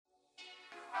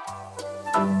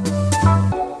So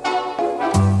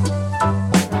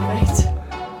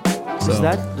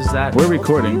does that we're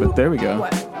recording, but there we go.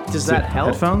 What? does that help?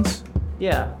 Headphones?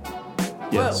 Yeah.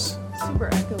 Yes. Whoa, super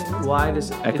echoey. Why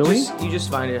does it Echoey? you just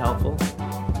find it helpful?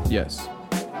 Yes.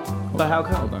 But how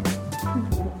come? Hold on.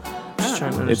 Just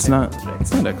trying to It's understand. not.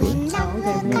 It's not echoey. Oh,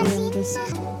 okay, maybe I'm just.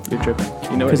 You're tripping.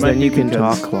 You know what? Because it might then be you can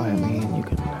because talk quietly and you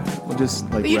can. We'll just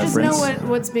like But you just know reference.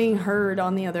 what's being heard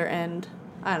on the other end.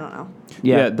 I don't know.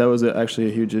 Yeah, that was actually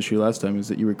a huge issue last time. Is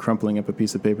that you were crumpling up a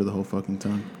piece of paper the whole fucking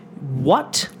time?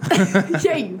 What?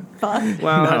 Yeah, you fuck.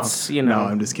 Well, No. that's No,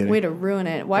 I'm just kidding. Way to ruin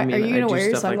it. Why I mean, are you I gonna do wear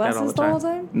your stuff like that all sunglasses the the whole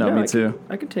time? No, me too.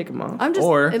 I can take them off. I'm just.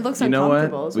 Or it looks you know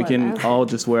uncomfortable. what? is We what can I'm asking. all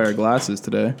just wear our glasses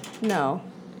today, No,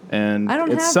 and I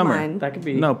don't it's have summer. mine. That could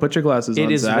be. No, put your glasses on.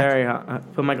 It is Zach. very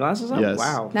hot. Put my glasses on? Yes.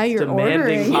 Wow. Now you're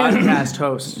Demanding ordering. podcast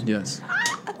host. Yes.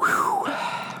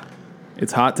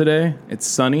 It's hot today. It's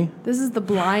sunny. This is the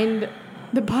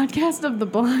podcast of the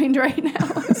blind right now.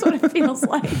 That's what it feels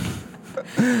like.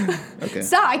 Okay.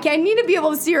 Stop! I need to be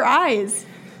able to see your eyes.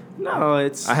 No,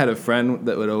 it's. I had a friend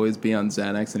that would always be on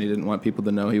Xanax, and he didn't want people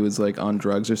to know he was like on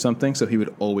drugs or something, so he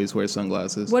would always wear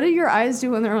sunglasses. What do your eyes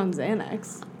do when they're on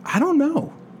Xanax? I don't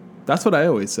know. That's what I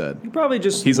always said. You probably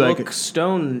just He's look like-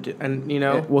 stoned, and you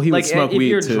know. Yeah, well, he would like, smoke if weed,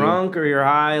 you're too. drunk or you're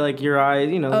high, like your eye,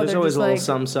 you know, there's they're always just a little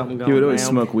like- something going. He would always around.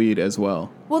 smoke weed as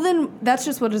well. Well, then that's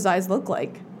just what his eyes look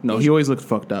like. No, he always looked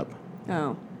fucked up,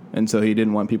 Oh. and so he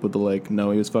didn't want people to like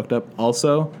know he was fucked up.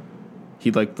 Also,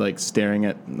 he liked like staring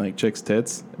at like chicks'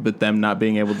 tits, but them not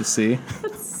being able to see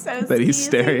So that he's skeezy.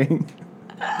 staring.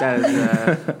 That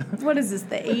is, What is this,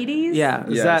 the 80s? yeah.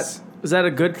 Yes. Is that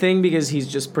a good thing because he's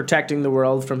just protecting the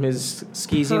world from his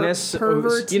skeeziness?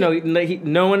 Pervert. You know,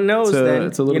 no one knows. Then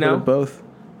It's a little you know? bit of both.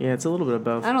 Yeah, it's a little bit of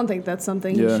both. I don't think that's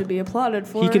something he Yeah. should be applauded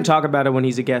for. He can talk about it when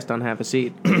he's a guest on Have a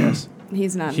Seat. I guess.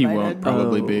 He's not He invited. won't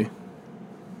probably Oh. be.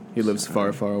 He lives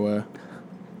far, far away.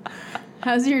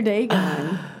 How's your day going?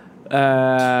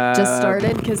 Uh, Just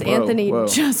started? Because Anthony whoa.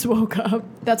 just woke up.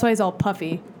 That's why he's all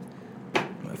puffy.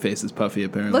 My face is puffy,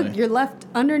 apparently. Look, your left,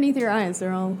 underneath your eyes,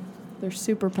 they're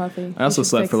super puffy. I also You should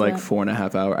slept for fix like that.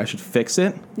 4.5 hours. I should fix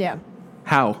it? Yeah.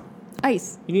 How?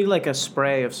 Ice. You need like a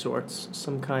spray of sorts,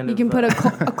 some kind You of. can put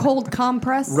a cold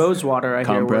compress. rose water. I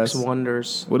Compress. hear works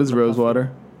wonders. What is rose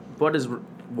water? What is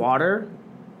water?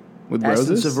 With Essence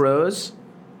roses? of rose.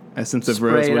 Essence of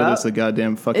Spray rose. it What up. is this, a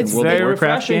goddamn fucking It's World of very Warcraft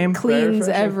refreshing. game? Cleans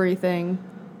refreshing. everything.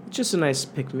 Just a nice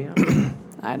pick me up.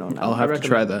 I don't know. I'll have to recommend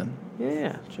try that.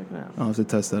 Yeah, check it out. I'll have to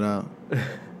test that out.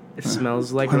 It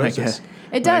smells like When I roses. get,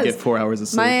 It when I does. get 4 hours of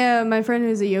sleep. My friend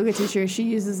who's a yoga teacher, she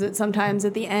uses it sometimes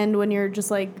at the end when you're just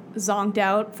like zonked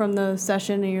out from the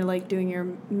session and you're like doing your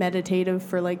meditative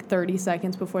for like 30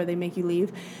 seconds before they make you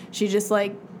leave. She just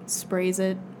like sprays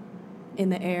it in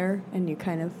the air and you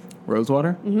kind of. Rose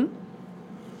water?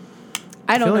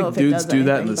 I don't feel know like if it dudes does do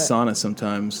that in anything, the but- sauna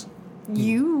sometimes.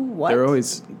 You what? They're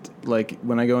always like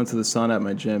when I go into the sauna at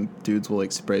my gym, dudes will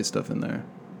like spray stuff in there.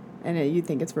 And you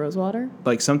think it's rose water?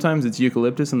 Like sometimes it's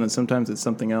eucalyptus and then sometimes it's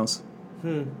something else.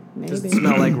 Maybe. Does it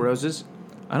smell like roses?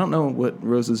 I don't know what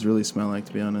roses really smell like,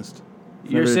 to be honest.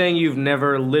 You're Never- saying you've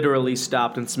never literally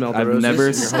stopped and smelled the I've roses? never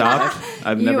in your whole stopped. life?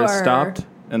 I've You never are- stopped,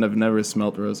 and I've never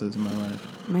smelt roses in my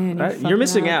life. Man, You're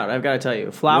missing out. I've got to tell you.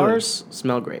 Flowers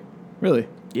smell great. Really?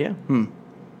 Yeah.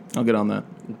 I'll get on that.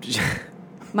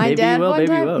 My Maybe dad you will, one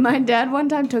maybe you time. won't. My dad one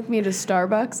time took me to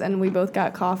Starbucks, and we both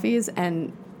got coffees,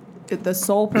 and the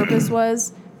sole purpose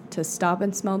was to stop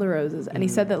and smell the roses. And he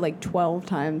said that like 12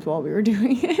 times while we were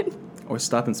doing it. Or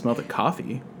stop and smell the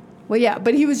coffee. Well, yeah,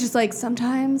 but he was just like,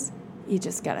 sometimes you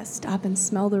just gotta stop and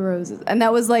smell the roses, and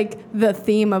that was like the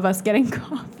theme of us getting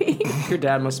coffee. Your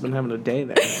dad must have been having a day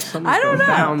there. Something's I don't going know.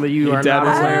 down that you Your are dad not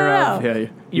was like- aware I of. don't know. Yeah, You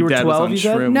your were dad 12, was on you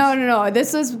said? shrooms. No.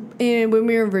 This was when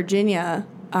we were in Virginia.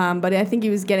 But I think he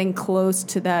was getting close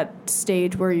to that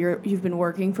stage where you've been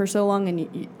working for so long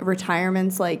and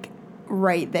retirement's like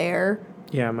right there.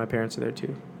 Yeah, my parents are there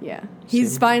too. Yeah,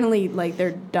 he's finally like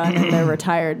they're done and they're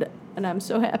retired, and I'm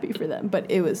so happy for them. But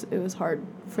it was hard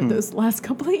for those last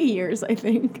couple of years, I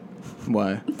think,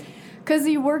 Why? because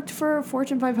he worked for a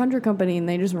Fortune 500 company and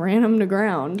they just ran him to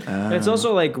ground. It's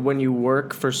also like when you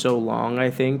work for so long, I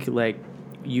think, like,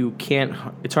 you can't,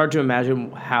 it's hard to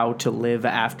imagine how to live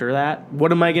after that.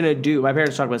 What am I going to do? My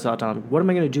parents talk about this all the time. What am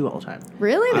I going to do all the time?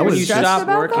 Really? I They're was stressed stop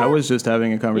about working. that? I was just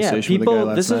having a conversation Yeah, people, with a guy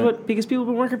last this night. is what, because people have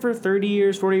been working for 30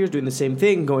 years, 40 years, doing the same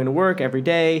thing, going to work every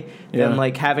day, Yeah. then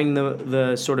like having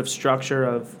the sort of structure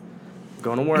of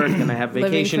going to work and I have Living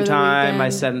vacation for the time, I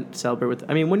weekend. celebrate with,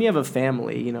 I mean, when you have a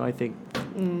family, you know, I think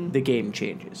the game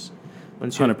changes.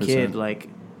 Once you have a 100%. kid, like,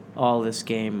 all this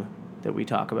game that we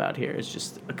talk about here is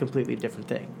just a completely different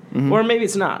thing. Mm-hmm. Or maybe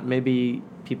it's not. Maybe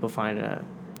people find a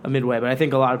midway. But I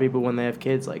think a lot of people, when they have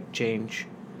kids, like change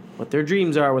what their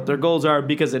dreams are, what their goals are,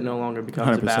 because it no longer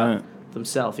becomes 100%. about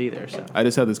themselves either. So I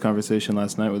just had this conversation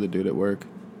last night with a dude at work,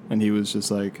 and he was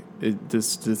just like,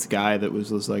 this guy that was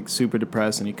just like super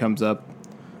depressed, and he comes up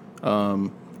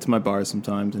to my bar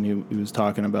sometimes, and he was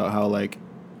talking about how like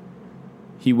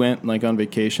he went like on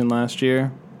vacation last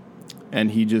year,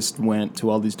 and he just went to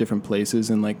all these different places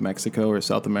in like Mexico or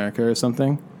South America or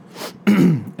something,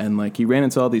 and like he ran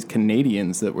into all these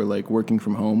Canadians that were like working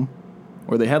from home,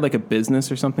 or they had like a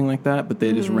business or something like that, but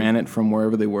they just ran it from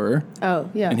wherever they were. Oh,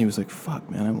 yeah. And he was like, fuck,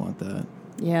 man, I want that.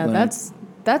 Yeah, Like-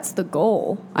 that's the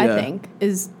goal, I Yeah. think,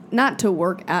 is not to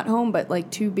work at home, but like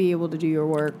to be able to do your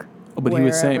work. Oh, but he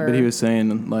was wherever.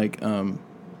 saying like,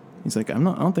 he's like, I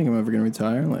don't think I'm ever gonna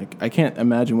retire. Like, I can't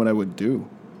imagine what I would do.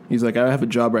 He's like, I have a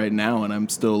job right now, and I'm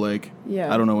still like,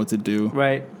 Yeah. I don't know what to do.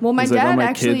 right. Well, my He's like, dad all my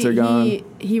actually kids are gone.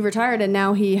 he retired and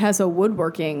now he has a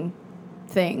woodworking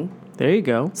thing. There you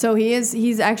go. So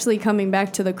he's actually coming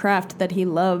back to the craft that he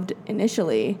loved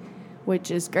initially, which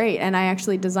is great. And I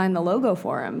actually designed the logo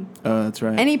for him, That's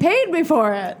right. and he paid me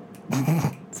for it.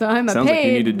 So I'm a Sounds like you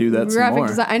paid need to do that some graphic more.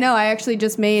 design. I know. I actually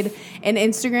just made an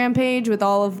Instagram page with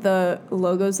all of the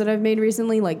logos that I've made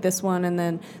recently, like this one, and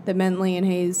then the Bentley and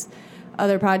Hayes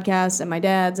other podcasts, and my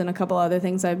dad's, and a couple other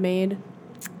things I've made.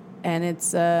 And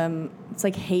it's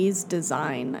like Hayes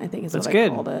Design, I think is That's what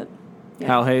good. I called it. Yeah.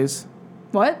 Hal Hayes.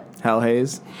 What? Hal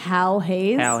Hayes. Hal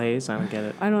Hayes? Hal Hayes, I don't get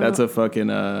it. I don't That's know. a fucking.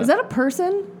 Is that a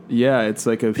person? Yeah, it's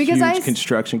like a Because huge I s-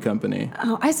 construction company.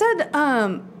 Oh, I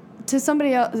said to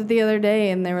somebody else the other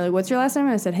day, and they were like, "What's your last name?"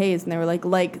 And I said Hayes, and they were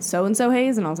like so and so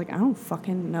Hayes, and I was like, I don't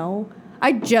fucking know.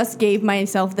 I just gave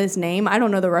myself this name. I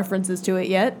don't know the references to it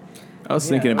yet. I was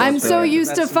thinking about I'm that. so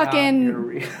used to That's not fucking. your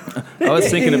real- I was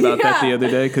thinking about that the Yeah. other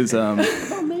day because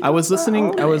I was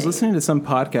listening to some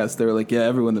podcast. They were like, yeah,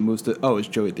 everyone that moves to it's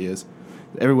Joey Diaz.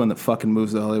 Everyone that fucking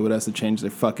moves to Hollywood has to change their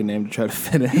fucking name to try to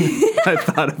fit in. I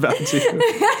thought about you.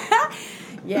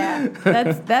 Yeah,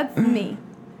 that's me.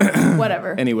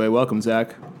 Whatever. Anyway, welcome,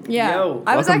 Zach. Yeah, Yo,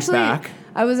 I was welcome actually. back.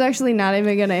 I was actually not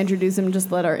even gonna introduce him.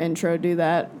 Just let our intro do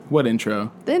that. What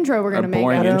intro? The intro we're A gonna make.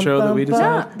 boring intro that we just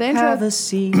Yeah, had? the intro. Have a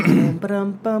seat.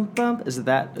 Bum, bum, bum. Is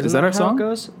that Is that our how song? it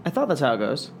goes? I thought that's how it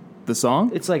goes. The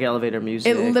song? It's like elevator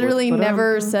music. It literally with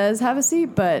never says "have a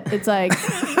seat," but it's like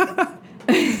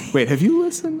Wait, have you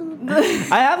listened to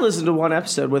that? I have listened to one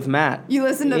episode with Matt. you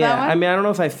listen to Yeah, that one. I mean, I don't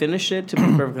know if I finished it to be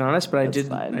perfectly honest, but I That's did.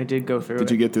 fine. I did go through Did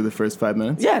it. you get through the first 5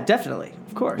 minutes? Yeah, definitely,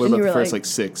 of course. What And about you the were first like-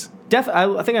 6?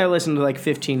 I think I listened to like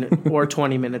 15 or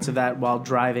 20 minutes of that while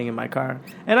driving in my car,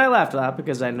 and I laughed a lot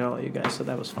because I know you guys, so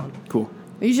that was fun. Cool.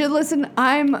 You should listen.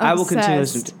 I'm obsessed I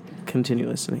will continue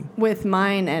listening. with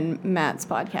mine and Matt's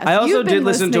podcast. I also You've been did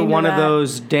listen to listening one of that.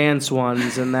 those dance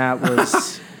ones, and that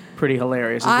was pretty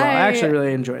hilarious as well. I I- actually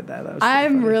really enjoyed that. That was pretty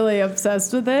I'm funny. really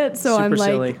obsessed with it, so I'm Super like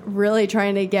silly. really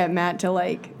trying to get Matt to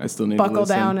like I still need to buckle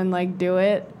listen. down and like do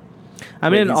it.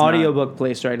 I'm Wait, in an he's not. audiobook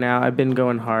place right now. I've been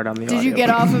going hard on the Did you get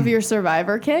audiobook. off of your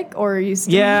Survivor kick, or are you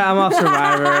still? Yeah, I'm off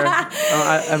Survivor.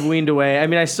 I've weaned away. I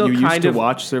mean, I still You used kind to of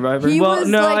watch Survivor? He Well, was,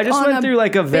 no, like, I just on went a through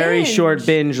like a very binge. short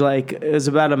binge. Like it was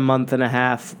about a month and a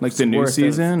half. Like the new worth of-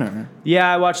 season? Or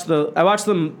Yeah, I watched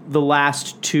them the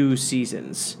last 2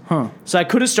 seasons. Huh. So I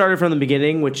could have started from the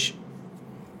beginning, which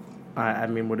I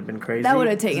mean would have been crazy. That would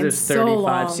have taken There's so 35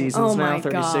 long. seasons Oh now, my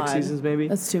 36 God. seasons maybe.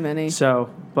 That's too many.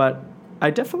 So, but I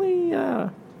definitely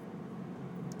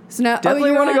So now, definitely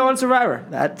you're want to go on Survivor.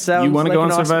 That sounds. You wanna like go an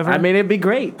on awesome- Survivor? I mean, it'd be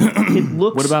great. It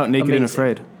looks. What about Naked and amazing.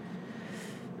 Afraid?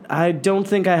 I don't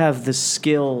think I have the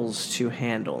skills to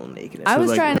handle Naked and I Afraid. was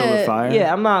like trying Pillar to- Fire?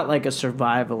 Yeah, I'm not like a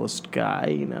survivalist guy,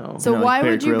 you know. So You know, like why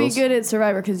Bear would you Grylls? be good at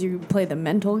Survivor? Because you play the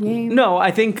mental game. No,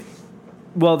 I think.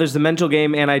 Well, there's the mental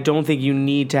game, and I don't think you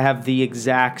need to have the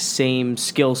exact same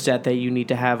skill set that you need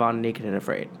to have on Naked and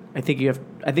Afraid. I think you have.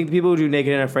 I think the people who do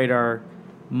Naked and Afraid are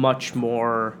much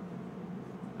more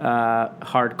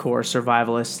hardcore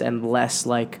survivalists and less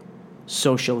like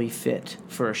socially fit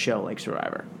for a show like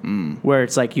Survivor, where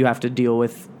it's like you have to deal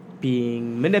with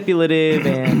being manipulative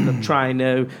and trying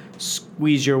to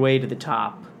squeeze your way to the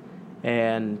top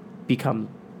and become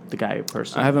the guy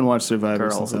person. I haven't watched Survivor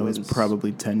Girl since I who was is-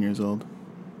 probably 10 years old.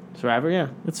 Survivor, yeah,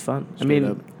 it's fun. I Straight mean,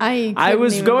 up. I I couldn't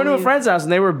was even going to a believe- friend's house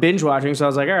and they were binge watching, so I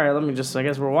was like, all right, I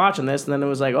guess we're watching this. And then it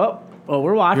was like, oh,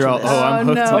 we're watching You're all, this. oh, I'm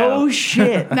Oh, hooked no. now. Oh,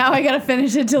 shit. Now I gotta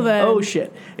finish it till then. Oh,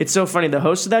 shit. It's so funny. The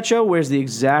host of that show wears the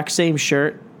exact same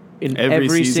shirt in Every every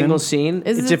season? single scene.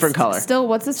 Is it's it different color. Still,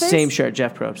 what's his face? Same shirt,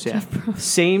 Jeff Probst, yeah.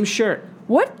 Same shirt.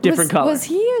 What Different was, color. Was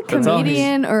he a That's all he's-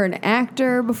 comedian or an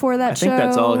actor before that I show? think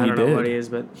that's all I he don't know did. what he is,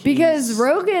 but Because he's-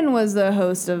 Rogan was the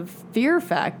host of Fear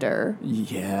Factor.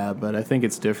 Yeah, but I think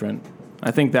it's different.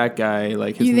 I think that guy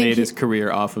like has You think made he- his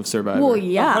career off of Survivor. Well,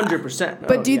 yeah. 100%.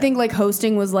 But do you think like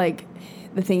hosting was like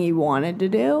the thing he wanted to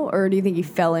do, or do you think he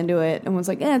fell into it and was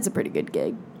like, it's a pretty good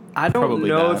gig? I don't Probably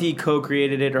know that. if he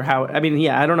co-created it or how. I mean,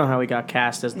 yeah, I don't know how he got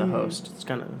cast as the host. It's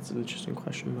an interesting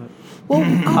question, but Well,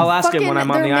 I'll ask him when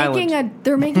I'm on the island.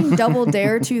 They're making Double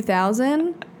Dare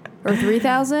 2000 or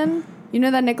 3000. You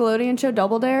know that Nickelodeon show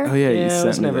Double Dare? Oh yeah, you yeah, I sent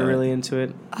was me never that. really into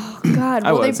it. Oh God!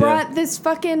 I Well, was, they yeah. brought this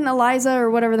fucking Eliza or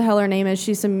whatever the hell her name is.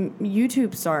 She's some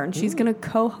YouTube star, and she's gonna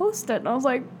co-host it. And I was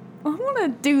like, I want to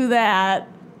do that.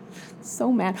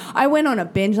 So mad. I went on a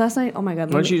binge last night. Oh my God!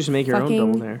 Why don't you just make your own fucking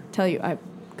Double Dare? Tell you, I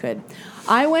could.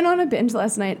 I went on a binge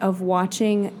last night of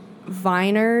watching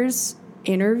Viners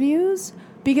interviews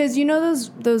because you know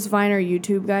those Viner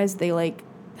YouTube guys. They like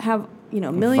have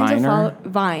millions of Viner? followers.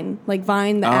 Vine, like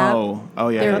Vine, the app. Oh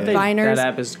yeah, They're yeah, They- yeah. Viners. That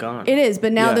app is gone. It is,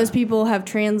 but now Yeah. those people have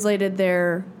translated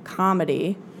their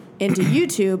comedy into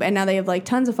YouTube, and now they have like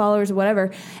tons of followers or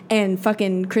whatever. And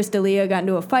fucking Chris D'Elia got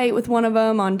into a fight with one of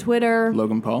them on Twitter.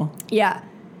 Logan Paul. Yeah,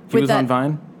 He was on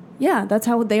Vine. Yeah, that's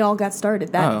how they all got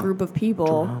started. That Oh. group of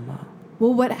people.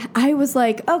 Well, what I was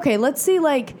like, okay, let's see,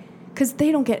 like, because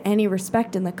they don't get any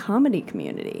respect in the comedy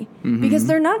community because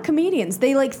they're not comedians.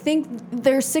 They like think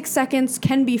their 6 seconds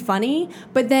can be funny,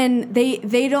 but then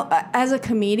they don't. As a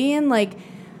comedian, like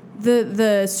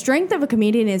the strength of a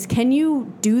comedian is can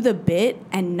you do the bit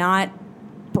and not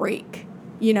break.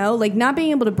 You know, like not being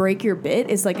able to break your bit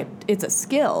is like it's a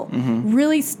skill.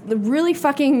 Really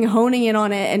fucking honing in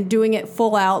on it and doing it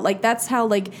full out. Like that's how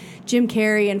like Jim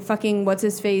Carrey and fucking what's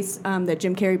his face that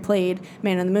Jim Carrey played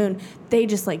Man on the Moon. They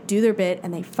just like do their bit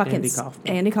and they fucking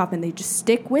Andy Kaufman. They just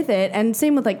stick with it. And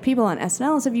same with like people on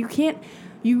SNL and stuff. You can't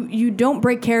you don't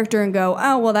break character and go,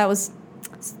 oh well that was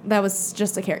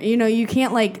just a character. You know, you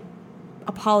can't like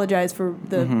apologize for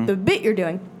the bit you're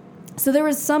doing. So there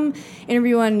was some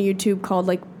interview on YouTube called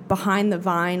like Behind the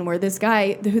Vine where this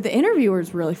guy who the interviewer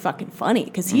is really fucking funny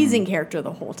because he's in character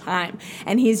the whole time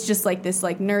and he's just like this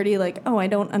like nerdy like I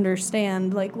don't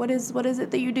understand like what is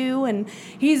it that you do, and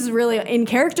he's really in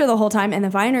character the whole time, and the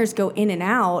Viners go in and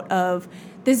out of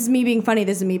this is me being funny,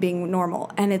 this is me being normal,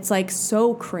 and it's like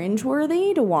so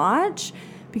cringeworthy to watch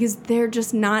because they're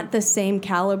just not the same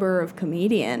caliber of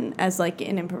comedian as like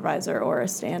an improviser or a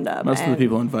stand-up. Most of the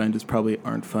people on Vine just probably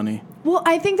aren't funny. Well,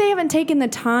 I think they haven't taken the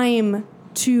time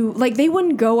to like they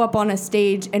wouldn't go up on a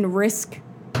stage and risk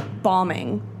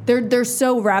bombing. They're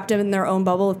so wrapped up in their own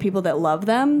bubble of people that love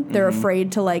them. They're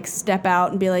afraid to like step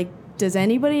out and be like, does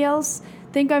anybody else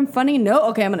think I'm funny? No,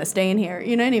 okay, I'm gonna stay in here.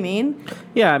 You know what I mean?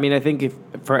 Yeah, I mean, I think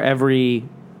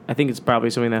I think it's probably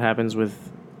something that happens with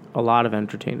a lot of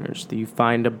entertainers, that you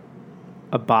find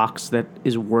a box that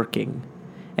is working,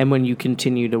 and when you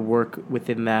continue to work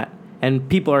within that, and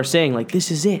people are saying like,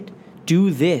 this is it,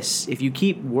 do this. If you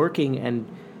keep working and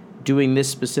doing this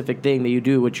specific thing that you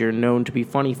do, which you're known to be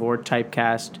funny for,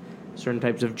 typecast certain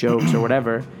types of jokes or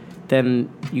whatever, then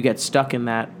you get stuck in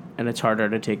that, and it's harder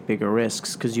to take bigger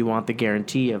risks because you want the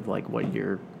guarantee of like what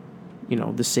you're,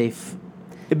 the safe.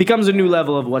 It becomes a new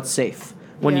level of what's safe.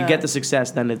 When you get the success,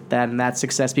 then that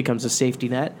success becomes a safety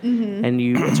net, and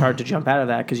it's hard to jump out of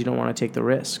that because you don't want to take the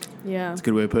risk. Yeah. That's a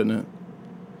good way of putting it.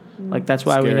 Like that's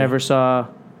why we Scary. never saw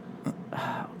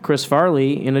Chris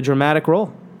Farley in a dramatic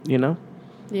role.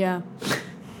 Yeah.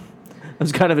 It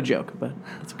was kind of a joke, but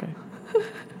it's okay.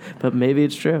 But maybe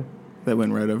it's true. That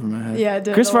went right over my head. Yeah, it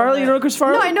did Chris a little Farley, you bit. know Chris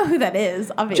Farley? No, I know who that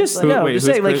is, obviously. No, just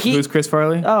saying, like, who's Chris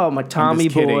Farley? Oh, my Tommy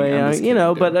just kidding. boy, I'm just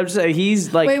kidding, but I'm just saying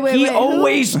he's like Wait, he who?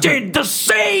 always did the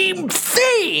same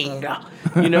thing.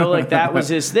 Like that was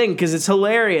his thing because it's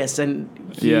hilarious, and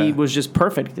he was just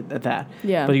perfect at that.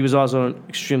 Yeah. But he was also an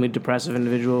extremely depressive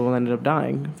individual who ended up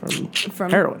dying from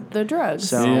heroin. the drugs.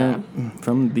 So- Yeah,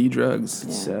 from the drugs.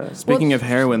 It's, Speaking of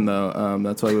heroin, though,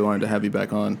 that's why we wanted to have you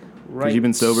back on. Because Right. you've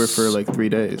been sober for like 3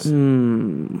 days. Yep.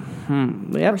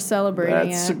 We're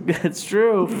celebrating it. That's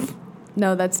true.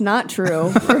 No, that's not true.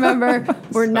 Remember,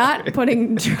 we're not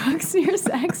putting drugs near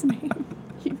Zach's name.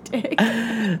 You dick.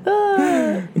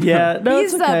 Yeah, no,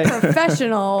 He's it's okay. a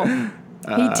professional.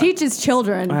 He teaches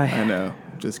children. I know.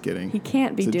 Just kidding. He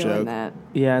can't be It's a doing joke. that.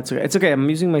 Yeah, it's okay. It's okay. I'm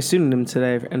using my pseudonym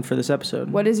today and for this episode.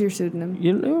 What is your pseudonym?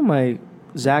 You know my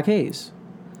Zach Hayes.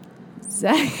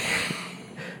 Zach.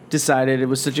 Decided it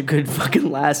was such a good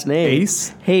fucking last name.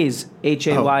 Ace? Hayes. Hayes.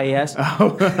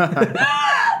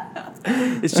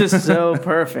 It's just so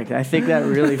perfect. I think that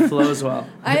really flows well.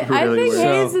 I really think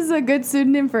works. Hayes is a good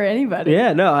pseudonym for anybody.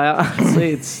 Yeah, no,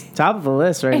 honestly, it's top of the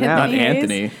list right now. Not Hayes.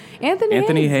 Anthony.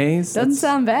 Anthony Hayes? Doesn't That's-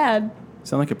 sound bad.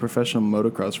 Sound like a professional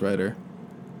motocross rider.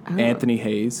 Anthony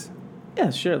Hayes.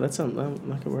 Yeah, sure. That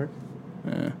could work.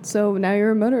 Yeah. So now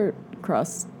you're a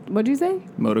motocross What'd you say?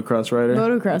 Motocross rider.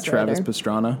 Motocross Travis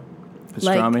rider.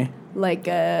 Pastrami. Like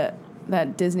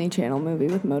that Disney Channel movie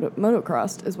with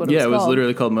Motocrossed is what it was Yeah, it was called.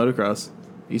 literally called Motocross.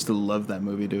 I used to love that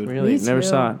movie, dude. Really? Me Never too.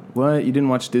 saw it. What? You didn't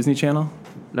watch Disney Channel?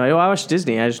 No, I watched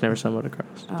Disney. I just never saw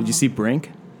motocross. Did you see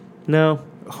Brink? No.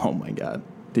 Oh my god.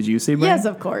 Did you see Brink? Yes,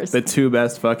 of course. The two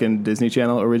best fucking Disney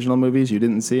Channel original movies. You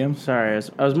didn't see them? Sorry.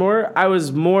 I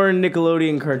was more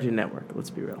Nickelodeon Cartoon Network. Let's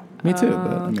be real. Me too. But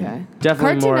I mean, Okay.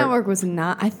 Definitely Cartoon more- Network was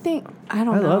not. I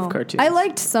don't know. love cartoons. I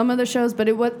liked some of the shows, but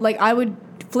it was like I would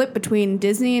flip between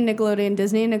Disney and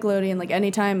Nickelodeon. Like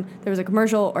anytime there was a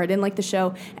commercial or I didn't like the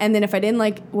show, and then if I didn't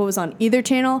like what was on either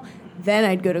channel, then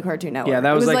I'd go to Cartoon Network. Yeah,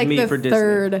 that It was like me the for Disney.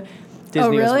 third. Disney oh,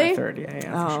 was really? my third. Yeah, for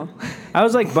Oh. sure. I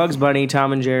was like Bugs Bunny,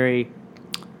 Tom and Jerry,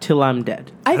 till I'm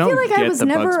dead. I don't feel like I get was the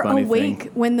Bugs never Bunny awake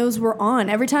thing. when those were on.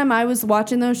 Every time I was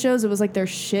watching those shows, it was like their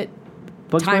shit.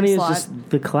 Bugs Time Bunny slot. is just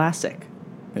the classic.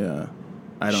 yeah.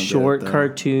 I don't Short get it, though.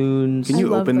 cartoons. Can you I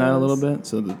love open that a little those. bit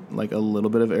so that like a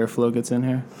little bit of airflow gets in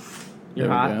here? You're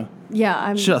There we hot. go. Yeah,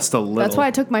 I'm Just a little. That's why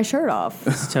I took my shirt off.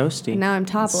 It's toasty. And now I'm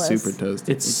topless. Super toasty.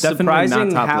 It's definitely surprising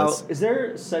not how. topless. Is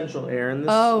there central air in this?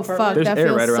 Oh apartment? fuck, There's that air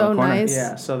feels right around so the corner. nice.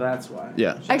 Yeah, so that's why.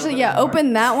 Yeah. Actually, yeah,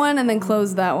 open that one and then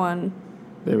close that one.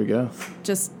 There we go.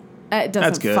 Just it That's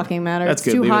doesn't good. fucking matter. That's It's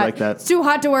good. too Leave it hot. like that. It's too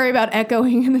hot to worry about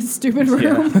echoing in this stupid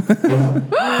room.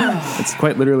 It's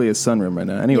quite literally a sunroom right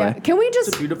now. Anyway. Yeah. Can we just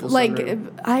It's a beautiful like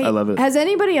sunroom. I love it. Has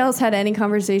anybody else had any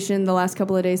conversation the last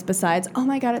couple of days besides, "Oh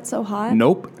my god, it's so hot"?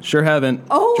 Nope. Sure haven't.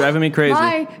 Oh, Driving me crazy.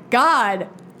 My god.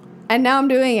 And now I'm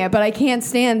doing it, but I can't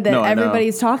stand that No, I know.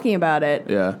 everybody's talking about it.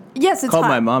 Yeah. Yes, it's Called hot.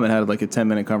 my mom and had like a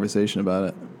 10-minute conversation about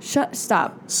it.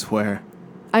 Stop. Swear.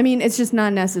 I mean, it's just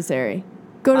not necessary.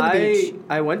 Go to the beach.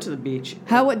 I went to the beach.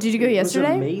 What did you go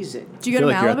yesterday? It was amazing. Did you go feel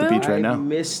to like you're at the Malibu? beach right I now.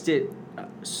 missed it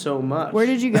so much. Where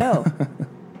did you go?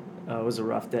 It was a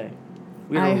rough day.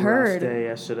 We had I a rough heard. day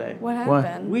yesterday. What What?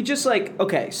 happened? We just like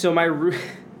okay. So my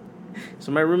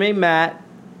roommate Matt,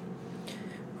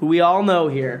 who we all know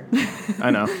here, I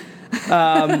know.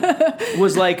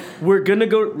 was like, "We're gonna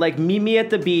go like meet me at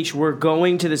the beach. We're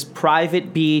going to this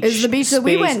private beach. Is the beach that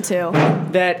we space went to?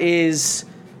 that is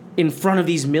in front of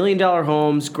these $1 million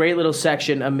homes. Great little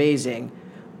section, amazing."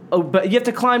 Oh, but you have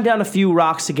to climb down a few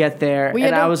rocks to get there. We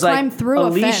and had to I was climb like, through a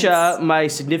Alicia, fence. my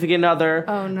significant other,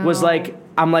 Oh, no. was like,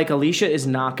 I'm like, Alicia is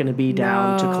not going to be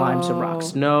down to climb some No.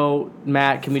 rocks. No,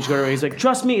 Matt, can we just go to her? He's like,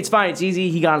 trust me, it's fine, it's easy.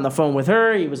 He got on the phone with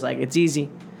her. He was like, it's easy.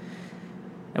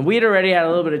 And we had already had a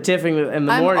little bit of tiffing in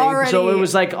the I'm morning, so already- it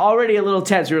was like already a little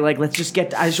tense. We were like, let's just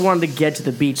get. I just wanted to get to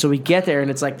the beach, so we get there, and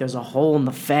it's like there's a hole in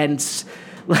the fence.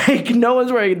 Like no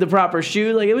one's wearing the proper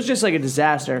shoe. Like it was just like a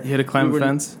disaster. You had to climb We a were-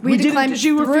 fence? We had to didn't- climb She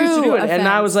refused to do through it, a and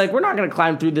I fence. was like, we're not gonna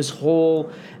climb through this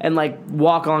hole and like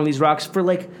walk along these rocks for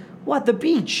like what the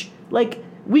beach. Like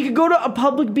we could go to a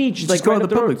public beach. Just like go right to up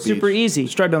the road, public beach. super easy.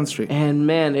 Just drive down the street. And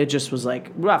man, it just was like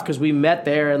rough because we met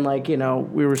there and like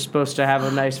we were supposed to have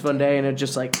a nice fun day and it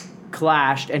just like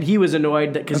clashed and he was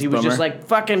annoyed because That's he a was just bummer. like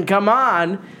fucking come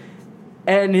on,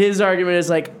 and his argument is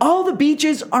like all the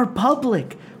beaches are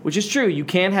public, which is true. You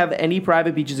can't have any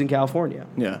private beaches in California.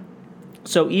 Yeah.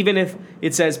 So even if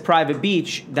it says private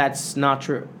beach, that's not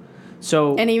true.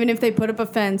 So And even if they put up a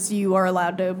fence, you are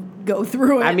allowed to go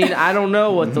through it. I mean, I don't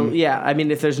know what the I mean,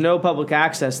 if there's no public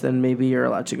access, then maybe you're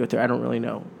allowed to go through. I don't really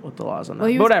know what the laws on that.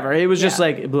 Well, he But was- whatever. It was just yeah.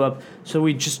 like it blew up. So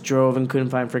we just drove and couldn't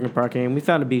find freaking parking. And we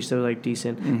found a beach that was like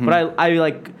decent. But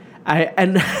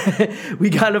we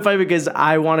got in a fight because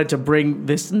I wanted to bring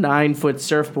this 9-foot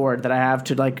surfboard that I have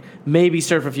to like maybe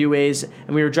surf a few ways,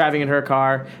 and we were driving in her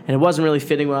car, and it wasn't really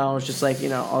fitting well. It was just like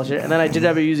all shit. And then I did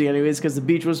have it using it anyways because the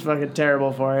beach was fucking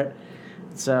terrible for it.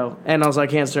 So and also I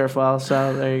can't surf well,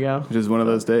 so there you go. Which is one of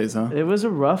those days, huh? It was a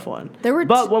rough one. There were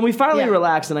but when we finally yeah.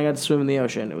 relaxed and I got to swim in the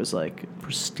ocean, it was like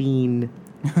pristine,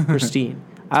 pristine.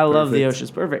 I love the Perfect. ocean.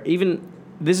 It's perfect. Even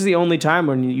this is the only time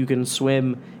when you can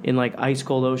swim in like ice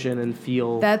cold ocean and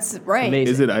feel That's right.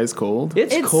 amazing. Is it ice cold?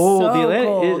 It's It's cold. so The Atlantic.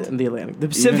 cold. The Atlantic. The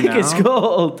Pacific is now?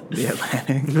 cold. The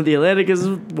Atlantic. The Atlantic is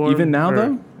warm. Even now, or-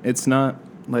 though? It's not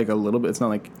like a little bit. It's not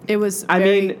like. It was. I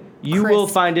very mean, you will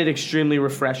crisp. find it extremely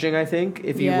refreshing. I think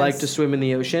if you Yes. like to swim in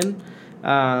the ocean.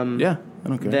 Yeah, I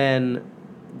don't care. Then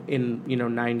in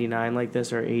 99 like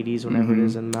this or 80s whenever it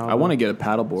is in Malibu. I want to get a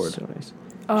paddleboard. So nice.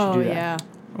 Oh do that. yeah.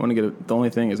 I want to get a. The only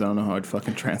thing is, I don't know how I'd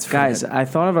fucking transfer Guys, it. I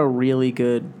thought of a really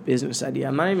good business idea.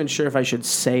 I'm not even sure if I should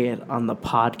say it on the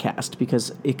podcast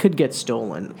because it could get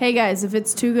stolen. Hey guys, if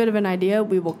it's too good of an idea,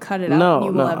 we will cut it out. No, and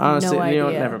you will no, have honestly, no idea. you know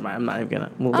what? Never mind. I'm not even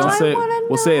gonna. We'll I just, wanna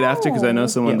We'll say it after because I know know.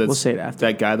 someone Yeah, that's we'll say it after.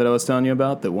 that guy that I was telling you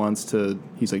about that wants to.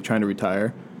 He's like trying to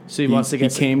retire. so he wants to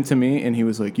get. He came to me and he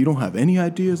was like, "You don't have any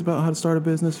ideas about how to start a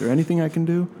business or anything I can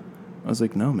do?" I was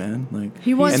like, no, man. Like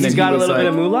He wants and to then He's got a was little bit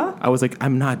of like- moolah? I was like,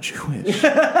 I'm not Jewish.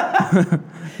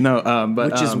 No,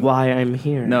 but Which is why I'm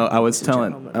here. no, I was Ladies and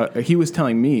telling. gentlemen. He was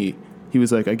telling me. He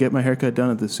was like, I get my haircut done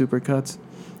at the Supercuts,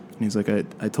 and he's like,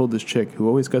 I told this chick who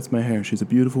always cuts my hair. She's a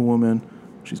beautiful woman.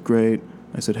 She's great.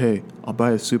 I said, hey, I'll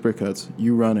buy a Supercuts.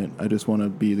 You run it. I just want to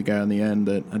be the guy on the end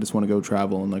that I just want to go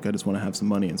travel and like I just want to have some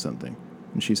money and something.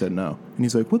 And she said no. And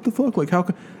he's like, what the fuck? Like how?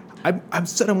 I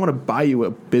said I want to buy you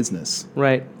a business,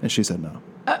 Right. and she said no.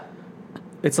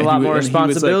 It's a And lot he wa- more and he was, like,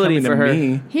 responsibility coming for to her.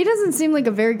 me. He doesn't seem like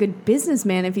a very good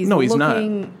businessman if he's No, he's not.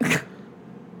 looking.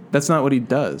 That's not what he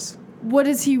does. What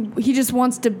is he? He just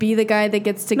wants to be the guy that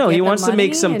gets to. No, get he the wants to money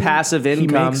make some and- passive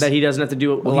income makes- that he doesn't have to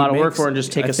do a Well, lot of he work makes- for and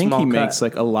just take I a think small he cut. makes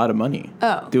like a lot of money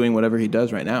Oh. doing whatever he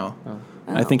does right now.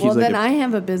 I think well, he's like then I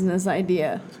have a business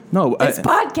idea. no. It's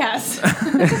podcast.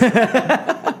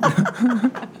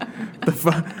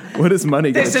 What is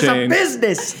money going This to is a change?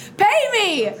 business. Pay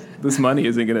me. This money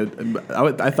isn't going to.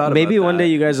 I thought Maybe about one that. day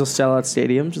you guys will sell out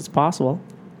stadiums. It's possible.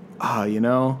 You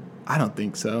know, I don't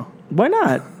think so. Why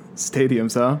not?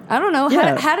 Stadiums, huh? I don't know.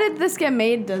 Yeah. How did this get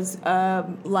made? Does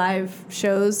live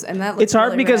shows and that? Looks It's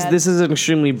hard really because rad. this is an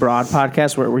extremely broad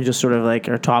podcast where we just sort of like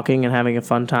are talking and having a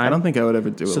fun time. I don't think I would ever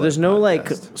do it. So there's no like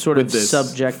sort of with this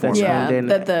subject that's format. honed in.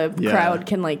 that the Yeah. crowd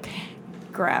can like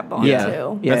grab onto.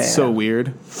 Yeah. Yeah. That's so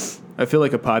weird. I feel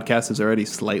like a podcast is already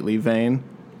slightly vain,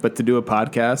 but to do a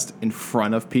podcast in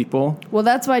front of people, Well,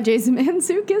 that's why Jason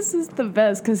Mantzoukas is the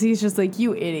best because he's just like,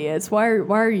 you idiots. Why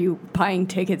are you buying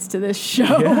tickets to this show?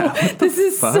 Yeah, This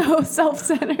is fuck? so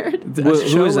self-centered.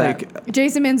 Who is that?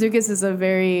 Jason Mantzoukas is a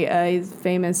very he's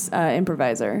famous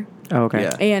improviser, Oh, okay.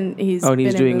 Yeah. and he's Oh, and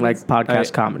he's been in doing like movies.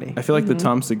 podcast comedy. I feel like the Mm-hmm.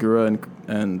 Tom Segura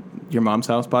and Your Mom's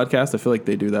House podcast. I feel like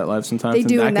they do that live sometimes. They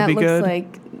do, and and that that could be looks good.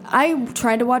 like I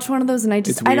tried to watch one of those, and I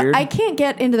just It's weird. I can't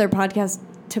get into their podcast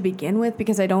to begin with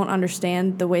because I don't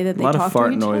understand the way that a they lot talk of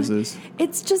fart to each other. noises.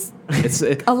 It's just It's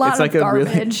A lot it's like of a really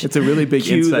garbage. it's a really big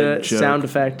Cue inside the joke. sound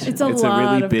effect. it's a It's lot a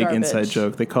really of big garbage. inside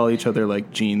joke. They call each other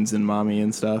like jeans and mommy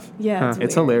and stuff. Yeah, Huh. It's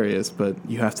weird. hilarious, but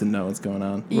you have to know what's going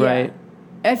on. Yeah. Right.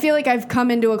 I feel like I've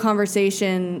come into a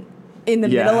conversation in the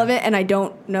Yeah. middle of it, and I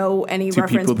don't know any Two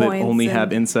reference people that points. only and-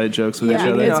 have inside jokes with Yeah,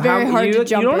 each other. it's very hard you, to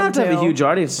jump You don't have to have a into. huge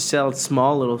audience to sell at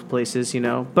small little places, you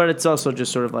know. But it's also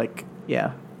just sort of like,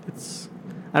 yeah, it's.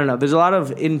 I don't know. There's a lot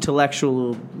of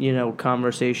intellectual, you know,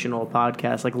 conversational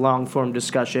podcasts, like long form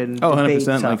discussion. Oh, 100%. debate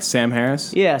stuff. Like Sam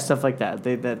Harris Yeah, stuff like that.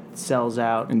 That sells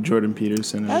out. and Jordan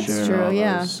Peterson. That's and true, all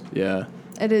yeah. those. Yeah.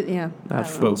 It is, yeah. I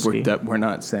That's don't know. But we're, Ski. we're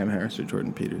not Sam Harris or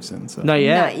Jordan Peterson. So Not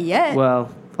yet. Not yet. Well,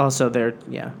 also they're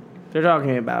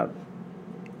talking about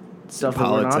stuff that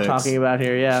we're not Politics. talking about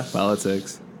here. Yeah.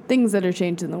 politics. Things that are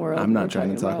changed in the world. I'm we're not trying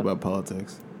to talk talking about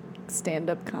politics.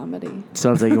 stand-up comedy.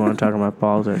 Sounds like you want to talk about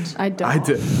politics. I don't. I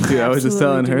did, dude. I was just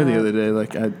telling Absolutely her do the not.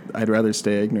 other day, like I'd rather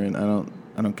stay ignorant.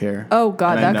 I don't care. Oh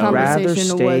God, And I that know- Rather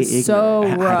conversation stay was so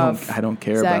ignorant. rough. I don't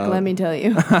care Zach, about. let me tell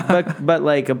you, but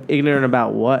like ignorant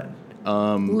about what?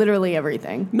 literally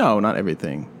everything. No, not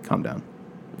everything. Calm down.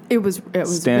 It was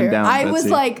Stand weird. down, I was Betsy.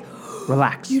 like,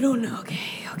 Relax. you don't know. Okay.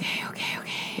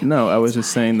 No, I was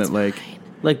just saying that like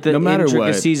Like the No matter what,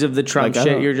 intricacies of the Trump like, I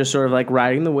shit, don't- you're just sort of like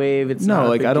riding the wave. It's not no, a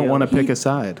like big I don't deal. want to pick a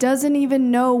side. Doesn't even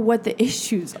know what the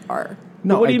issues are.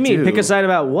 No, what do I you mean? do. Pick a side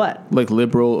about what? Like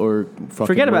liberal or fucking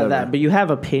Forget about whatever. that. But you have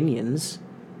opinions.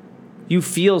 You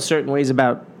feel certain ways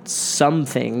about some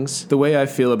things. The way I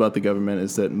feel about the government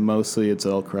is that mostly it's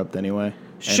all corrupt anyway. and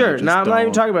I Sure. just Now I'm not even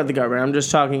don't- talking about the government. I'm just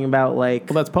talking about like.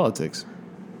 Well, that's politics,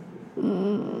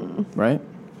 right?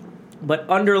 But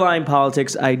underlying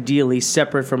politics, ideally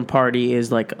separate from party,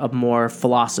 is like a more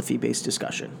philosophy-based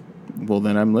discussion. Well,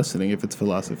 then I'm listening if it's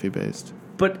philosophy based.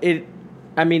 But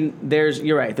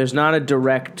you're right. There's not a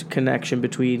direct connection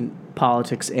between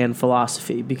politics and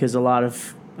philosophy because a lot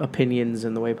of opinions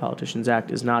and the way politicians act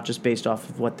is not just based off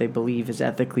of what they believe is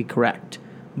ethically correct,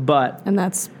 but And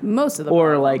that's most of the or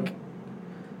problem. like,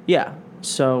 yeah.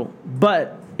 So,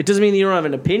 but it doesn't mean that you don't have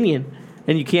an opinion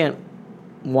and you can't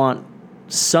want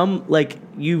some like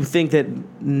you think that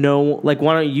no like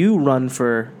why don't you run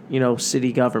for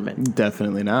city government?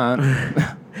 Definitely not.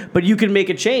 But you can make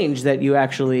a change that you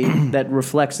actually that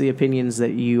reflects the opinions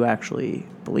that you actually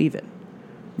believe in.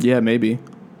 Yeah, maybe.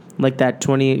 Like that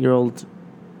 28-year-old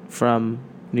from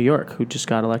New York who just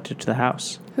got elected to the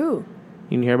House. Who?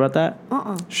 You didn't hear about that?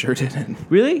 Sure didn't.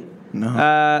 Really? No.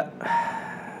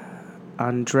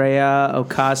 Andrea was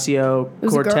a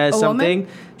Ocasio-Cortez girl- a something.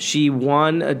 woman? She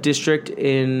won a district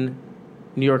in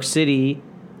New York City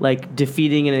like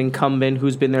defeating an incumbent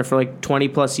who's been there for like 20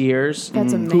 plus years.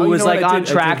 That's Who amazing. Oh, you was know what? like I on did-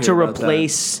 I track did to hear about that.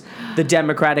 replace the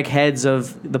Democratic heads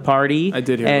of the party. I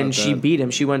did hear and about she that. beat him.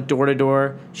 She went door to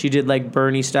door. She did like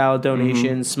Bernie style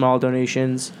donations, small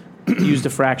donations, used a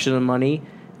fraction of the money,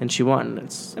 and she won.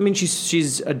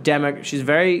 She's a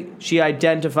she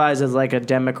identifies as like a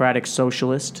democratic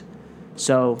socialist.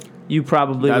 So you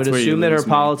probably That's would where you assume that lose me.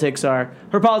 her politics are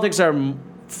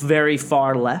very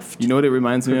far left. You know what it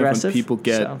reminds me of when Progressive, people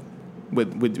get so.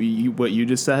 with what you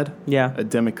just said? Yeah. A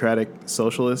democratic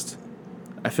socialist.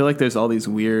 I feel like there's all these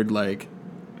weird like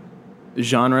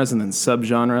genres and then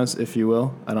subgenres, if you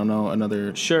will. I don't know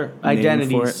another Sure. name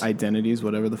Identities. for it. Identities,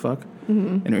 whatever the fuck.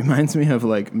 And it reminds me of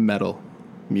like metal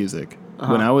music.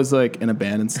 When I was like in a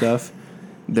band and stuff,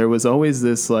 there was always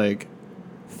this like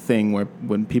thing where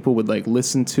when people would like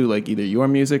listen to like either your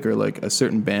music or like a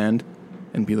certain band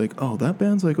and be like, oh, that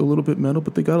band's like a little bit metal,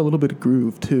 but they got a little bit of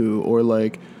groove too, or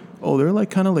like, oh, they're like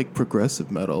kind of like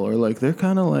progressive metal, or like they're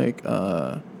kind of like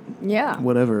Yeah.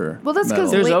 whatever. Well, that's 'cause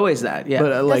metal. There's Wait. always that. Yeah.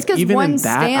 But like 'cause even one in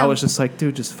that, I stamp- was just like,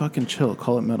 dude, just fucking chill,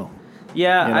 call it metal.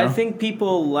 Yeah, You know? I think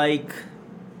people like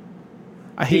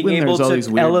I hate being when able there's all to these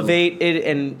weird elevate it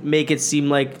and make it seem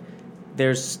like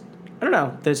there's I don't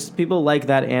know. There's people like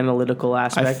that analytical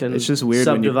aspect and it's just weird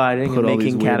when you subdividing put and all these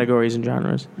making weird- categories and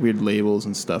genres. weird labels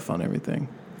and stuff on everything.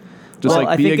 Just Well, I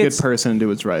like be a think good it's- person and do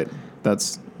what's right.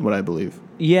 That's what I believe.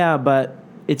 Yeah, but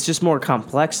it's just more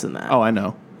complex than that. Oh, I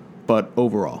know. But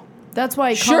overall, That's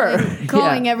why Sure.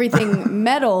 calling Yeah. everything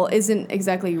metal isn't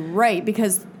exactly right,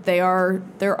 because there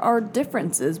are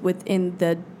differences within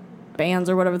the bands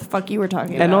or whatever the fuck you were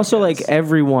talking about. And also, like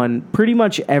pretty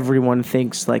much everyone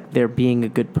thinks like they're being a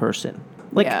good person.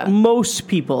 Like Yeah. most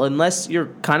people, unless you're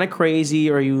kind of crazy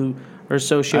or you are a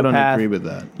sociopath. I don't agree with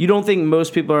that. You don't think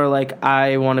most people are like,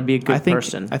 I want to be a good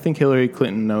person. I think Hillary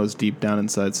Clinton knows deep down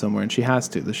inside somewhere, and she has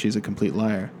to, that she's a complete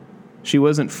liar. She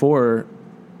wasn't for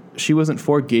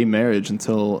gay marriage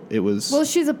until it was. Well,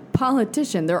 she's a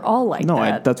politician. They're all like no,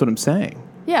 that. that's what I'm saying.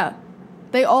 Yeah.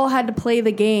 They all had to play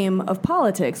the game of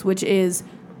politics, which is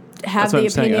have That's what the I'm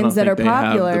saying. I don't opinions that are think they have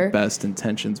popular. the best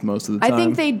intentions most of the time. I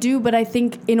think they do, but I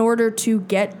think in order to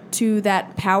get to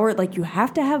that power, like you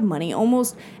have to have money.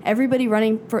 Almost everybody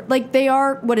running for, like they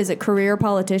are, what is it, career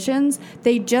politicians?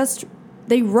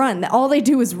 They run. All they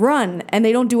do is run, and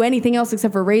they don't do anything else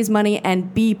except for raise money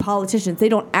and be politicians. They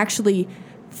don't actually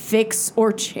fix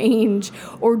or change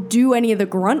or do any of the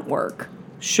grunt work.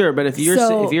 Sure, but if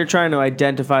So- you're trying to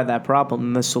identify that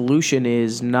problem, the solution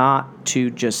is not to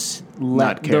just let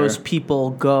Not care. those people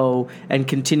go and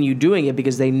continue doing it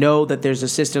because they know that there's a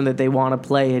system that they want to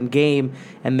play and game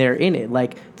and they're in it.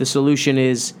 Like the solution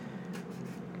is,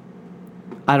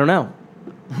 I don't know.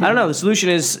 The solution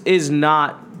is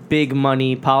not big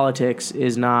money politics.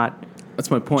 Is not.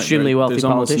 That's my point. extremely wealthy There's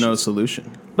almost no politicians.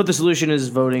 solution. But the solution is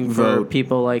voting for Vote.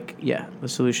 people like The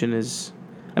solution is.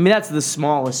 I mean, that's the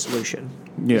smallest solution.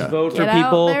 Yeah. Just vote Get for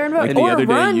people. out there and vote. Like the Or other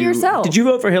day run you- yourself. Did you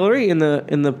vote for Hillary in the I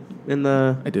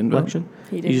didn't vote. election?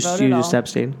 He didn't you just vote you at just all.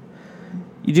 abstained.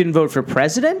 You didn't vote for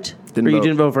president, Didn't or you vote.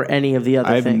 didn't vote for any of the other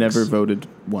I've things. never voted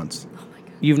once.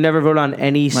 You've never voted on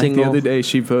any Like single. the other day,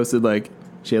 she posted like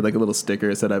she had like a little sticker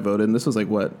that said I voted, and this was like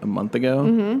what, a month ago.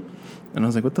 Mm-hmm. And I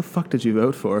was like, "What the fuck did you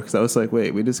vote for?" Because I was like,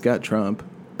 "Wait, we just got Trump."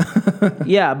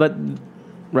 Yeah, but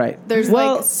right. There's,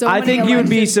 well, like, so I many think you would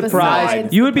be elections surprised.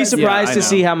 besides You would be the surprised president. to Yeah, I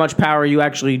see know. how much power you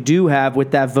actually do have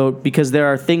with that vote because there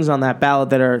are things on that ballot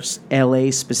that are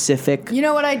LA specific. You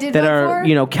know what I did that vote are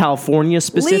for? California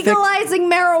specific.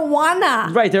 Legalizing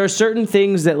marijuana. Right, there are certain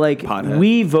things that like Pothead.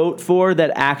 we vote for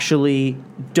that actually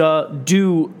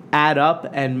do add up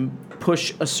and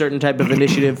push a certain type of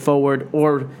initiative forward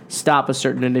or stop a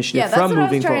certain initiative Yeah, that's from what I was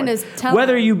moving trying forward. to tell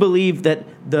Whether him. you believe that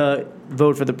the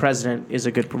vote for the president is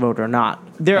a good vote or not,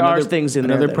 there are Another- things in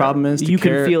there. another that problem is to you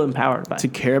care- can feel empowered by. To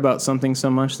care about something so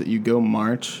much that you go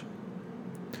march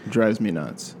drives me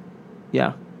nuts.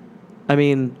 Yeah, I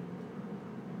mean,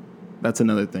 That's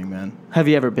another thing, man. have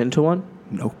you ever been to one?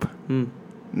 Nope. Hmm.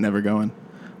 Never going.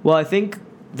 Well, I think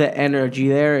the energy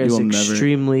there is will never-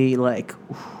 extremely like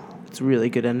it's really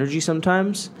good energy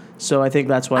sometimes. So I think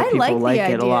that's why I people like like the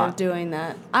it idea a lot. of doing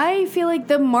that. I feel like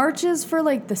the marches for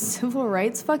like the civil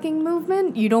rights fucking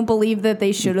movement, you don't believe that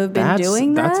they should have been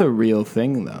doing that? That's a real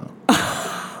thing, though.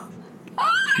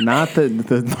 Not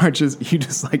the marches. You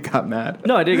just like got mad.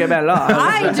 No, I didn't get mad at all.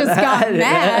 I just got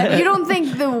mad. You don't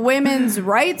think the women's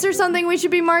rights are something we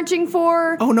should be marching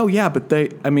for? Oh no, yeah, but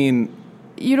I mean,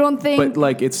 You don't think but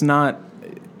like it's not.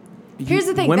 Here's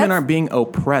the thing, Women that's- aren't being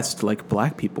oppressed like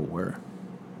black people were.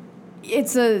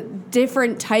 it's a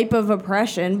different type of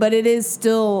oppression, but it is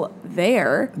still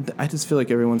there. I just feel like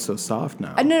everyone's so soft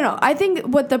now. No. I think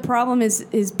what the problem is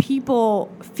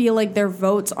people feel like their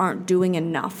votes aren't doing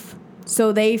enough.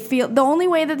 So they feel the only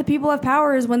way that the people have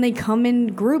power is when they come in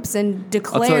groups and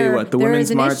declare I'll tell you what, the there women's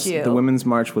is an march. issue. The women's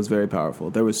march was very powerful.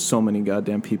 There was so many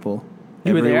goddamn people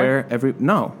You were there?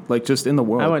 everywhere. Like just in the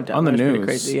world. I went down. On the It was pretty news.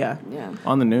 crazy, yeah.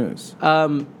 On the news.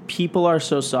 People are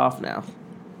so soft now.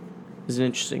 Is an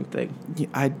interesting thing.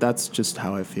 Yeah, that's just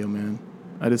how I feel, man.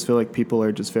 I just feel like people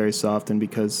are just very soft, and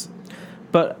because.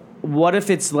 But what if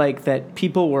it's like that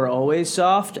people were always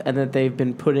soft and that they've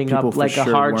been putting People up for like a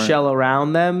sure hard weren't. shell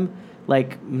around them,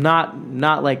 like not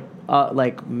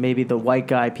like maybe the white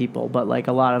guy people, but like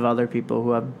a lot of other people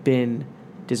who have been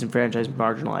disenfranchised,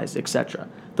 marginalized, etc.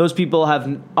 Those people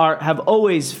have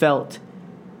always felt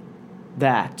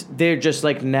that they're just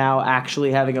like now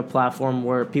actually having a platform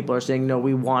where people are saying, no,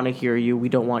 we want to hear you. We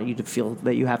don't want you to feel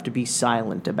that you have to be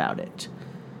silent about it.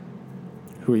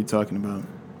 Who are you talking about?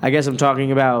 I guess I'm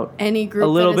talking about Any group a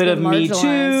little that bit has of been Me marginalized.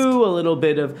 Too, a little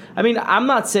bit of. I mean, I'm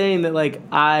not saying that like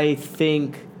I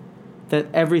think that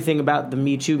everything about the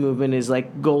Me Too movement is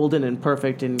like golden and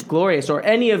perfect and glorious, or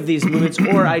any of these movements,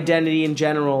 or identity in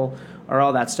general, or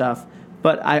all that stuff.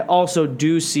 But I also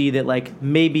do see that like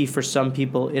maybe for some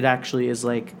people it actually is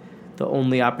like the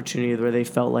only opportunity where they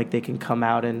felt like they can come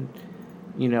out and,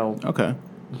 you know, Okay.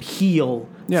 heal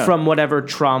Yeah. from whatever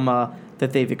trauma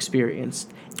that they've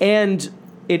experienced. And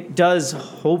it does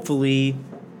hopefully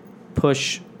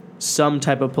push some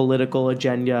type of political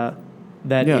agenda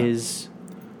that Yeah. is,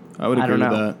 I would I agree don't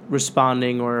with know, that. I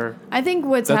responding or... think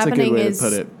what's That's a good happening way to is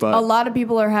put it, but- a lot of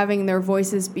people are having their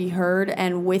voices be heard,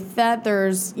 and with that,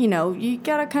 there's, you know, you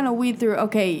gotta kind of weed through,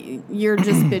 okay, you're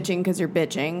just bitching because you're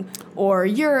bitching, or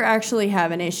you're actually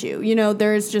have an issue. You know,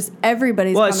 there's just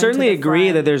everybody's Well, I coming to certainly the agree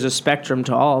front. that there's a spectrum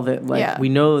to all of it. Like, Yeah. we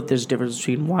know that there's a difference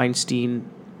between Weinstein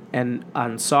and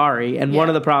Ansari. And one Yeah.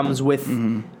 of the problems with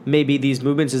maybe these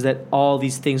movements is that all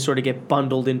these things sort of get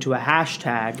bundled into a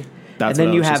hashtag. That's and then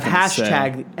what I you was have just gonna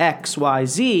hashtag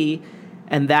XYZ,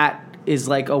 and that is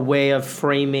like a way of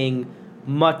framing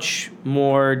much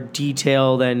more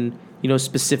detailed and, you know,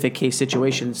 specific case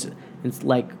situations. It's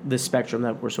like the spectrum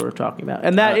that we're sort of talking about.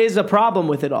 And that is a problem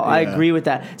with it all. I Yeah. agree with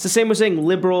that. It's the same with saying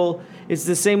liberal. It's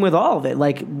the same with all of it.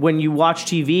 Like when you watch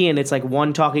TV and it's like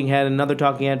one talking head, another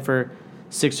talking head for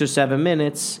 6 or 7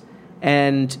 minutes,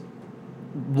 and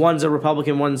one's a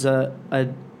Republican, one's a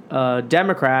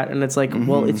Democrat, and it's like,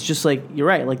 well, it's just like, you're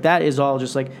right. Like that is all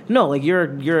just like, no, like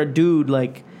you're a dude.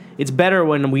 Like it's better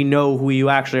when we know who you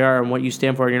actually are and what you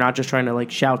stand for, and you're not just trying to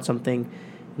like shout something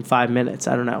in 5 minutes.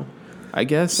 I don't know. I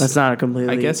guess That's not a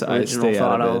completely I guess I original stay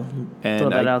thought. out of I'll it. And throw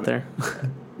that I- out there.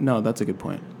 No, that's a good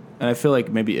point. And I feel like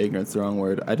maybe ignorant's the wrong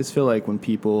word. I just feel like when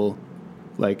people,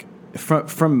 like,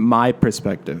 from my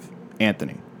perspective,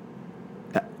 Anthony,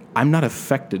 I'm not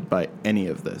affected by any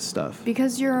of this stuff.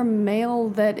 Because you're a male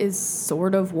that is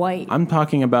sort of white. I'm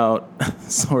talking about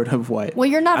sort of white. Well,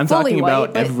 you're not I'm fully talking white,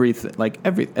 about but- everything, like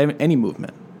any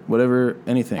movement, whatever,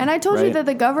 anything. And I told you right? that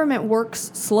the government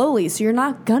works slowly, so you're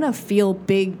not gonna feel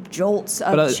big jolts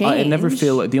of But change. I never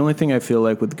feel like, the only thing I feel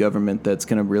like with government that's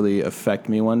going to really affect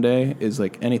me one day is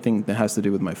like anything that has to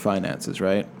do with my finances,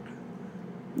 right?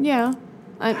 Yeah.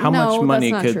 How no, much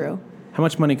money that's not could true. how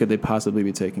much money could they possibly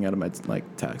be taking out of my like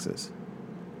taxes?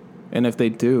 And if they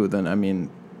do, then I mean,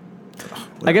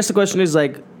 I guess the question is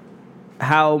like,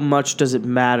 how much does it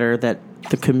matter that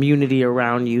the community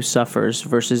around you suffers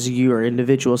versus your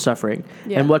individual suffering?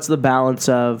 Yeah. And what's the balance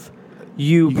of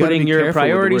you You gotta putting be your careful with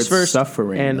the priorities word first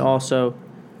suffering, and though. also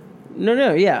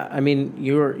yeah. I mean,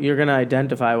 you're going to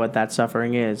identify what that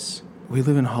suffering is. we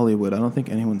live in Hollywood. I don't think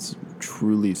anyone's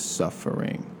truly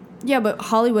suffering. Yeah, but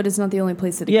Hollywood is not the only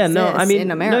place that Yeah, exists no, I mean,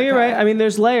 in America. no, you're right. I mean,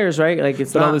 there's layers, right? Like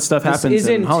it's But not all this stuff happens in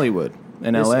isn't- Hollywood,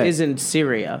 in This LA. isn't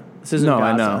Syria. This isn't No,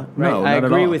 I Gaza, know. Right? No, I not at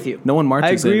agree all. with you. No one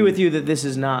marches I agree in- with you that this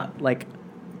is not like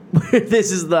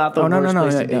this is not the worst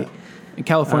place to be. In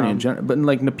California, in general, but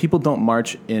like no, people don't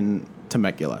march in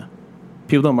Temecula.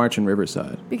 People don't march in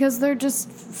Riverside. because they're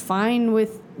just fine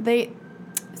with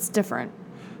it's different.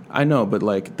 I know, but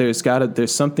like there's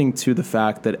something to the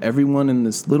fact that everyone in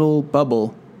this little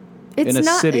bubble It's in a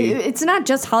not city. it's not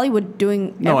just Hollywood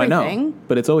doing No, everything. I know,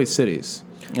 but it's always cities,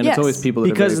 and Yes. it's always people that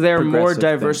Because are very they're more progressive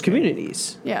diverse thinking.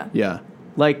 communities. Yeah. Yeah,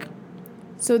 Like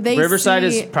So they Riverside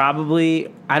see, is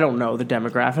probably, I don't know the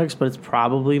demographics, but it's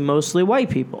probably mostly white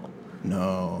people.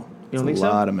 no, You it's don't a think so?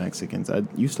 lot of Mexicans. I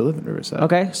used to live in Riverside.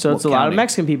 Okay, so Well, it's a lot of county.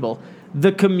 Mexican people.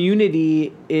 The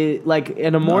community, is, like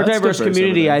in a more it's diverse diverse over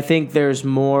community, there. I think there's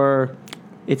more,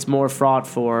 it's more fraught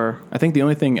for. I think the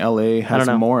only thing LA has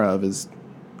know. more of is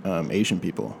Asian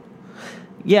people.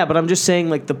 Yeah, but I'm just saying,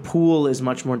 like, the pool is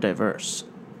much more diverse.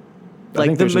 I Like,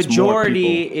 think the there's just more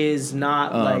majority people. is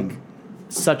not, like,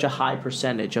 such a high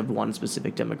percentage of one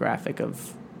specific demographic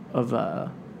of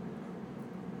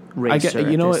race I get, or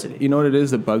you know ethnicity. what, you know what it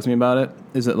is that bugs me about it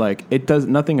is that like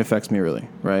nothing affects me really,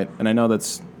 right? And I know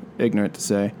that's ignorant to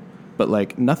say, but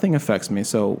like nothing affects me.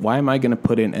 So why am I going to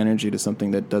put in energy to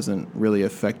something that doesn't really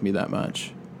affect me that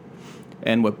much?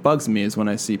 And what bugs me is when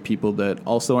I see people that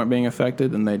also aren't being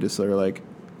affected and they just are like,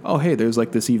 oh, hey, there's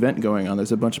like this event going on.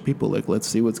 There's a bunch of people. Like, let's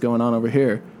see what's going on over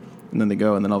here. And then they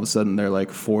go, and then all of a sudden they're like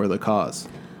for the cause.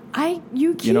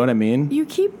 You know what I mean? You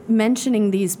keep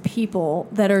mentioning these people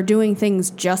that are doing things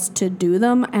just to do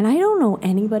them, and I don't know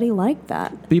anybody like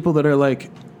that. People that are like,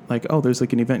 oh, there's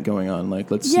like an event going on. Like,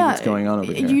 let's see what's going on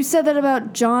over here. You said that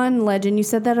about John Legend. You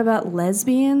said that about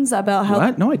lesbians, about how...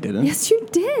 What? No, I didn't. Yes, you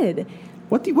did.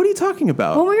 What are you talking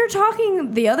about? When we were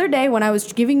talking the other day, when I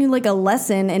was giving you like a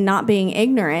lesson in not being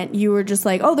ignorant, you were just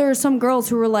like, oh, there are some girls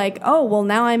who were like, oh, well,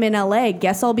 now I'm in LA.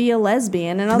 Guess I'll be a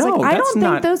lesbian. And I was like, I don't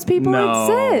think those people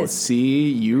exist. See,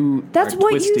 you That's are what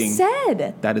twisting. you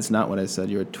said. That is not what I said.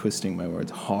 You're twisting my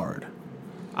words hard.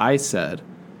 I said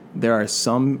there has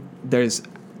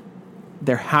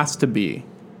to be,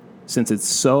 since it's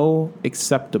so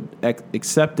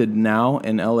accepted now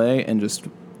in LA and just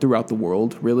throughout the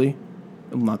world, really.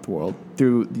 Not the world,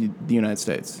 through the United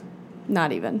States.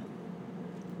 Not even.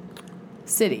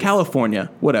 Cities.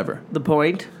 California, whatever. The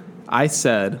point? I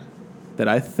said that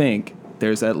I think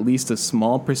there's at least a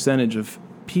small percentage of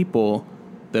people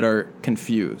that are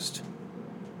confused.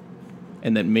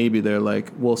 And that maybe they're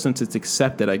like, well, since it's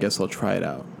accepted, I guess I'll try it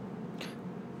out.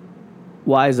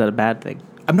 Why is that a bad thing?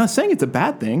 I'm not saying it's a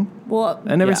bad thing. Well,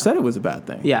 I never said it was a bad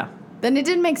thing. Yeah. then it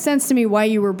didn't make sense to me why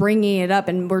you were bringing it up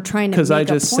and we're trying to make a point about it.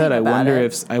 Because I just said,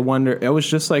 it was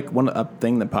just like a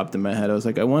thing that popped in my head. I was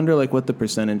like, I wonder like what the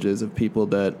percentage is of people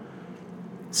that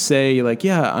say like,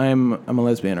 yeah, I'm a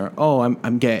lesbian, or oh,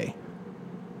 I'm gay,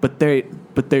 but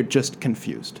they're just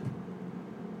confused.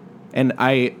 And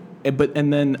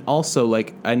then also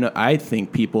like I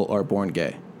think people are born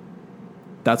gay.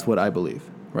 That's what I believe,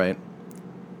 right?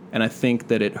 And I think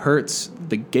that it hurts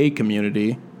the gay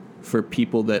community for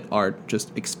people that are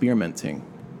just experimenting.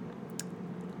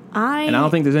 And I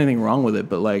don't think there's anything wrong with it,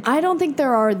 but like... I don't think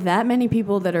there are that many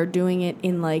people that are doing it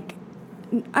in like...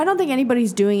 I don't think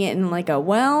anybody's doing it in like a,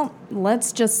 well,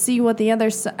 let's just see what the other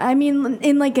side... I mean,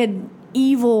 in like an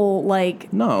evil,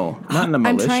 like... No, not in a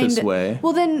malicious way.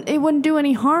 Well, then it wouldn't do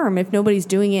any harm if nobody's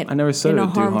doing it. I never said it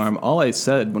would do harm. All I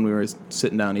said when we were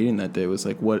sitting down eating that day was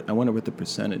like, I wonder what the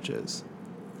percentage is.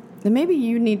 Then maybe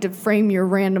you need to frame your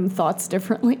random thoughts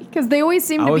differently, because they always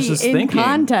seem to be in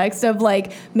context of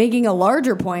like making a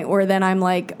larger point where then I'm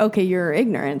like, okay, you're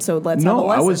ignorant, so let's have a lesson.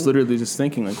 No, I was literally just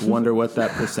thinking like, wonder what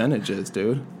that percentage is,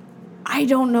 dude. I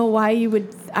don't know why you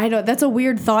would. That's a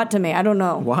weird thought to me. I don't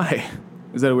know. Why?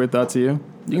 Is that a weird thought to you?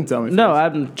 You can tell me. No,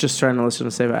 I'm just trying to listen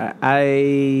to say that.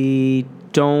 I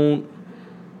don't.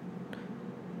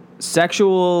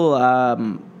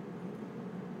 Sexual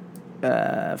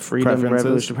freedom,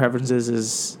 revolution, preferences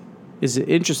is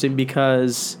interesting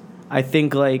because I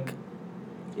think like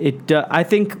it. I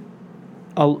think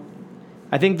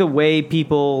the way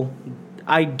people.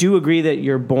 I do agree that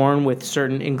you're born with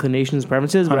certain inclinations,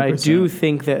 preferences, but 100%. I do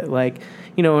think that like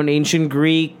in ancient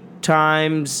Greek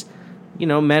times.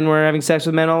 Men were having sex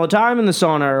with men all the time in the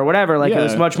sauna or whatever. Like, it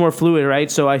was much more fluid, right?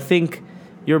 So I think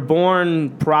you're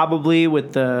born probably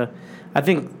with the... I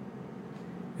think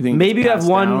maybe you have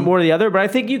one down? More than the other, but I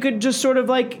think you could just sort of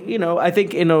like, I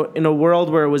think in a world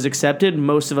where it was accepted,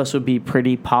 most of us would be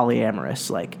pretty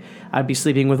polyamorous. Like, I'd be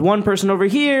sleeping with one person over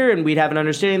here, and we'd have an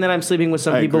understanding that I'm sleeping with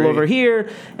some people over here.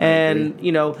 And,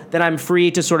 then I'm free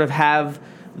to sort of have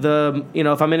the,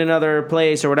 if I'm in another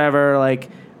place or whatever, like...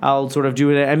 I'll sort of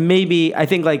do it. And maybe, I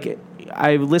think, like,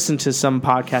 I listened to some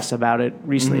podcasts about it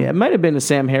recently. Mm-hmm. It might have been a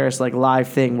Sam Harris, like, live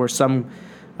thing where someone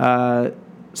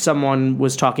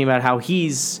was talking about how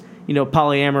he's,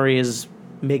 polyamory is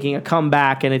making a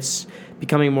comeback and it's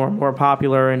becoming more and more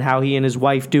popular, and how he and his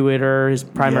wife do it, or his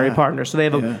primary partner. So they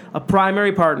have a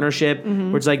primary partnership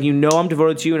where it's like, I'm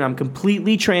devoted to you and I'm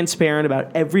completely transparent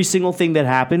about every single thing that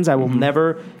happens. I will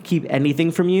never keep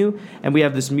anything from you. And we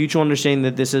have this mutual understanding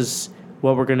that this is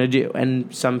what we're going to do.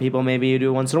 And some people maybe you do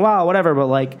it once in a while, whatever, but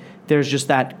like there's just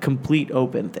that complete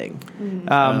open thing.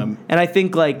 And I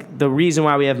think like the reason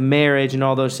why we have marriage and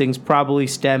all those things probably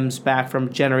stems back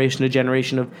from generation to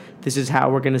generation of this is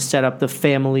how we're going to set up the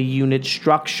family unit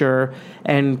structure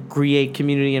and create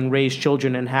community and raise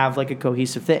children and have like a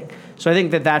cohesive thing. So I think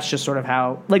that that's just sort of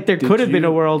how, like there could have been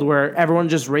a world where everyone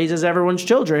just raises everyone's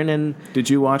children. And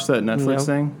did you watch that Netflix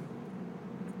thing?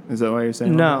 Is that why you're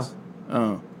saying No. all this?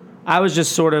 Oh. I was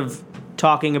just sort of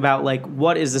talking about like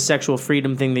what is the sexual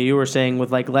freedom thing that you were saying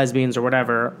with like lesbians or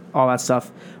whatever, all that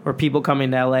stuff, or people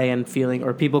coming to LA and feeling,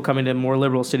 or people coming to more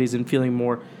liberal cities and feeling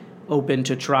more open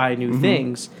to try new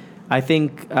things. I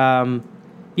think,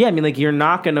 yeah, I mean, like you're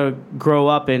not going to grow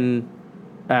up in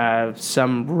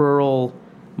some rural,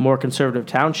 more conservative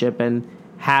township and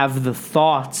have the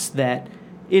thoughts that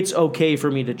it's okay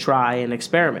for me to try and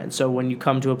experiment. So when you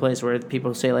come to a place where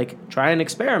people say like try and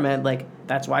experiment, like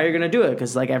that's why you're going to do it,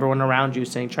 because like everyone around you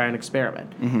is saying try and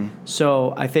experiment.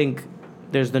 So I think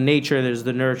there's the nature, there's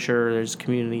the nurture, there's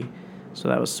community. So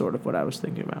that was sort of what I was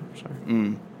thinking about.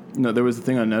 Sorry. No, there was a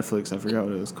thing on Netflix. I forgot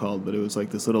what it was called, but it was like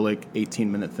this little like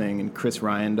 18-minute thing, and Chris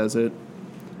Ryan does it,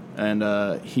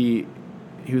 and he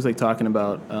was like talking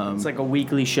about. It's like a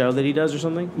weekly show that he does or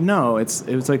something. No, it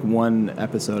was like one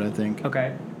episode, I think.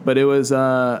 Okay. But it was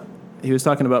he was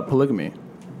talking about polygamy,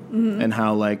 and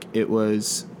how like it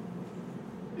was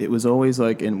always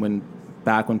like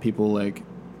back when people like,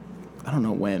 I don't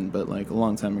know when, but like a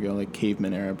long time ago, like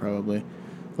caveman era probably,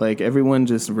 like everyone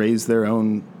just raised their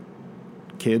own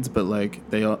kids, but like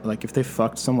they all, like if they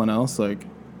fucked someone else, like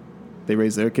they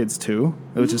raised their kids too.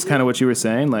 It was just kind of what you were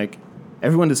saying, like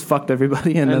everyone just fucked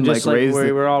everybody and then just like raised.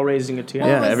 we're all raising it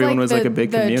together. Yeah, everyone was like a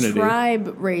big community. The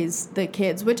tribe raised the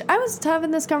kids, which I was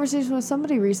having this conversation with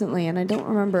somebody recently, and I don't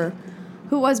remember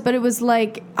who it was, but it was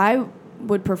like I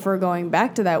would prefer going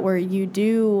back to that where you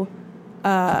do.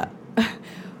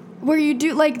 Where you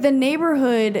do, like, the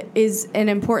neighborhood is an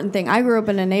important thing. I grew up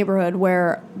in a neighborhood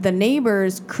where the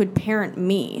neighbors could parent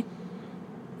me.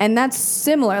 And that's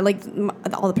similar. Like,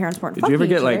 all the parents weren't Did fucking you ever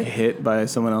get, each like, other. hit by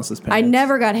someone else's parents? I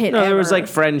never got hit, No, ever. there was, like,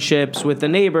 friendships with the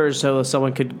neighbors, so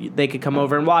they could come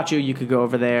over and watch you, you could go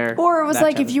over there. Or it was that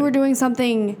like kind if of you were thing. doing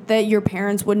something that your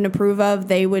parents wouldn't approve of,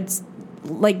 they would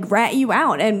like rat you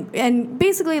out. And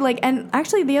basically, like, and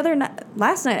actually the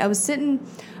last night I was sitting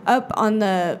up on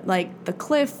the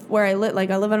cliff where I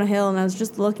live on a hill, and I was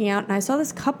just looking out, and I saw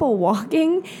this couple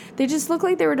walking. They just looked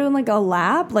like they were doing like a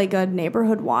lap, like a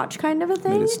neighborhood watch kind of a They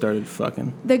thing. just started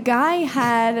fucking. The guy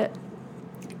had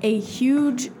a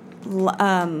huge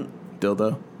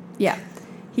Dildo? yeah,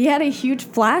 he had a huge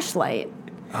flashlight.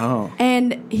 Oh.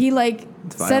 And he like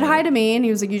said violent. hi to me, and he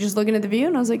was like, "You just looking at the view?"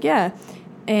 And I was like, "Yeah."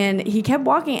 And he kept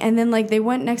walking, and then like they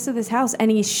went next to this house, and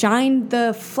he shined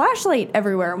the flashlight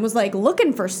everywhere and was like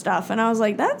looking for stuff. And I was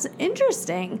like, "That's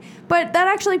interesting." But that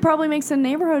actually probably makes the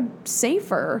neighborhood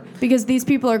safer because these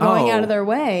people are going out of their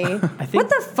way. What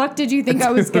the fuck did you think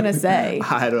I was gonna say?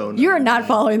 I don't know. You are not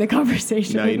following the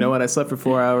conversation. No, you know what? I slept for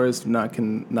 4 hours. Not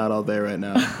all day right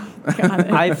now. Got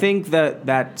it. I think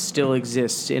that still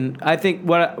exists. I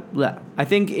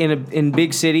think in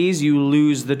big cities you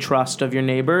lose the trust of your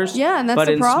neighbors. Yeah, and that's but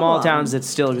the in small problem. towns it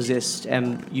still exists,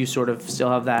 and you sort of still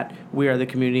have that we are the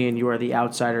community and you are the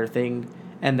outsider thing,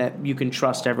 and that you can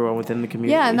trust everyone within the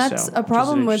community. Yeah, and that's so, a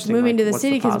problem with interesting, moving to the what's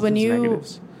city because positives and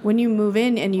negatives? when you move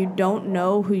in and you don't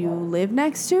know who you live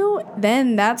next to,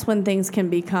 then that's when things can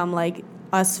become like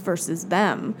us versus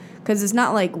them. Because it's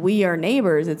not like we are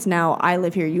neighbors. It's now I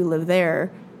live here, you live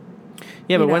there.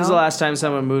 Yeah, but when's the know? last time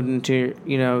someone moved into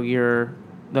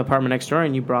the apartment next door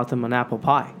and you brought them an apple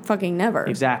pie? Fucking never.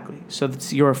 Exactly. So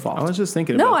it's your fault. I was just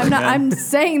thinking No, about I'm not. that. I'm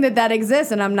saying that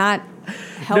exists, and I'm not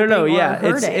helping No, or yeah,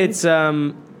 hurting. it's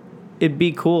it'd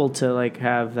be cool to like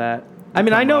have that. I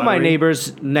mean, I know my camaraderie.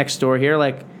 neighbors next door here.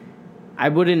 Like, I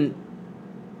wouldn't.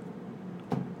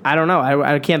 I don't know.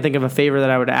 I can't think of a favor that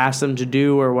I would ask them to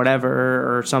do or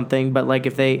whatever or something. But like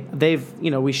if they've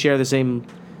we share the same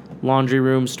laundry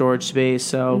room, storage space,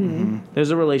 so there's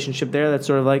a relationship there that's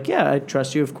sort of like, yeah, I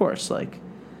trust you, of course. Like,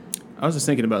 I was just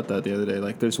thinking about that the other day.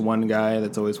 Like, there's one guy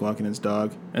that's always walking his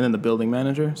dog, and then the building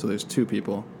manager. So there's two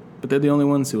people, but they're the only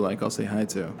ones who like I'll say hi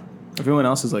to. Everyone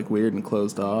else is like weird and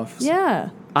closed off. So yeah.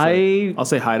 I'll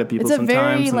say hi to people It's a sometimes,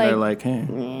 very, and they're like,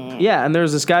 "Hey." yeah, and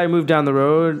there's this guy who moved down the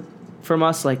road from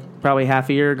us like probably half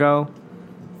a year ago.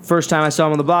 First time I saw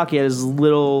him on the block, he had his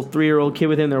little 3-year-old kid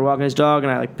with him. They were walking his dog,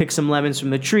 and I like picked some lemons from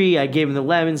the tree. I gave him the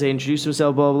lemons. I introduced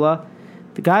himself, blah, blah, blah.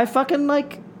 The guy fucking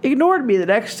like ignored me the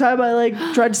next time I like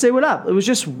tried to say what up. It was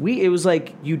just weird. It was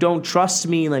like, you don't trust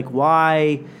me. Like,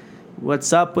 why?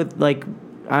 What's up with like,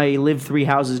 I live 3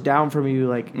 houses down from you.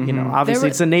 Like, obviously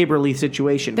it's a neighborly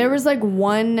situation. There was like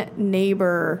one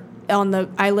neighbor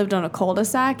I lived on a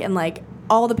cul-de-sac, and like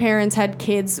all the parents had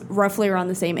kids roughly around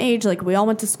the same age. Like we all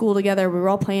went to school together. We were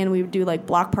all playing. We would do like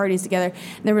block parties together.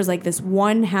 And there was like this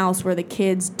one house where the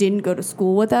kids didn't go to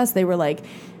school with us. They were like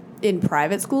in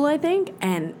private school, I think.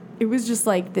 And it was just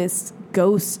like this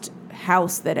ghost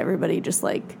house that everybody just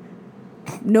like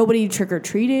nobody trick or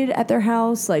treated at their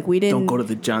house. Like we didn't. Don't go to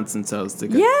the Johnson's house. They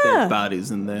got Yeah. dead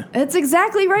bodies in there. That's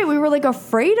exactly right. We were like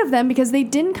afraid of them because they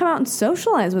didn't come out and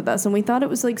socialize with us, and we thought it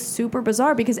was like super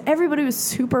bizarre because everybody was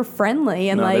super friendly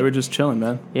and No, like they were just chilling,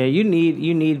 man. Yeah, you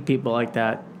need people like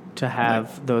that to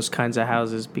have those kinds of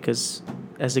houses because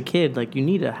as a kid, like you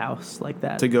need a house like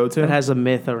that To go to? that has a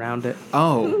myth around it.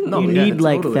 Oh, no, You yeah, need,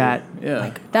 like, totally. that,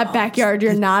 Yeah. that backyard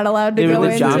you're not allowed to They go were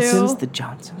the into. Johnsons. The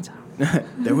Johnsons.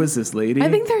 There was this lady. I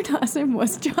think their last name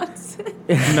was Johnson.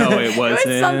 no, it It wasn't.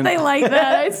 was something like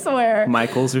that. I swear.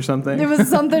 Michaels or something. It was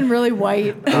something really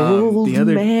white. Old the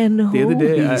other- man the other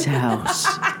day, Hobie's house.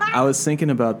 I was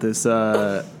thinking about this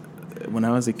when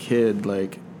I was a kid.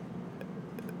 Like,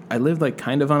 I lived like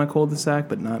kind of on a cul-de-sac,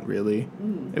 but not really.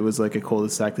 It was like a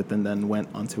cul-de-sac that then went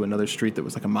onto another street that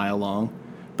was like a mile long.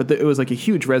 But it was like a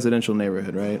huge residential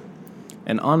neighborhood, right?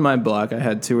 And on my block, I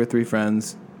had 2 or 3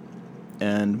 friends,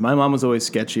 and my mom was always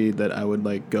sketchy that I would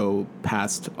like go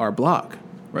past our block,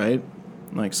 right?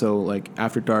 Like, so like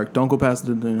after dark, don't go past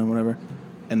the, whatever.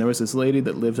 And there was this lady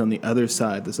that lived on the other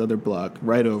side, this other block,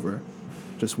 right over,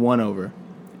 just one over.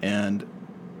 And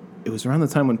it was around the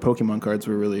time when Pokemon cards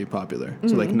were really popular.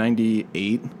 So like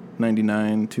 98,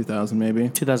 99, 2000 maybe.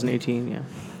 2018, yeah.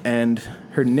 And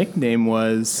her nickname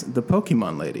was the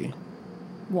Pokemon Lady.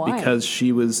 Why? Because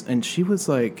she was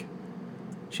like,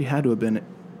 she had to have been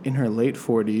in her late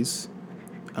 40s.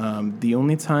 The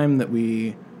only time that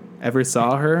we ever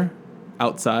saw her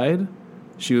outside,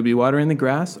 she would be watering the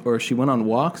grass or she went on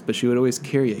walks, but she would always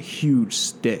carry a huge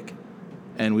stick.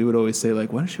 And we would always say,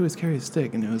 like, why does she always carry a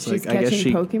stick? And it was She's like, I guess catching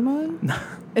she... Pokemon?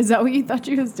 Is that what you thought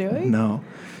she was doing? No.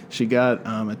 She got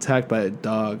attacked by a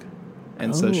dog,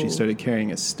 and so she Oh. started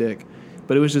carrying a stick.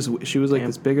 But it was just, she was like Damn.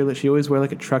 this bigger, she always wore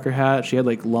like a trucker hat. She had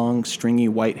like long, stringy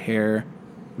white hair.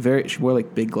 She wore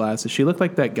like big glasses. She looked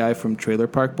like that guy from Trailer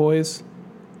Park Boys.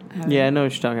 Yeah, I know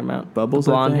what you're talking about. Bubbles,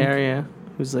 The I blonde think? hair, yeah.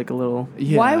 Who's like a little...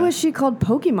 Yeah. Why was she called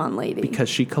Pokemon Lady? Because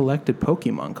she collected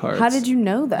Pokemon cards. How did you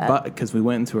know that? Because we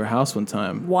went into her house one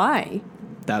time. Why?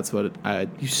 That's what I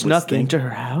You snuck into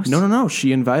her house? No.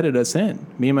 She invited us in.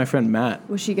 Me and my friend Matt.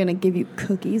 Was she gonna give you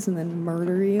cookies and then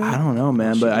murder you? I don't know,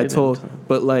 man, She but I didn't. told,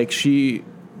 but like she,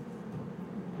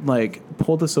 like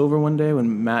pulled us over one day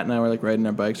when Matt and I were like riding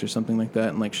our bikes or something like that,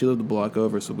 and like she lived a block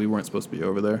over, so we weren't supposed to be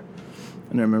over there.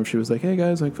 And I remember she was like, "Hey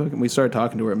guys, like fucking," we started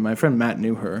talking to her. My friend Matt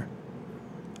knew her.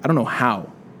 I don't know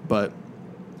how, but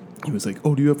he was like,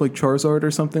 "Oh, do you have like Charizard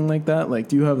or something like that? Like,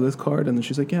 do you have this card?" And then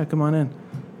she's like, "Yeah, come on in."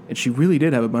 And she really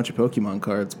did have a bunch of Pokemon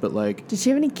cards, but like, Did she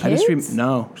have any I kids? just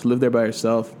no, she lived there by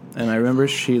herself. And I remember I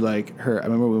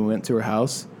remember when we went to her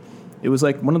house, it was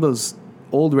like one of those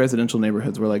old residential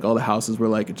neighborhoods where like all the houses were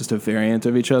like just a variant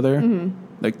of each other. Mm-hmm.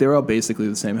 Like they were all basically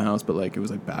the same house, but like it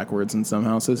was like backwards in some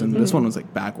houses, and this one was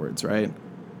like backwards, right?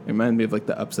 It reminded me of like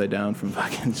the Upside Down from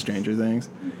fucking Stranger Things.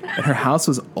 And her house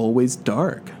was always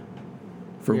dark.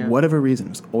 For Yeah. whatever reason, it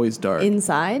was always dark.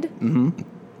 Inside?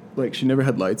 Like she never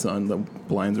had lights on, the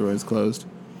blinds were always closed.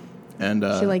 And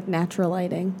She like natural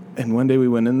lighting. and one day we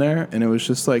went in there, and it was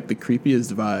just like the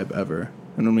creepiest vibe ever.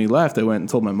 And when we left, I went and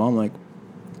told my mom, like,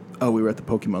 "Oh, we were at the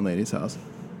Pokemon lady's house."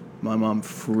 My mom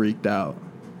freaked out.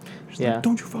 She's Yeah. like,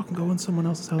 "Don't you fucking go in someone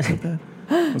else's house like that."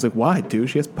 I was like, "Why, dude?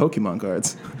 She has Pokemon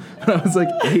cards." I was like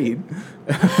 8.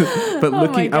 But Oh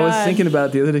looking, my I was God. thinking about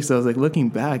it the other day, so I was like, looking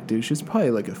back, dude, she's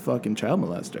probably like a fucking child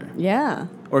molester. Yeah,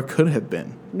 Or could have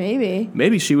been. maybe.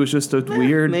 Maybe she was just a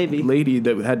weird maybe. lady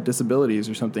that had disabilities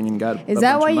or something and got Is a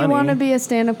that bunch why of you money want to be a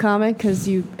stand-up comic? Because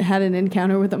you had an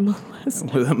encounter with a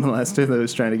molester? with a molester that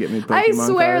was trying to get me Pokemon I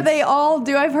swear cards? they all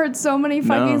do. I've heard so many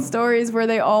fucking No. stories where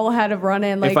they all had a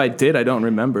run-in. Like, If I did, I don't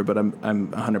remember, but I'm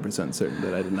 100% certain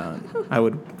that I did not. I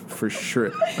would for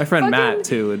sure. My friend Matt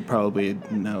too would probably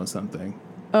know something,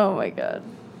 oh my god.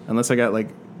 unless I got like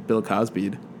Bill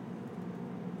Cosby'd.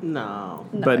 No.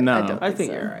 But I no. don't I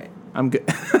think so. you're right. I'm good.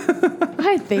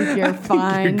 I think you're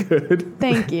fine. You're good.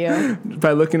 Thank you.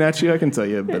 By looking at you, I can tell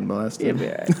you've been molested. You'll be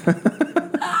all right.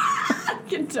 I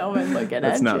can tell by looking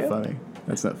That's at not you. funny.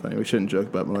 That's not funny. We shouldn't joke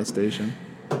about molestation.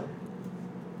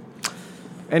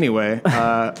 Anyway,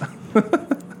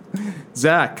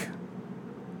 Zach,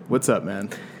 what's up, man?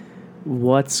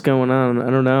 What's going on? I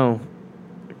don't know.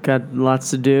 Got lots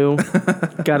to do.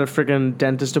 Got a freaking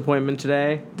dentist appointment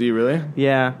today. Do you really?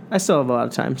 Yeah, I still have a lot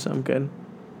of time, so I'm good.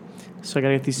 So I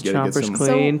gotta get these You gotta get chompers some-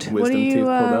 cleaned. So what do Wisdom teeth you? pulled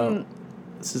out.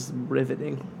 This is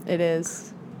riveting. It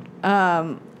is.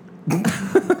 I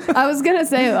was gonna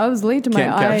say I was late to my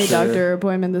Can't eye capture- doctor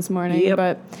appointment this morning, Yep.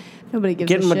 but nobody gives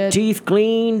Getting a my shit. teeth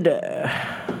cleaned.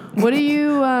 What are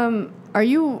you?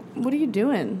 What are you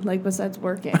doing? Like besides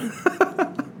working and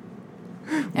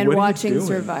What are you watching doing?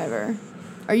 Survivor?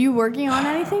 Are you working on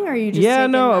anything, or are you just Yeah,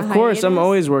 taking no, a of course. I'm hiatus?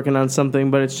 always working on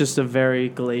something, but it's just a very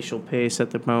glacial pace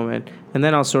at the moment. And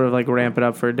then I'll sort of like ramp it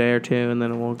up for a day or two, and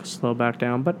then it will slow back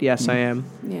down. But yes, I am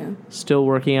Yeah. still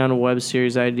working on web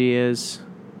series ideas,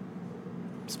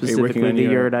 specifically on the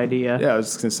your- Yurt idea. Yeah, I was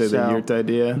just gonna say the So- Yurt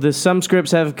idea. Some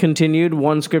scripts have continued.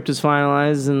 One script is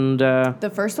finalized, and The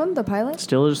first one, the pilot.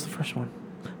 still is the first one.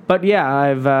 But yeah,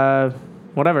 I've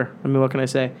whatever. I mean, what can I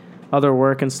say? Other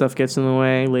work and stuff gets in the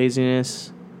way.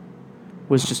 Laziness.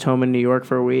 Was just home in New York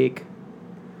for a week.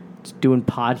 Just doing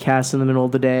podcasts in the middle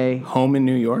of the day. Home in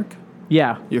New York.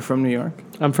 Yeah, You're from New York.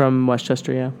 I'm from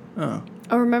Westchester. Yeah. Oh,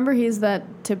 Oh, remember he's that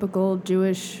typical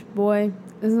Jewish boy.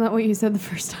 Isn't that what you said the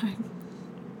first time?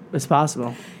 It's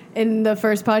possible. In the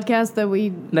first podcast that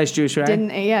we Nice Jewish guy.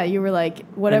 didn't, yeah, you were like,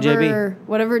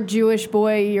 whatever Jewish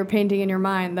boy you're painting in your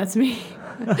mind, that's me.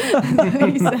 That's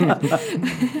what you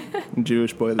said.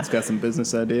 Jewish boy that's got some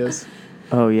business ideas.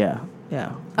 Oh yeah. Yeah.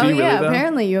 Do Oh you really, yeah, though?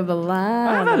 apparently you have a lot.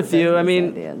 I've had a few. I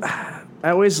mean, I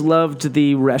always loved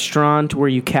the restaurant where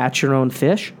you catch your own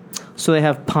fish. So they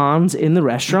have ponds in the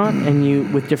restaurant, and you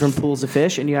with different pools of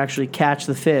fish, and you actually catch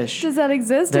the fish. Does that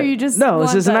exist, or you just no? want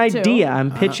This is an that too? idea. I'm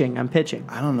pitching. I'm pitching.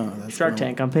 I don't know. That's Shark gonna-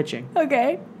 Tank. I'm pitching.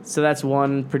 Okay. So that's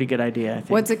one pretty good idea. I think.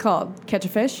 What's it called? Catch a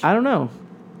fish? I don't know.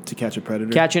 To catch a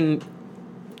predator. Catching.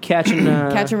 Catch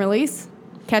and release?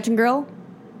 Catch and grill?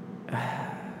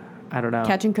 I don't know.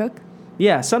 Catch and cook?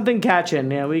 Yeah, something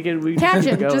catching. Yeah, we could.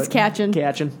 Catching, go just with- catching.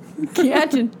 Catching.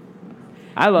 Catching.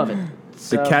 I love it.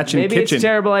 So catching maybe kitchen. it's a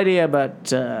terrible idea,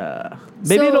 but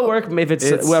maybe So- it'll work if it's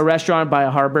a restaurant by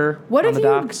a harbor. What on if the you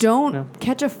docks. don't No.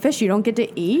 catch a fish? You don't get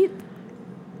to eat?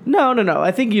 No.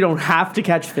 I think you don't have to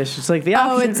catch fish. It's like the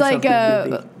option. Oh, it's or like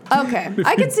something a. Okay.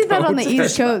 I can see that on the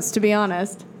East Coast, to be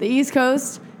honest. The East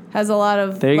Coast has a lot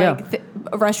of There you go.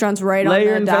 restaurants right Lay on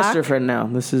your the investor dock. friend now.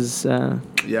 This is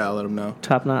Yeah, I'll let him know.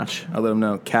 top notch. I'll let him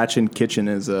know. Catching kitchen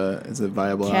is a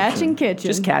viable Catch option. and kitchen.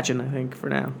 Just catching, I think, for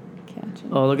now. Catching.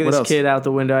 Oh, look at What this else? kid out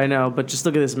the window. I know, but just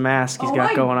look at this mask he's Oh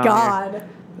got my going on God.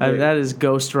 here. That is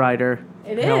Ghost Rider.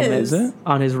 It helmet is. Is it?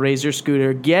 On his Razor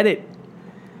scooter. Get it.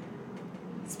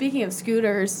 Speaking of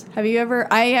scooters, have you ever?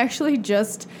 I actually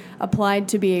just applied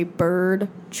to be a bird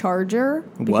charger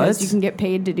because What? you can get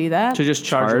paid to do that. To just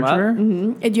charge him Charger? up.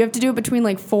 And you have to do it between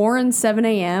like 4 and 7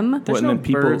 a.m. There's What, and no then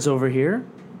people- birds over here.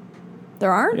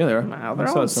 There aren't. Yeah, there are. Wow, I they're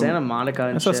saw all in some- Santa Monica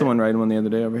and I saw shit. someone riding one the other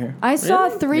day over here. I saw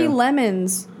Really? 3 Yeah.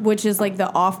 Lemons, which is like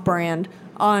the off-brand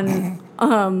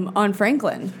on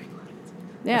Franklin.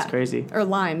 Yeah, That's crazy. Or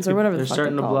limes or whatever They're the fuck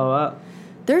starting to they're blow called. up.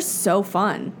 They're so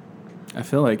fun. I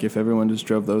feel like if everyone just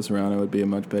drove those around, it would be a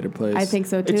much better place. I think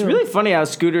so too. It's really funny how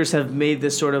scooters have made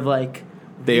this sort of like.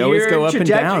 They always go weird up and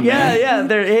trajectory. down, Yeah, man. yeah.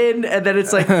 They're in, and then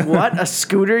it's like, what? A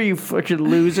scooter? You fucking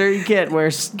loser! You can't drive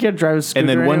a scooter. And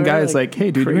then one anywhere, guy is like,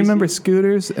 "Hey, dude, you crazy. remember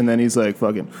scooters?" And then he's like,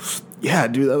 "Fucking, yeah,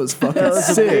 dude, that was fucking That was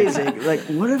sick." amazing. Like,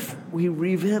 what if we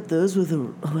revamp those with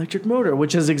an electric motor,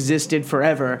 which has existed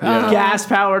forever? Yeah.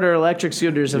 Gas-powered or electric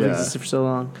scooters have Yeah. existed for so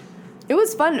long. It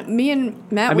was fun. Me and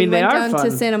Matt, I mean, we they went are down fun.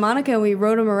 to Santa Monica and we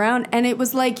rode them around, and it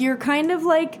was like you're kind of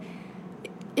like.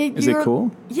 Is it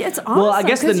cool? Yeah, it's awesome. Well, I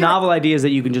guess the 'cause you're- novel idea is that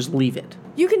you can just leave it.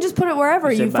 You can just put it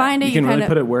wherever You you said find it. You can kind really of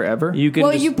put it wherever. You can.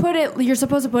 Well, just, you put it. You're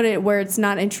supposed to put it where it's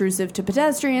not intrusive to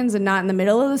pedestrians and not in the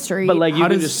middle of the street. but like you How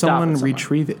can does just stop someone it somewhere.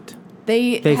 retrieve it?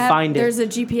 they find it. There's a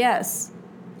GPS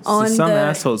So on some the.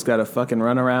 asshole's got to fucking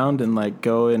run around and like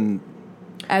go and.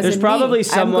 As There's in probably me. I'm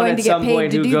someone going at to get some paid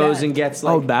point to who do goes that. and gets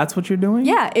like. Oh, that's what you're doing?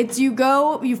 Yeah, it's you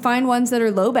go. You find ones that are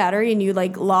low battery, and you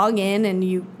like log in, and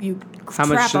you. How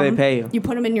much trap do they 'em. pay you? You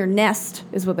put them in your nest,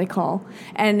 is what they call,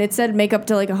 and it said make up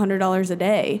to like $100 a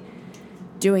day,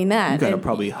 doing that. You gotta And-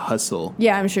 probably hustle.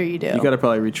 Yeah, I'm sure you do. You gotta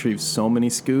probably retrieve so many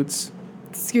scoots.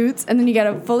 scoots, and then you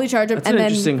gotta fully charge them, That's and an then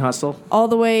interesting hustle. all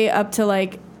the way up to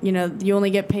like you only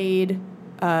get paid.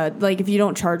 Like if you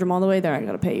don't charge them all the way, they're not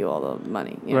gonna pay you all the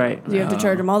money. You know? Right. You have to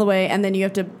charge them all the way, and then you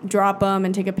have to drop them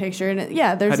and take a picture. And there's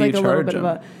How do like you a little charge bit of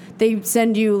them? a. They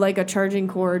send you like a charging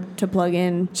cord to plug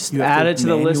in. Just You have add to it to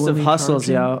the list of manually hustles,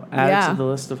 charge yo. Add it Yeah. to the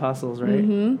list of hustles,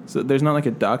 right? So there's not like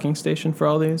a docking station for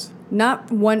all these.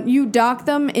 Not one. You dock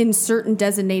them in certain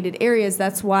designated areas.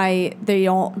 That's why they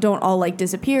don't all like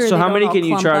disappear. So They how don't many all can you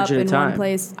clump charge up at a in time? One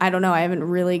place. I don't know. I haven't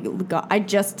really got. I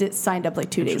just signed up like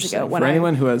 2 days ago. When For I,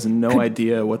 anyone who has no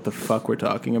idea what the fuck we're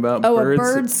talking about, oh, birds. a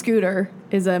bird scooter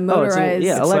is a Oh, it's motorized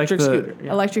yeah, It's like electric the- scooter.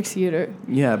 Yeah. electric scooter.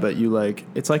 Yeah, but you like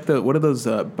it's like what are those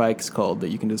bikes called that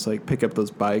you can just like pick up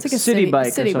those bikes? It's like a City bike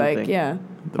or City bike. something. Yeah.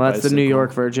 Well, that's the New bicycle.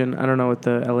 York version. I don't know what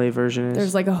the LA version is.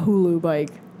 There's like a Hulu bike.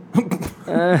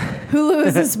 Hulu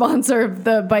is a sponsor of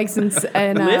the bikes in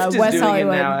Lyft is West doing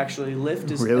Hollywood. it now. Actually,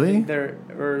 Lyft is I Really? think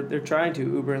they're trying to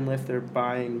Uber and Lyft. They're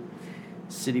buying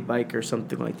city bike or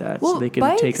something like that, Well, so they can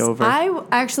bikes, take over.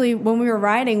 Actually, when we were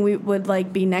riding, we would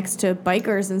like be next to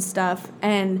bikers and stuff,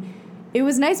 and it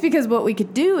was nice because what we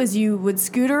could do is you would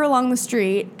scooter along the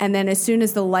street, and then as soon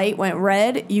as the light went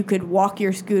red, you could walk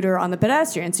your scooter on the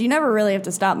pedestrian. So you never really have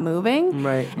to stop moving.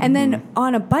 Right. And then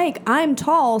on a bike, I'm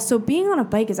tall, so being on a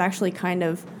bike is actually kind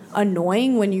of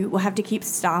annoying when you have to keep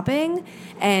stopping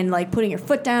and like putting your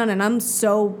foot down, and I'm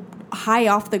so high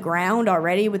off the ground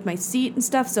already with my seat and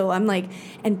stuff, so I'm like,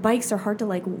 and bikes are hard to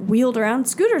like wield around.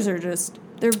 Scooters are just,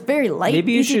 they're very light.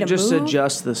 Maybe you easy should to just move.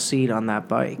 adjust the seat on that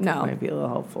bike. No. Might be a little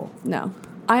helpful. No,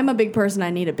 I'm a big person. I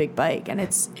need a big bike, and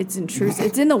it's intrusive.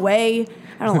 It's in the way.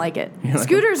 I don't like it. You're like,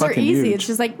 Scooters I'm are fucking easy. huge. It's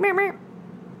just like meh, meh.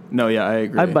 No, yeah, I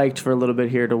agree. I biked for a little bit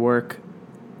here to work.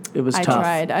 It was I tough.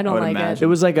 tried. I don't would like imagine. It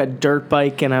was like a dirt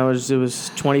bike, and it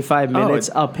was 25 minutes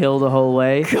uphill the whole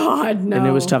way. it. God no. And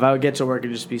it was tough. I would get to work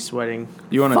and just be sweating.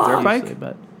 You on a dirt Fuck. bike?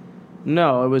 But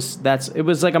no, it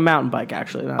was like a mountain bike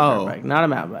actually, not a Oh. dirt bike, not a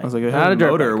mountain bike. I was like, it not had a a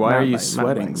dirt motor. bike, Why are mountain you bike, mountain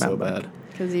sweating bike, so mountain bike. bad?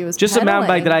 because he was Just a mountain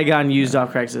bike that pedaling. I got used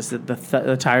off Craigslist.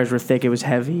 The tires were thick. It was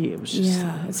heavy. It was just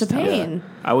Yeah, it's a pain.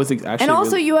 I was actually. And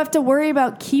also, really- you have to worry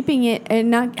about keeping it and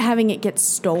not having it get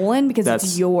stolen because it's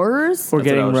That's- yours. or That's what I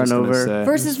getting was run just gonna over. say.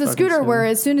 Versus the fucking scooter, silly. where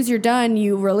as soon as you're done,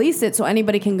 you release it so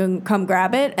anybody can come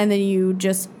grab it, and then you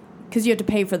just, because you have to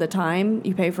pay for the time,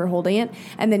 you pay for holding it,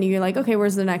 and then you're like, okay,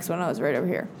 where's the next one? Oh, it's right over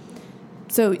here.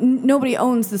 So nobody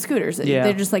owns the scooters. Yeah.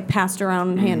 They're just like passed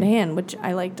around hand to hand, which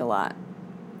I liked a lot.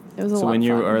 It was a So lot when of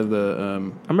you fun. are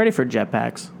the I'm ready for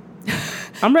jetpacks.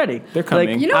 I'm ready. They're coming.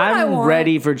 Like, You know what I I'm want?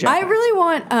 ready for jetpacks. I really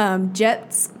want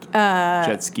jet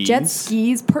skis. Jet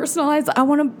skis personalized. I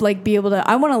want to like be able to.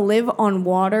 I want to live on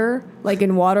water, like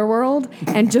in Waterworld,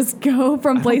 and just go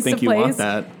from place think to you place. want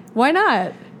that. Why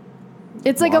not?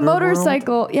 It's like a Waterworld?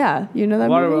 motorcycle. Yeah, you know that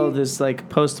Waterworld movie? is like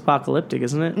post-apocalyptic,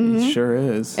 isn't it? It sure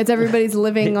is. It's everybody's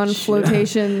living on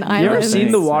flotation islands. You ever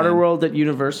seen the Thanks, man. Waterworld at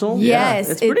Universal? Yes,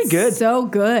 it's pretty good. So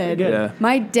good. Good. Yeah.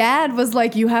 My dad was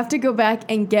like, "You have to go back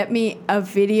and get me a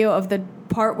video of the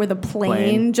part where the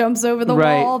plane jumps over the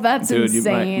Right. wall." That's Dude,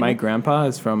 insane. my grandpa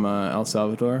is from El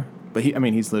Salvador, but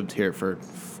he's lived here for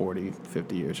 40,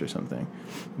 50 years or something.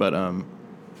 But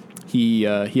he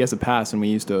has a pass, and we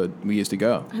used to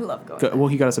go. I love going. Well,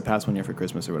 he got us a pass one year for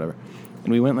Christmas or whatever,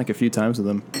 and we went like a few times with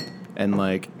him, and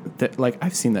like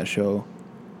I've seen that show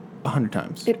 100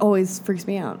 times, It always freaks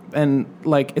me out. and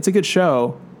like it's a good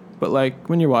show. But like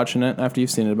when you're watching it after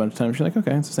you've seen it a bunch of times, you're like,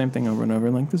 okay, it's the same thing over and over.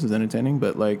 And like this is entertaining,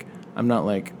 but like I'm not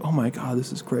like, oh my god,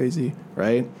 this is crazy,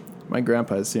 right? My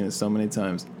grandpa has seen it so many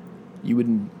times. You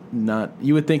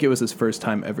would think it was his first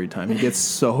time every time. He gets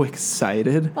so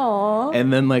excited. Aww.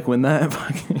 And then like when that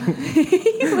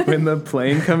fucking when the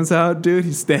plane comes out, dude,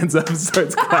 he stands up and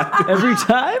starts clapping. Every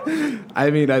time? I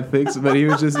mean, I think so, but he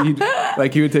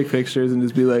would take pictures and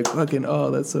just be like, fucking,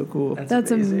 oh, that's so cool.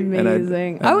 That's amazing.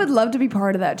 amazing. And I would love to be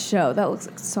part of that show. That looks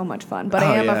like so much fun. But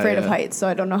I Oh, am yeah, afraid of yeah. heights, so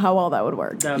I don't know how well that would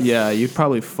work. Yeah, you'd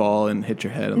probably fall and hit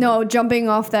your head. No, jumping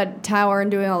off that tower and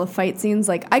doing all the fight scenes.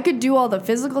 Like, I could do all the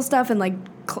physical stuff and, like,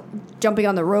 jumping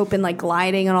on the rope and, like,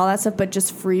 gliding and all that stuff, but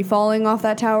just free falling off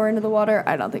that tower into the water,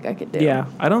 I don't think I could do. Yeah.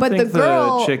 I don't But think the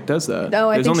girl- the chick does that. No,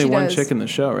 I There's think only she one does. chick in the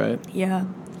show, right? Yeah.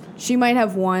 She might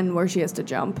have one where she has to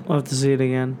jump. We'll have to see it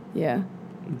again. Yeah.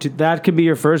 Dude, that could be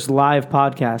your first live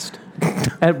podcast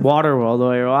at Waterworld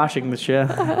while you're watching the show.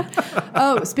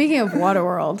 Oh, speaking of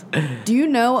Waterworld, do you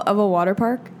know of a water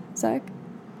park, Zach?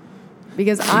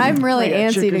 Because I'm really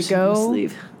antsy to go.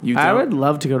 You I don't? would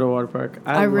love to go to a water park.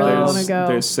 I really love- wanna go.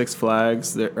 There's Six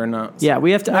Flags. There or not? Yeah,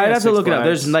 we have to. Yeah, I'd have to Six look it up.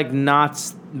 Flags. There's like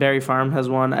Knott's Berry Farm has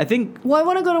one. I think Well, I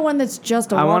want to go to one that's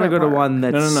just a I water want to go to park. one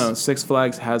that's No. Six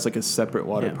Flags has like a separate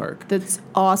water Yeah. park. That's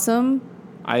awesome.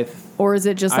 Or Or is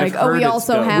it just I've like, oh, heard we it's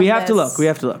also dope. have We have to this? look. We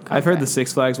have to look. I've heard Okay. the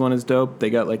Six Flags one is dope. They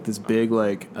got like this big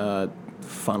like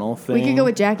funnel thing. We could go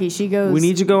with Jackie. She goes. We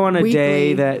need to go on a weekly.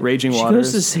 day that Raging she Waters.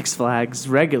 goes to Six Flags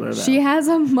regular though. She has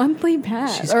a monthly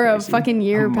pass She's or a crazy. fucking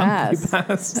year monthly pass.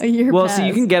 pass. A year well, pass. so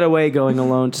you can get away going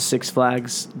alone to Six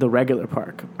Flags, the regular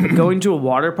park. But going to a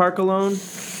water park alone,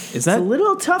 Is it's that a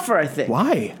little tougher, I think.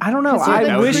 why? I don't know. 'Cause you're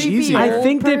I the wish. creepy I old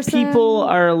think that person. people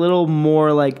are a little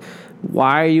more like,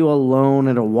 why are you alone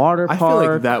at a water I park?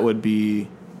 feel like that would be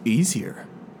easier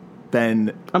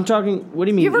than I'm talking. What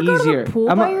do you mean You ever go to the easier? pool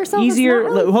I'm by not- yourself? It's Easier.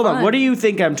 not really hold on. fun. What do you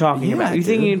think I'm talking Yeah, about? You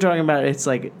think dude. you're talking about it's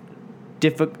like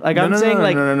difficult? Like No, I'm no, saying, no,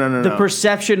 like no, the no.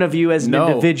 perception of you as an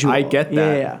individual. I get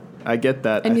that. Yeah. I get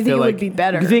that. and I you feel think it like would be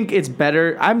better. You think it's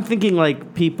better? I'm thinking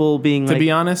like people being To like. be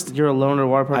honest, you're alone at a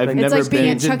water park. I've like, never it's like being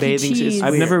been at Chuck E. bathing suits. Cheese.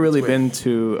 I've Weird. never really It's weird. been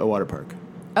to a water park.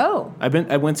 Oh,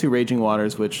 I went to Raging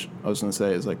Waters, which I was gonna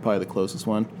say is like probably the closest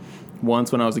one,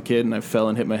 once when I was a kid, and I fell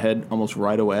and hit my head almost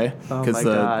right away Oh my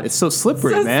God. it's so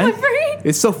slippery, So man. slippery?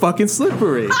 It's so fucking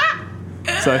slippery.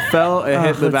 So I fell. I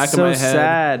hit the back that's of my so head.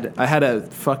 sad. I had a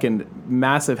fucking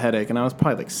massive headache, and I was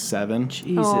probably like 7.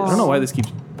 Jesus. Oh. I don't know why this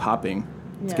keeps popping.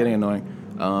 It's Yeah. getting annoying.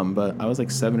 But I was like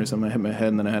 7 or something. I hit my head,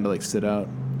 and then I had to like sit out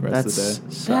the rest of the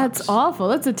day. Sucks. That's awful.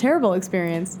 That's a terrible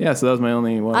experience. Yeah, so that was my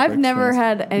only water I've park never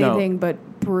experience. had anything but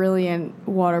brilliant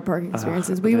water park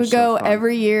experiences. we they're would so go fun.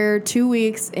 every year, 2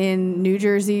 weeks in New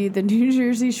Jersey, the New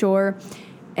Jersey Shore,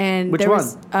 and Which there one?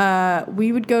 was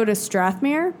we would go to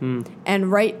Strathmere,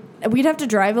 and we'd have to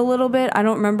drive a little bit. I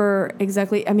don't remember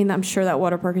exactly. I mean, I'm sure that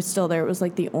water park is still there. It was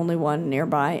like the only one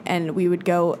nearby, and we would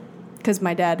go. Because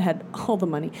my dad had all the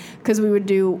money. Because we would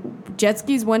do jet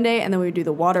skis one day, and then we would do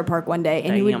the water park one day,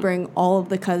 and he would Damn. bring all of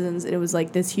the cousins. It was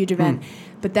like this huge event.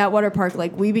 But that water park,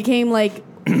 like, we became like,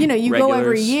 you know, you go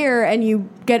every Regulars. year and you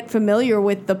get familiar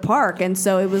with the park, and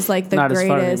so it was like the Not as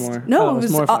fun greatest. anymore. No, Oh, it it's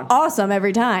was more fun. awesome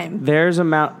every time. There's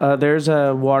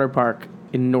a water park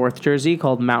in North Jersey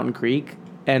called Mountain Creek,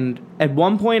 and at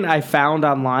one point I found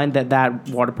online that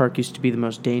water park used to be the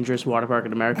most dangerous water park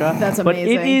in America. That's But it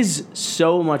amazing. is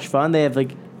so much fun. They have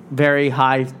like very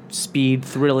high speed,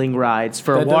 thrilling rides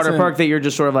for a That water doesn't- park that you're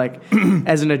just sort of like,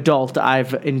 as an adult,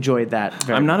 I've enjoyed that.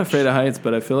 Very I'm not much. afraid of heights,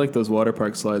 but I feel like those water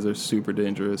park slides are super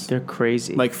dangerous. They're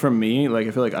crazy. Like for me, like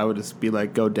I feel like I would just be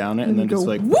like go down it and then just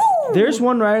like Woo! There's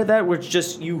one ride of that where it's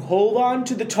just you hold on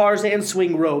to the Tarzan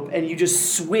swing rope and you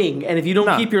just swing, and if you don't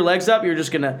Nah. keep your legs up, you're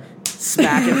just gonna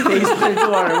smack and face into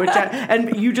water.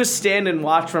 And you just stand and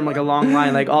watch from like a long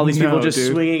line, like all these people No, just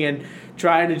dude. swinging and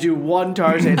trying to do one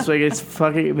Tarzan swing. It's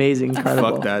fucking amazing,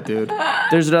 incredible. fuck that, dude.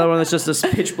 There's another one that's just this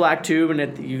pitch black tube,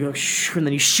 and you go shoo, and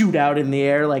then you shoot out in the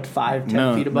air like 5-10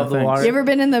 No, feet above no the water. You ever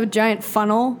been in the giant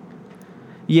funnel?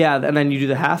 Yeah, and then you do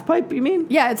the half pipe. You mean?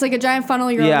 Yeah, it's like a giant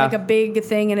funnel. You're Yeah. on like a big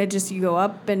thing, and it just you go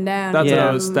up and down. That's what I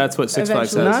and was- that's what Six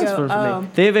Flags eventually says. That's go- fun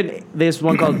for me. There's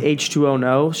one called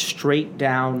H2O straight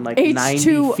down like 90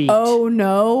 feet. H2O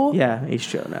no. Yeah,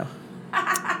 H2O.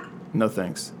 No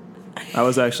thanks. I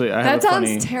was actually I That had a sounds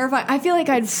funny. terrifying. I feel like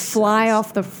I'd fly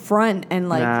off the front and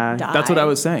like Nah. die. That's what I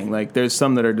was saying. Like there's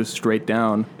some that are just straight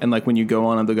down, and like when you go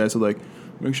on, the guys are like,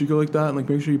 make sure you go like that, and like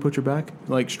make sure you put your back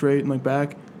like straight and like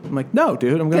back. I'm like, no,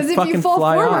 dude, I'm gonna 'Cause if fucking you fall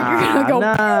fly forward, off. you're gonna go.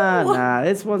 Nah,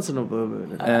 it's once in a blue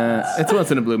moon. It's once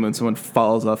in a blue moon someone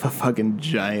falls off a fucking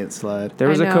giant slide. There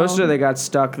was I a know. coaster that got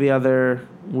stuck the other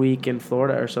week in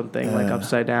Florida or something, like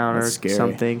upside down or that's scary.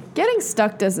 something. Getting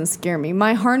stuck doesn't scare me.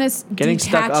 My harness Getting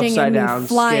stuck detaching upside and down me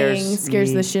flying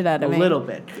scares the me shit out of a me. little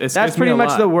bit. It scares That's me pretty a much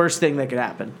lot. the worst thing that could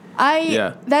happen.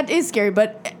 Yeah. That is scary,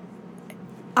 but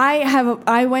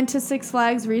I went to Six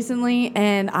Flags recently,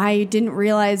 and I didn't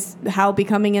realize how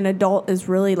becoming an adult is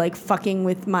really like fucking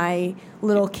with my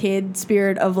little kid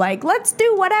spirit of like, let's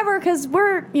do whatever because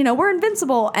we're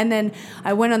invincible. And then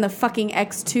I went on the fucking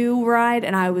X2 ride,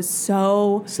 and I was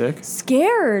so Sick?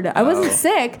 scared. I wasn't Oh.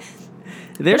 sick.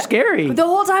 They're scary. The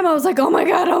whole time I was like, oh my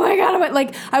god.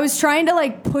 Like I was trying to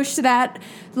like push that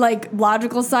like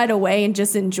logical side away and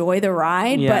just enjoy the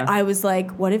ride. Yeah. But I was like,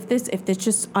 what if this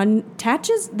just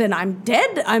unattaches? Then I'm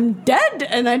dead.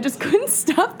 And I just couldn't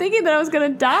stop thinking that I was gonna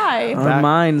die. Our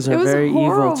minds It are was very evil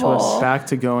to horrible. us. Back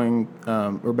to going,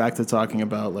 we're back to talking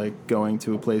about like going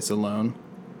to a place alone.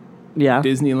 Yeah,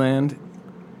 Disneyland,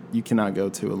 you cannot go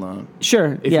to alone.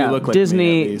 sure. If you yeah, look like me,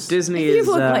 Disney. at least. Disney You is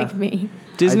look like me.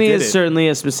 Disney I is did it. certainly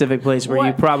a specific place where you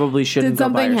What? probably shouldn't Did go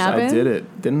by something yourself. happen? I did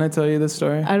it. Didn't I tell you this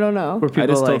story? I don't know. Where people I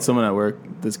just like, told someone at work,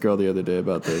 this girl the other day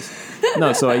about this.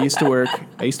 No, so I used to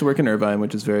work in Irvine,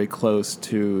 which is very close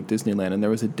to Disneyland, and there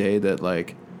was a day that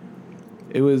like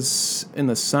it was in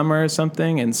the summer or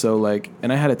something, and so like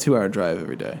and I had a 2-hour drive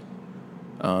every day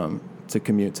to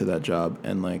commute to that job,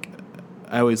 and like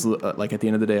I always like at the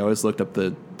end of the day I always looked up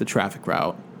the traffic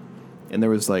route, and there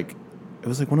was like it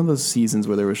was like one of those seasons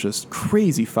where there was just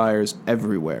crazy fires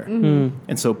everywhere.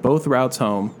 And so both routes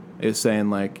home is saying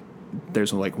like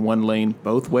there's like one lane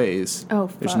both ways. Oh,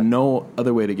 There's fuck. no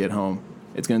other way to get home.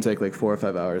 It's going to take like 4 or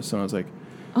 5 hours. So I was like,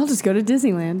 I'll just go to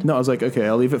Disneyland. no, I was like, okay,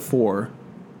 I'll leave at 4.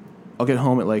 I'll get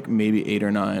home at like maybe 8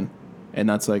 or 9. And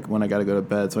that's like when I got to go to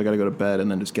bed. So I got to go to bed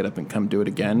and then just get up and come do it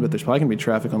again. But there's probably going to be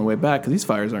traffic on the way back because these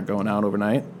fires aren't going out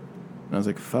overnight. And I was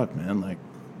like, fuck, man. Like,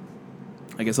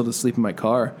 I guess I'll just sleep in my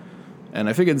car. And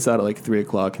I figured this out at like 3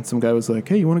 o'clock. And some guy was like,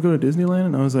 hey, you want to go to Disneyland?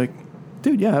 And I was like,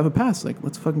 dude, yeah, I have a pass. Like,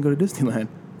 let's fucking go to Disneyland.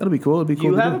 That'll be cool. It'll be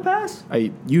cool. You to have do. a pass?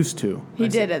 I used to. He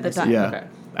did at the time. Yeah. Okay.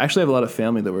 I actually have a lot of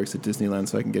family that works at Disneyland,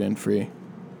 so I can get in free.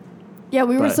 Yeah,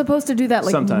 we were But supposed to do that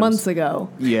like sometimes. months ago.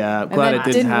 Yeah, glad that it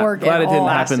didn't didn't happen. work Glad at it didn't all.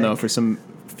 happen though Classic. for some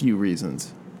few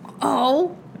reasons.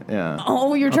 Oh, Yeah.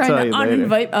 you're I'll trying tell to you later.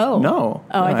 uninvite. Oh, No.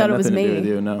 I had thought it was nothing to do me. with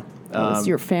you, no. Unless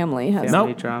your family has. Family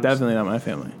Nope, drums. definitely not my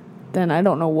family. Then I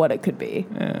don't know what it could be.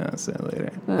 Yeah, I'll say it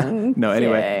later. No,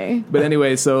 anyway. Okay. But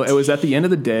anyway, so it was at the end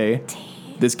of the day.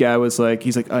 This guy was like,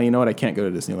 he's like, oh, you know what? I can't go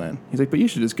to Disneyland. He's like, but you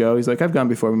should just go. He's like, I've gone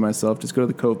before by myself. Just go to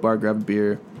the Cove Bar, grab a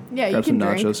beer, Yeah, you grab can some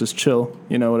nachos, drink. just chill,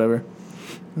 whatever.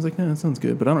 I was like, no, that sounds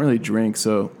good. But I don't really drink.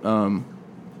 So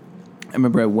I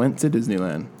remember I went to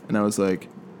Disneyland and I was like,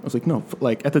 no,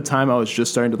 like at the time I was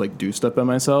just starting to like do stuff by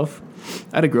myself.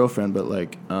 I had a girlfriend, but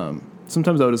like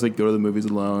sometimes I would just like go to the movies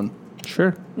alone.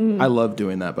 Sure. I love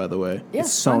doing that, by the way. Yeah,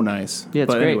 it's so fun. nice. Yeah,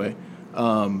 it's but great. anyway,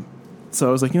 so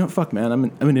I was like, you know what, fuck, man, I'm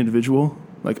an individual.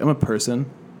 Like, I'm a person.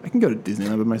 I can go to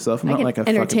Disneyland by myself. I'm I not can like a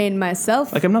entertain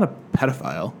myself. like I'm not a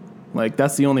pedophile. Like,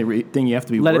 that's the only thing you have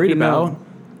to be Let it worried be about. known.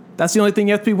 That's the only thing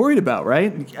you have to be worried about,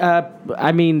 right?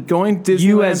 I mean, Going to Disneyland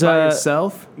you as by a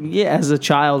yourself. yeah, as a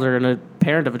child or a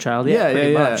parent of a child, yeah,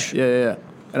 pretty much. Yeah.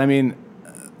 And I mean,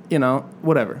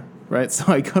 whatever, right? So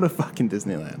I go to fucking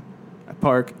Disneyland. I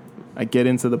park. I get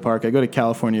into the park. I go to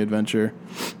California Adventure.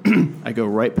 I go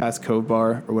right past Cove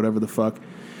Bar or whatever the fuck.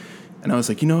 And I was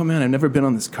like, you know what, man? I've never been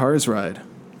on this Cars ride.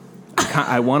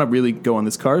 I want to really go on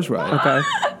this Cars ride. Okay.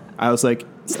 I was like,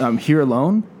 I'm here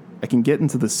alone. I can get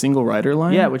into the single rider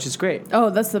line. Yeah, which is great. Oh,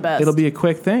 that's the best. It'll be a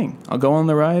quick thing. I'll go on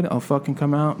the ride. I'll fucking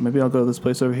come out. Maybe I'll go to this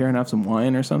place over here and have some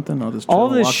wine or something. I'll just chill All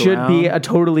and this walk should be around. a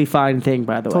totally fine thing,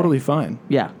 by the way. Totally fine.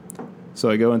 Yeah. So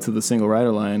I go into the single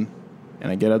rider line,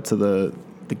 and I get up to the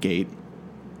gate,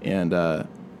 and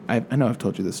I know I've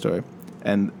told you this story,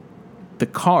 and the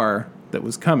car that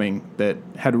was coming that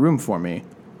had room for me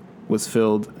was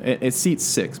filled. It seats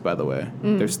 6, by the way.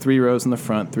 There's 3 rows in the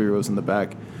front, 3 rows in the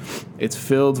back. It's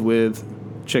filled with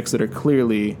chicks that are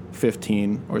clearly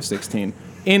 15 or 16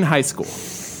 in high school.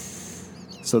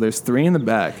 So there's 3 in the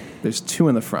back, there's 2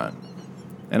 in the front,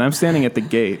 and I'm standing at the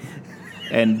gate,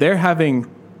 and they're having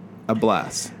a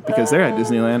blast because they're at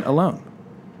Disneyland alone.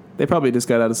 They probably just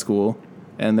got out of school,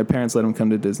 and their parents let them come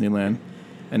to Disneyland,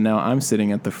 and now I'm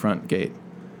sitting at the front gate.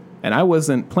 And I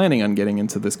wasn't planning on getting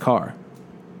into this car.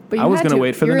 But you I was had gonna to.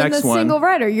 wait for the You're next in the one. single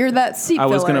rider. You're that seat I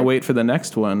was filler. going to wait for the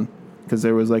next one because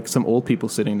there was like some old people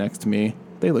sitting next to me.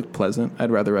 They looked pleasant. I'd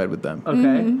rather ride with them.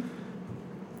 Okay.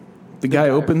 The guy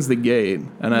opens the gate,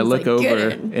 and I He's look like, "Get over,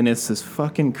 in." and it's this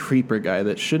fucking creeper guy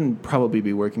that shouldn't probably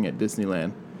be working at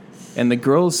Disneyland. And the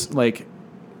girls, like,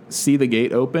 see the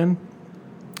gate open,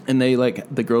 and they,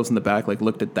 like, the girls in the back, like,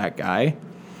 looked at that guy.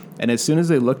 And as soon as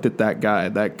they looked at that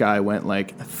guy went,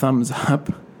 like, thumbs up.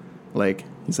 Like,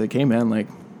 he's like, hey, man, like,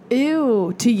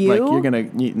 Ew. To you? like you're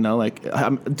going to, like,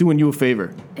 I'm doing you a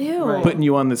favor. Ew. Right. Putting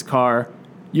you on this car.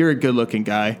 You're a good-looking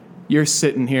guy. You're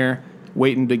sitting here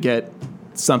waiting to get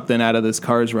something out of this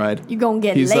Cars ride. You gonna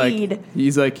get He's laid.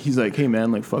 like, hey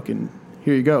man, like fucking,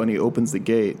 here you go, and he opens the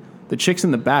gate. The chicks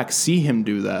in the back see him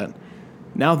do that.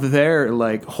 Now their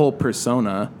like whole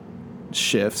persona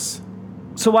shifts.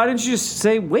 So why didn't you just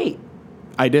say wait?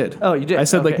 I did. Oh, you did? I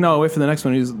said like, Okay. no, wait for the next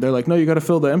one. They're like, no, you got to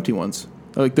fill the empty ones.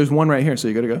 They're like, there's one right here, so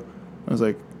you got to go. I was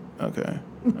like, okay,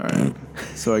 all right.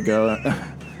 So I go.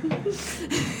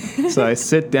 So I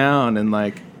sit down and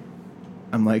like,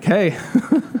 I'm like, hey.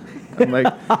 I'm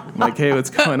like, hey, what's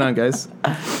going on, guys?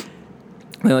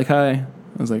 They're like, hi. I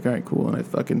was like, all right, cool. And I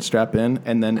fucking strap in.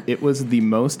 And then it was the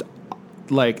most,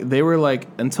 like, they were like,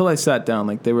 until I sat down,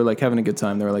 like, they were like having a good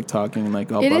time. They were like talking and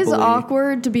like all It bubbly. is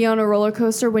awkward to be on a roller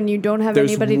coaster when you don't have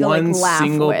There's anybody to one like laugh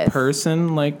single with.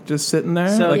 person like just sitting there.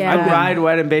 So like, Yeah. I'd ride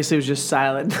wet and basically was just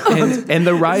silent. and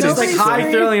the ride It's is like Nobody's high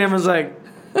sorry. thrilling. Everyone's like,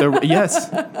 yes.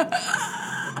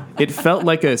 It felt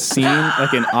like a scene,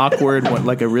 like an awkward,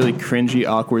 like a really cringy,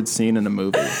 awkward scene in a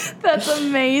movie. That's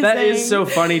amazing. that is so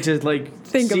funny to like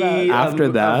Think see about. After a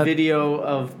that- video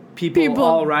of people People-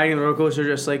 all riding the roller coaster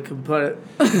just like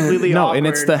completely No, awkward, and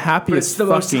it's the but happiest it's the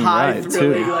most fucking high ride,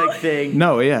 thrilling too. like thing.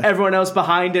 No, yeah. Everyone else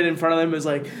behind it in front of them is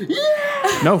like,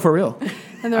 yeah. No, for real.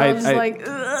 And they're all just I- like,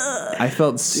 ugh. I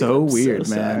felt so I'm so weird,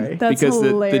 sorry. man. That's because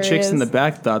the chicks in the hilarious.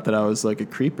 back thought that I was like a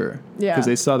creeper. Yeah. Because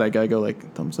they saw that guy go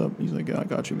like, thumbs up. He's like, I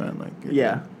got you, man. Like, you're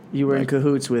Yeah, you were in Like-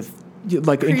 cahoots with good.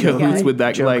 Like in Creepy cahoots guy. with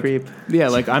that, Joe like, Creep. yeah,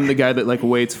 like I'm the guy that like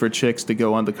waits for chicks to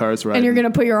go on the Cars ride. and you're gonna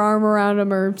put your arm around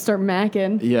them or start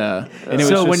macking. yeah. And it was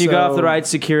so just when you got off so- the ride,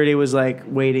 security was like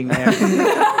waiting there.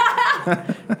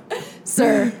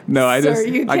 Sir. No, I sir, just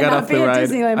you I got cannot off be the at ride.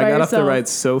 Disneyland by I got off the yourself. ride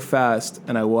so fast,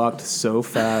 and I walked so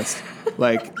fast,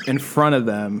 like in front of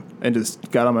them, and just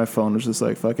got on my phone. Was just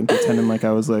like fucking pretending like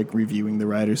I was like reviewing the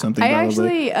ride or something. I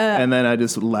probably. actually, and then I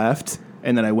just left,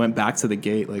 and then I went back to the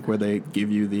gate, like where they give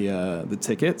you the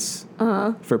tickets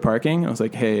for parking. I was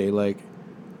like, hey, like.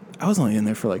 I was only in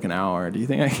there for like an hour. Do you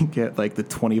think I can get like the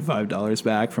 $25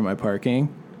 back for my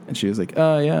parking? And she was like,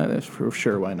 "Oh yeah, that's for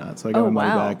sure. Why not?" So I got Oh, my money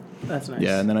wow. back. That's nice.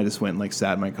 Yeah, and then I just went and like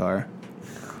sat in my car.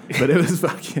 But it was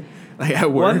fucking like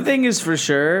at work. One thing is for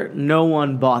sure, no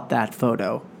one bought that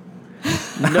photo.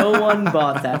 No one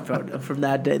bought that photo from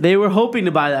that day. They were hoping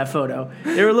to buy that photo.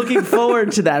 They were looking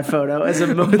forward to that photo as a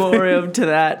memoriam to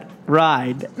that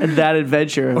ride and that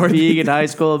adventure of Or being the- in high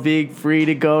school, being free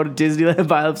to go to Disneyland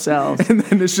by themselves. And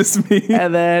then it's just me.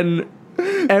 And then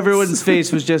everyone's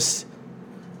face was just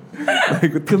Like,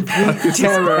 what the complete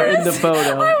terror in the I photo.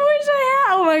 wish I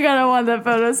had. Oh my god, I want that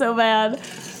photo so bad.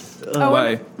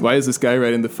 Why? Why is this guy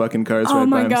riding the fucking cars Oh right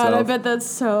my by god, himself? I bet that's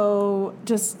so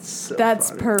just So that's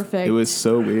funny. perfect. It was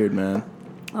so weird, man.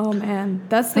 Oh man,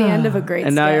 that's the end of a great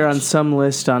And now you're on sketch. some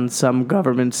list on some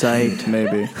government site.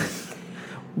 Maybe.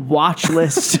 Watch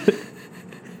list.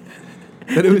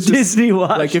 But it was just Disney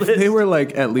watch like if list. they were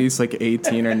like at least like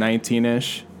 18 or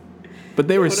 19ish. But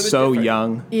they were would've been so different.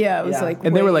 young. Yeah, it was Yeah. like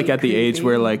And they were way like at the age creepy.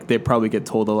 where like they probably get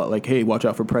told a lot like, hey, watch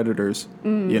out for predators.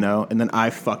 You know? And then I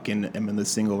fucking am in the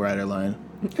single rider line.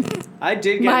 I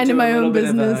did get Minding into my a little own bit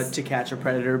of business. a To Catch a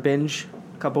Predator binge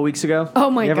a couple weeks ago. Oh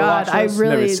my You ever god, watched I those?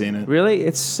 really Never seen it. Really?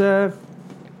 It's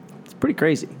pretty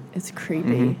crazy. It's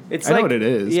creepy. It's I know like what it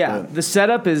is, Yeah, but- the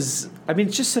setup is. I mean,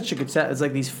 it's just such a good set. It's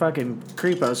like these fucking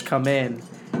creepos come in,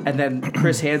 and then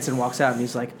Chris Hansen walks out, and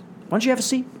he's like, "Why don't you have a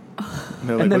seat?"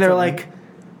 And then they're like,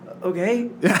 "Okay."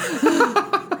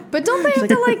 But don't they have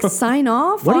to like sign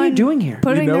off? What are you on doing here?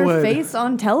 Putting You know their what? face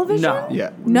on television? No.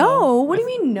 Yeah. No. What do you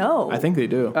mean no? I think they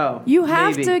do. Oh, you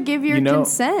have maybe. to give your You know-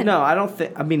 consent. No, I don't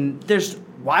think. I mean, there's.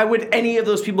 Why would any of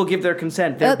those people give their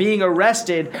consent? They're being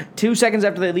arrested 2 seconds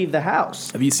after they leave the house.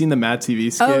 Have you seen the Mad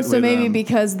TV skit? Oh, so with, maybe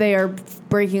because they are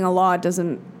breaking a law, it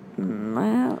doesn't.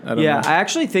 Well, I don't Yeah, know. I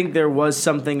actually think there was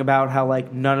something about how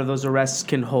like none of those arrests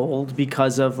can hold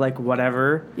because of like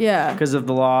whatever, yeah. because of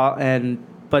the law, and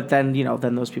but then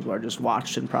then those people are just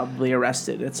watched and probably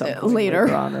arrested at some point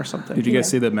Later. on or something. Did you guys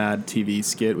Yeah. see the Mad TV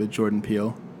skit with Jordan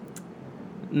Peele?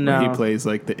 No. Where he plays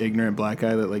like the ignorant black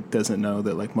guy that like doesn't know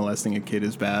that like molesting a kid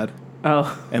is bad.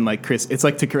 Oh, And like Chris, it's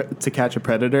like to Catch a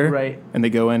Predator, Right. And they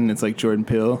go in, and it's like Jordan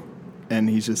Peele, and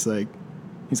he's like,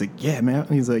 yeah, man.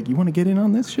 And he's like, you want to get in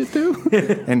on this shit too?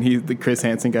 And the Chris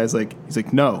Hansen guy's like, he's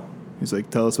like, no. He's like,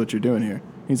 tell us what you're doing here.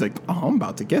 He's like, oh, I'm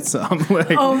about to get some.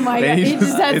 Like, Oh my and God, he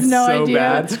just has it's no so idea.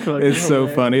 Bad. That's fucking It's so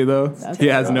hilarious. funny though. That's He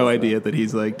has no awesome. idea that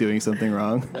he's like doing something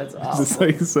wrong. That's It's just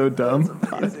like so dumb.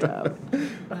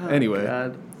 Anyway,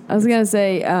 God. I was gonna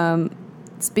say,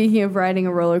 speaking of riding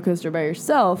a roller coaster by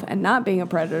yourself and not being a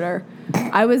predator,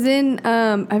 I was in.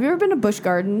 Have you ever been to Busch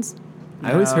Gardens?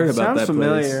 I always heard about Sounds that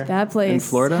familiar. place. That place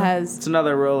Florida? has It's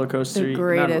another roller coaster. the not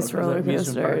greatest roller roller coaster,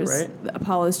 amusement park, coasters. right? The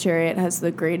Apollo's Chariot has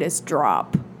the greatest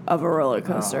drop of a roller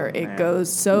coaster. Oh, It man.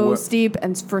 goes so What- steep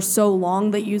and for so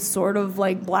long that you sort of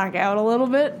like black out a little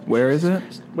bit. Where is it?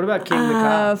 What about King the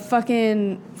Cop?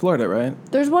 Fucking. Florida, right?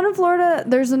 There's one in Florida.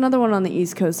 There's another one on the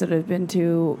East Coast that I've been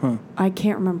to. I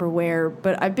can't remember where,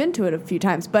 but I've been to it a few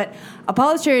times. But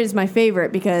Apollo's Chariot is my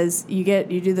favorite because you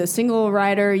do the single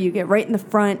rider, you get right in the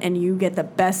front, and you get the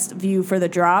best view for the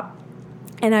drop.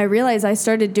 And I realized I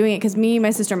started doing it because me,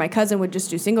 my sister, and my cousin would just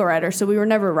do single rider, so we were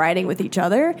never riding with each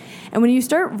other. And when you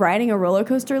start riding a roller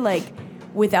coaster, like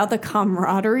without the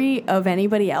camaraderie of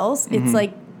anybody else, it's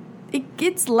like it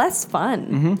gets less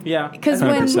fun. Yeah, 'Cause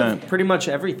when- 100%. pretty much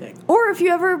everything. Or if you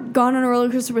ever gone on a roller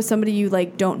coaster with somebody you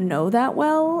like don't know that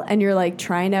well and you're like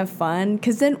trying to have fun,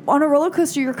 because then on a roller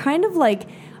coaster you're kind of like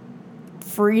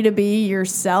free to be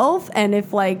yourself. And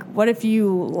if like, what if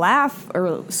you laugh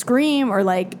or scream or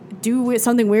like do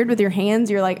something weird with your hands?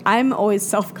 You're like, I'm always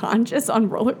self-conscious on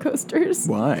roller coasters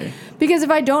Why? because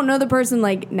if I don't know the person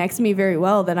like next to me very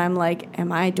well, then I'm like,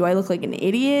 do I look like an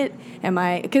idiot?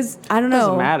 Because I don't know.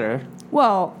 Doesn't matter.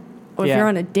 Well, if Yeah. you're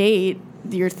on a date,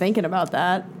 you're thinking about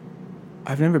that.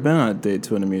 I've never been on a date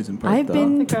to an amusement park. I've though.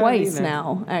 been think I have twice either.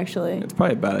 now, actually. It's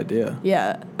probably a bad idea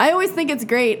Yeah, I always think it's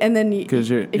great, and then because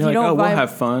you're if you like, don't oh, vibe, we'll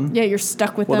have fun. yeah, you're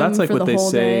stuck with Well, them that's like for what the they whole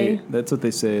say. day. That's what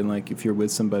they say. And like, if you're with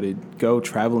somebody, go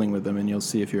traveling with them, and you'll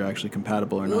see if you're actually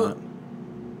compatible or not.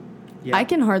 Yeah. I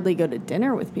can hardly go to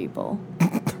dinner with people.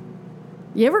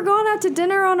 You ever gone out to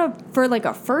dinner for like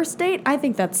a first date? I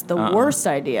think that's the worst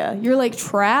idea. You're like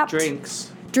trapped.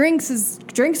 Drinks.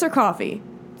 Drinks or coffee.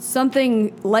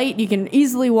 Something light you can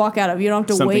easily walk out of. You don't have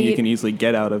to Something wait. you can easily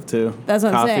get out of too. That's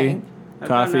what I'm coffee. saying. I've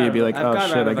Coffee. gotten You'd be out like, of- oh I've gotten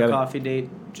shit, out I of got a it. coffee date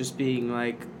just being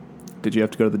like, Did you have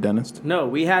to go to the dentist? no,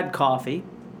 we had coffee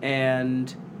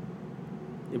and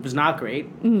it was not great.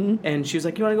 Mm-hmm. And she was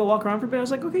like, you want to go walk around for a bit? I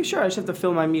was like, okay, sure. I just have to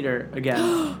fill my meter again.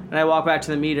 And I walked back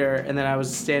to the meter, and then I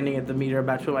was standing at the meter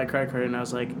about to put my credit card in, and I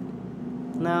was like,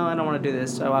 no, I don't want to do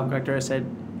this. So I walked back to her. I said,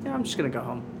 yeah, I'm just going to go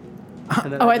home.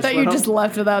 And then Oh, I just thought you went just home.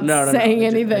 left without No, no, no, saying I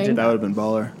did- I anything. did That would have been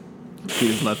baller. She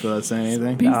just left without saying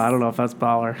anything. No, I don't know if that's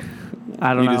baller.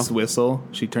 I don't You know. just whistle.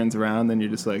 She turns around, then you're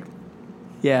just like,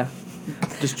 Yeah.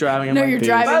 Just driving. I'm No, like, you're Peace.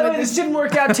 driving by the way, with this didn't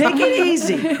work out. Take it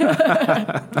easy.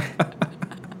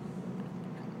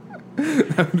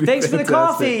 Thanks for the fantastic.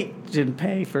 coffee. Didn't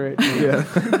pay for it. yeah.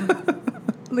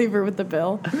 leave her with the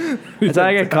bill. That's how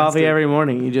I get coffee every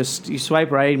morning. You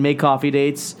swipe right, make coffee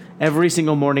dates every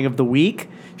single morning of the week.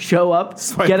 Show up,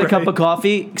 Swipe get a cup right. of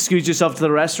coffee, excuse yourself to the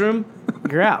restroom.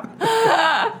 You're out.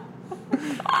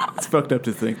 It's fucked up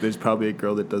to think there's probably a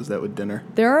girl that does that with dinner.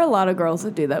 There are a lot of girls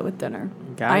that do that with dinner.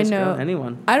 Guys, I know. girl,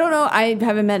 anyone. I don't know. I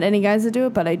haven't met any guys that do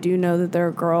it, but I do know that there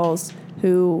are girls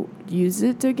who use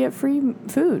it to get free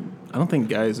food. I don't think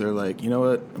guys are like, you know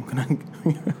what? I'm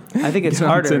gonna I think it's get on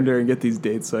harder. Tinder and get these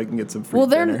dates so I can get some free Well,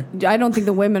 dinner. I don't think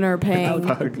the women are paying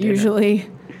Fuck, yeah. usually.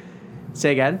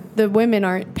 Say again. The women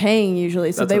aren't paying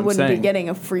usually, so That's they what I'm wouldn't be saying. getting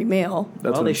a free meal. That's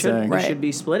well, what they I'm should. saying. They Right. should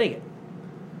be splitting it.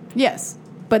 Yes,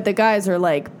 but the guys are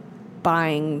like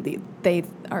buying they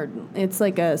are. It's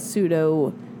like a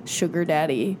pseudo sugar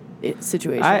daddy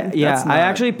situation. I That's not-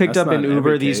 actually picked that's up in not every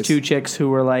Uber these case. two chicks who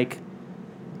were like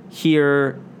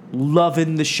here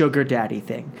loving the sugar daddy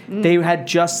thing. They had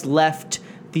just left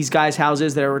these guys'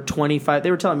 houses. They were 25.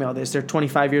 They were telling me all this. They're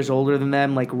 25 years older than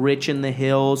them, like rich in the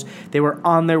hills. They were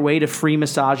on their way to free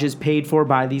massages paid for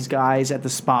by these guys at the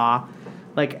spa.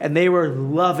 Like, and they were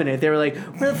loving it. They were like,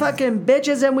 we're the fucking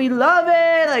bitches and we love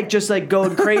it. Like, just like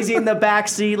going crazy in the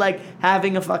backseat, like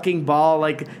having a fucking ball.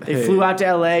 Like, they Hey. flew out to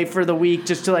LA for the week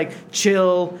just to like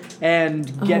chill and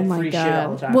get oh my free God. shit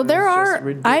all the time. Well, It there was just are. I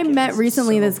ridiculous. met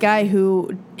recently So- this guy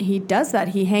who he does that.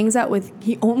 He hangs out with.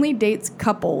 He only dates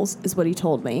couples, is what he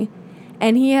told me,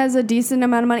 and he has a decent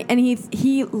amount of money. And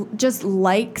he just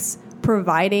likes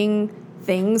providing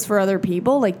things for other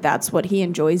people. Like that's what he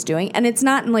enjoys doing, and it's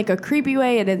not in like a creepy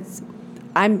way. And it's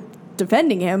I'm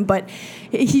defending him, but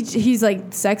he's like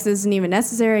sex isn't even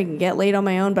necessary. I can get laid on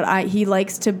my own, but he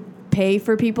likes to pay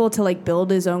for people to like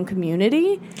build his own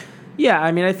community. Yeah,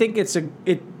 I mean, I think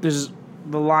there's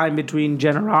the line between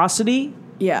generosity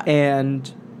Yeah.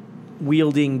 and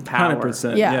wielding power.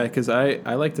 100%. Yeah. Yeah, because I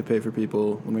like to pay for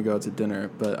people when we go out to dinner,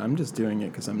 but I'm just doing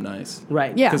it because I'm nice.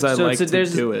 Right. Yeah. Because I So like it's- to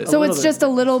there's do it. a So little it's bit. just a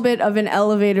little bit of an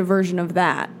elevated version of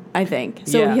that, I think.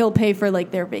 So Yeah. he'll pay for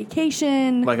like their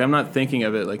vacation. Like, I'm not thinking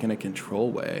of it like in a control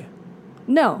way.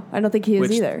 No, I don't think he is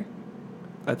Which- either.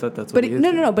 I thought that's But what he is.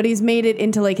 no. But he's made it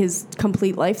into like his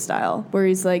complete lifestyle, where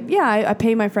he's like, yeah, I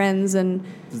pay my friends, and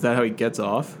Is that how he gets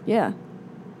off? yeah,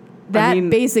 that mean-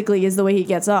 basically is the way he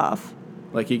gets off.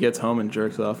 Like, he gets home and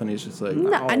jerks off, and he's just like,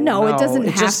 No, it doesn't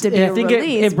It have just- to be I a think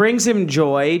release. it brings him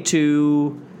joy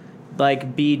to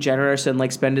like be generous and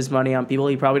like spend his money on people.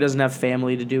 He probably doesn't have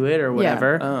family to do it or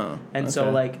whatever. oh. And so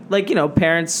okay. like you know,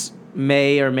 parents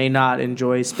may or may not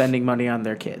enjoy spending money on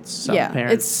their kids. Some yeah,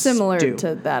 parents it's similar do.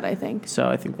 to that. I think So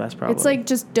I think that's probably it's like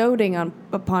just doting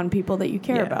upon people that you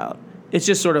care Yeah. about. it's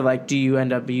just sort of like, do you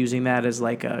end up using that as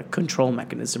like a control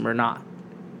mechanism or not?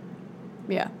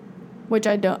 Yeah, which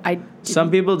I don't.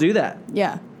 Some people do that.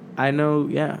 Yeah. I know.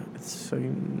 Yeah, it's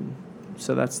fucking.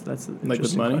 So that's an with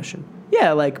interesting money? question.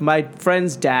 Yeah, like my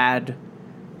friend's dad.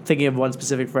 Thinking of one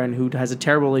specific friend who has a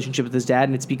terrible relationship with his dad,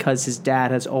 and it's because his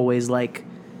dad has always like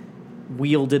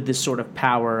wielded this sort of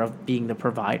power of being the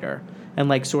provider and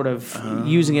like sort of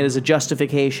using it as a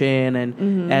justification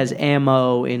and as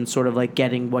ammo in sort of like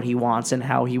getting what he wants and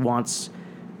how he wants,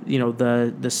 you know,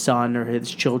 the son or his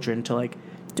children to like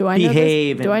Do I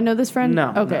behave. know this? Do I know this friend?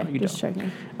 No, Okay, no, you just don't.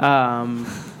 checking.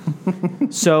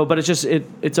 So, but it's just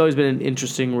it's always been an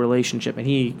interesting relationship, and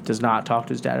he does not talk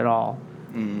to his dad at all,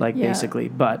 like Yeah. basically.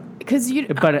 But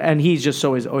and he's just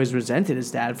always resented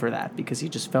his dad for that because he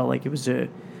just felt like it was a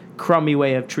crummy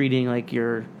way of treating like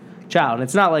your child. And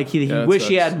it's not like he that wished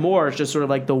he sucks. had more. It's just sort of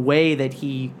like the way that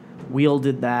he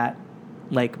wielded that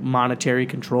like monetary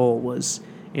control was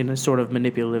in a sort of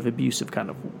manipulative, abusive kind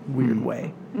of weird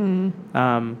way.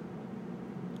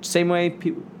 Same way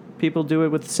people do it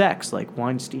with sex, like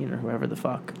Weinstein or whoever the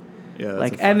fuck. yeah, that's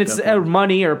Like, a and fucked it's up one.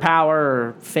 money or power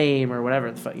or fame or whatever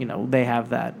the fuck, you know, they have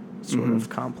that sort of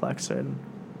complex, and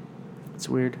it's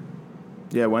weird.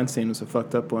 Yeah, Weinstein was a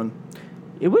fucked up one.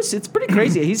 It's pretty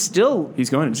crazy. He's still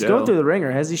He's going to jail. going through the ringer,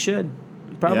 as he should.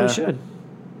 Probably Yeah. should.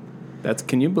 That's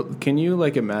can you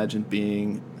like imagine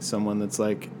being someone that's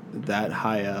like that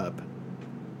high up?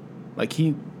 Like,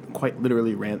 he quite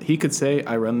literally ran. He could say,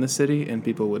 "I run the city," and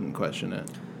people wouldn't question it.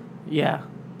 Yeah.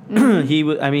 He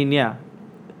would. I mean, yeah.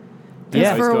 Because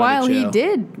Yeah. for He's a going to while he jail.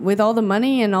 did, with all the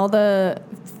money and all the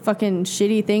fucking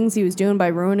shitty things he was doing by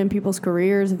ruining people's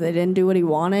careers if they didn't do what he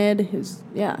wanted.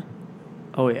 Yeah.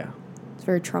 Oh yeah. It's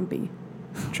very Trumpy.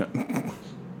 Trump.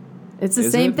 It's the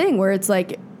Is same it? thing where it's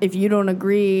like, if you don't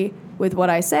agree with what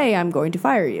I say, I'm going to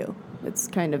fire you. It's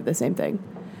kind of the same thing.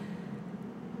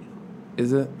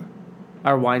 Is it?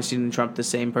 Are Weinstein and Trump the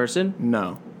same person?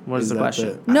 No. What is the that question?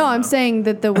 I No, don't I'm know. saying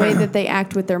that the way that they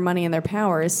act with their money and their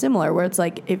power is similar, where it's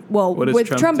like, What does with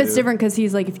Trump Trump, it's do? different because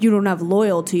he's like, if you don't have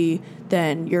loyalty,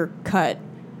 then you're cut.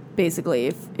 Basically,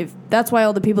 if that's why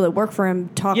all the people that work for him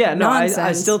talk Yeah, no, nonsense.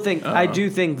 I still think, I do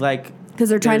think, like, because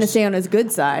they're trying to there's- stay on his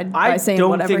good side by I saying don't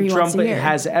whatever think he Trump wants to hear.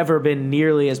 has ever been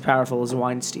nearly as powerful as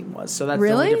Weinstein was. So that's the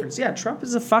Really? only difference. Yeah, Trump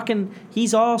is a fucking,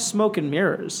 he's all smoke and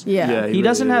mirrors. Yeah. Yeah, He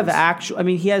doesn't really have is. actual, I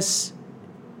mean, he has,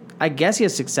 I guess he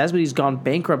has success, but he's gone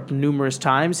bankrupt numerous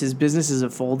times. His businesses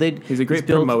have folded. He's a great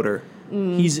built- promoter.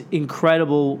 He's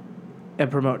incredible at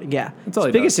promoting. Yeah. That's all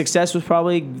His he biggest does. success was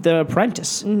probably The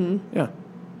Apprentice. Yeah.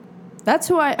 That's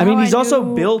who I. I mean, how he's also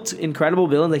knew- built incredible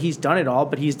buildings. Like, he's done it all,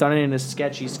 but he's done it in a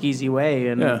sketchy, skeezy way.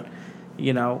 And, Yeah.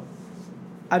 you know,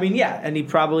 I mean, yeah, and he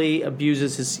probably he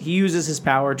uses his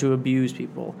power to abuse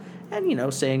people. And, you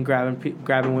know, saying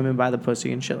grabbing women by the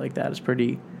pussy and shit like that is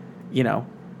pretty, you know,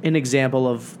 an example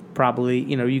of probably,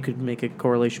 you know, you could make a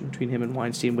correlation between him and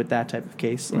Weinstein with that type of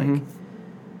case. Like, Mhm.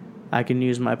 I can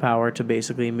use my power to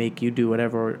basically make you do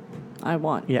whatever. I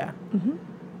want. Yeah,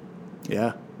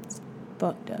 Yeah.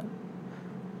 Fucked up.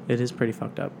 it is pretty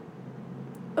fucked up.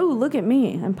 Oh, look at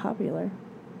me! I'm popular.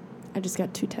 I just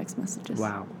got 2 text messages.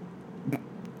 Wow.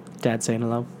 Dad saying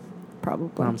hello.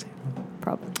 Probably. Mom saying hello.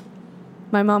 Probably.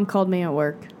 My mom called me at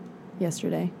work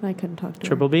yesterday. I couldn't talk to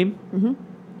Triple beam? Mm-hmm.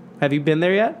 Have you been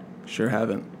there yet? Sure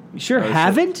haven't. You sure I was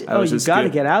haven't? just- I Oh, was you just got to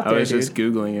Goo- get out there, I was dude. just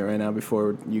Googling it right now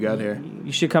before you got here.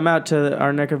 You should come out to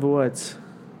our neck of the woods.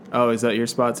 Oh, is that your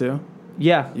spot too?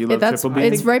 Yeah. You love that's- Triple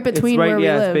Beam? it's right between it's right, where we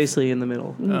yeah, live. it's basically in the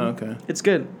middle. Oh, okay. It's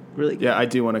good. Really good. Yeah, I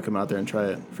do want to come out there and try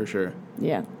it for sure.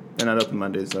 Yeah. They're not open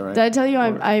Mondays, though, right? Did I tell you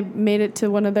I made it to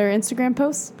one of their Instagram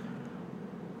posts?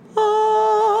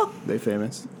 They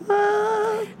famous?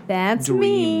 That's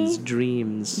Dreams. me.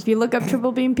 Dreams. If you look up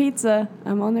Triple Beam Pizza,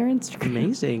 I'm on their Instagram.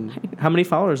 Amazing. How many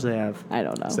followers do they have? I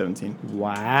don't know. 17.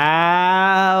 Wow.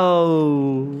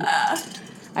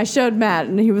 I showed Matt,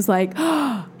 and he was like,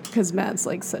 because Matt's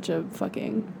like such a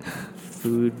fucking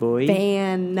Food boy.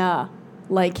 fan.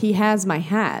 Like, he has my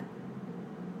hat.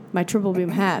 My Triple Beam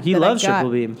hat. He that I loves got.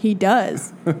 Triple Beam. He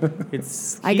does.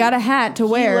 I got a hat to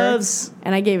wear, loves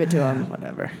and I gave it to him.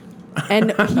 whatever.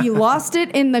 And he lost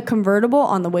it in the convertible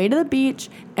on the way to the beach,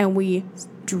 and we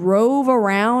drove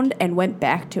around and went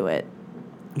back to it.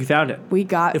 You found it. We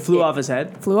got It flew off his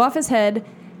head. Flew off his head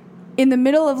in the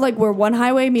middle of like where one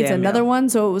highway meets Damn, another yeah. one,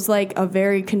 so it was like a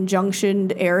very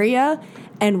conjunctioned area.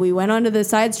 And we went onto the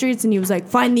side streets, and he was like,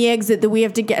 "Find the exit that we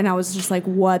have to get." And I was just like,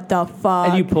 "What the fuck?"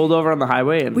 And you pulled over on the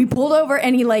highway and we pulled over,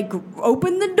 and he like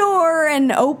opened the door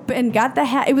and got the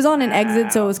hat. It was on an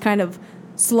exit, so it was kind of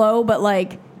slow, but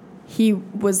like he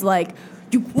was like,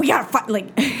 "We gotta fight!"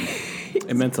 Like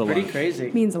It meant a lot. pretty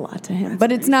crazy. means a lot to him.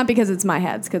 But it's not because it's my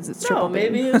hat; it's because it's Triple No,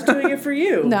 Beam. maybe he was doing it for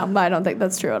you. No, I don't think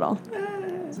that's true at all.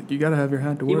 It's like, you gotta have your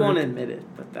hat to He work. won't admit it,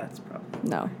 but that's probably.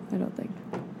 No, I don't think.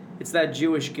 It's that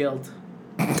Jewish guilt.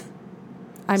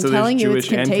 I'm So telling there's you, Jewish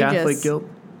it's and contagious. Catholic guilt?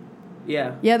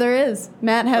 Yeah. Yeah, there is.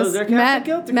 Matt has is there Catholic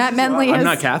guilt? Because Matt it's a lot. Menley has. I'm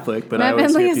not Catholic, but I Matt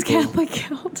always Menley hear has people. Catholic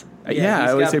guilt. Yeah, I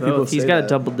he's always got hear people both. say He's got that. a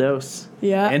double dose.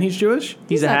 Yeah. And he's Jewish?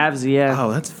 He's a that? halvesy, yeah.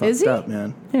 Oh, that's fucked Is he? up,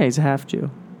 man. Yeah, he's a half Jew.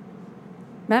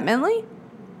 Matt Menley?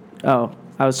 Oh,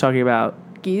 I was talking about,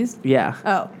 Geese? yeah.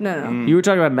 Oh, no. Mm. You were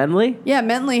talking about Menley? Yeah,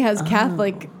 Menley has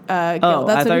Catholic guilt. Oh,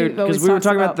 That's I thought what he always because we were talks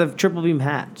talking about the triple beam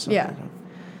hat. So Yeah.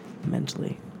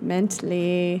 Mentally.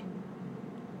 Mentally.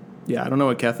 Yeah, I don't know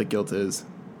what Catholic guilt is.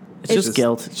 It's just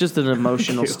guilt. It's just an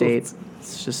emotional Guilt. state.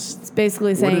 It's just, It's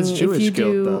basically What saying is Jewish if you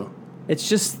guilt, do. though? it's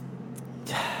just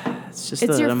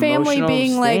It's your an family emotional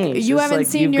being thing. like, It's you just haven't like,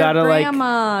 seen you've your gotta, like,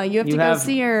 grandma. You have to go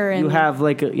see her. And you have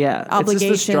like a, yeah, it's just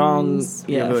a strong, obligations.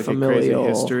 You yeah, have like familial. a crazy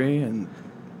history, and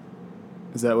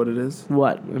is that what it is?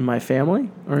 What, in my family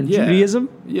or in Yeah. Judaism?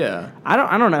 Yeah. I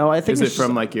don't know. I think Is it it's from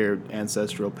just- like your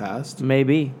ancestral past?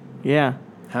 maybe, yeah.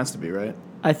 Has to be, right?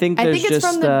 I think I there's think it's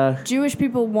just from the Jewish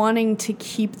people wanting to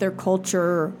keep their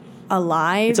culture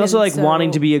alive. it's also and like so-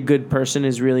 wanting to be a good person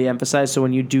is really emphasized. So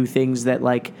when you do things that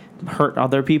like hurt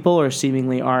other people or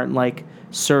seemingly aren't like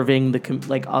serving the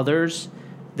like others,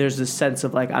 there's this sense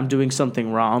of like I'm doing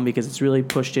something wrong because it's really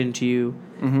pushed into you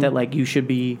that like you should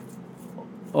be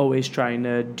always trying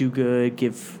to do good,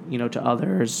 give to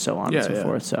others, so on Yeah, and so yeah.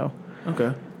 forth. So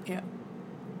Okay. Yeah.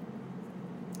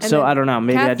 And so then I don't know.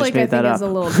 Maybe I Catholic, just made that think, up. is a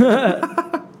little.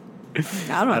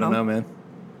 I I don't know, man.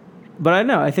 But I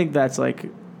know. I think that's like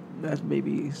that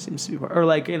maybe seems to be part. Or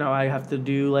like, I have to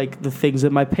do like the things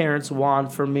that my parents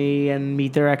want from me and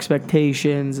meet their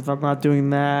expectations. If I'm not doing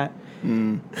that,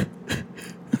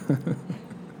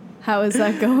 How is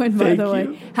that going, by Thank the way?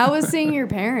 you. How was seeing your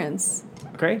parents?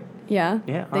 great. Yeah?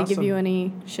 Yeah, They give awesome. you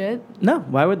any shit? No,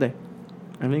 why would they?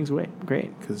 Everything's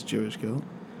great. Because Jewish guilt.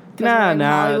 'Cause we're in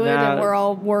Hollywood and nah. we're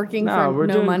all working No, for we're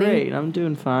no doing money. great. I'm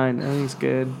doing fine. Everything's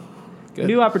good. Good.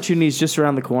 New opportunities just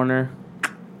around the corner.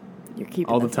 You're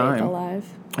keeping All the the faith time. alive.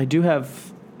 I do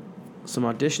have some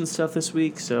audition stuff this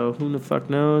week, so who the fuck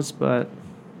knows? But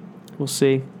we'll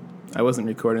see. I wasn't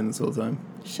recording this whole time.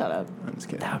 Shut up. I'm just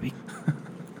kidding. That would be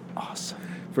awesome.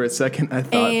 For a second, I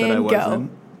thought that I And go.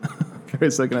 wasn't. For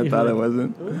a second, I thought I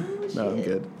wasn't. No, I'm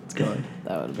good. It's going.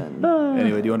 That would have been.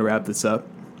 Anyway, do you want to wrap this up?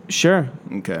 Sure.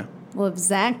 Okay. Well, if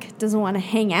Zach doesn't want to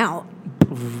hang out,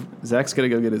 Zach's got to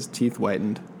go get his teeth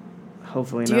whitened.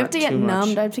 Hopefully do not you have to get too much.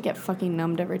 numbed? I have to get fucking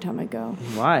numbed every time I go.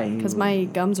 Why? Because my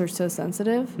gums are so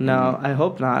sensitive. No, I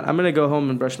hope not. I'm gonna go home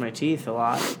and brush my teeth a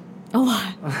lot. A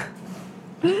lot.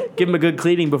 Give them a good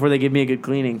cleaning before they give me a good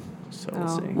cleaning. So we'll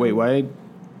Oh. see. Wait, why?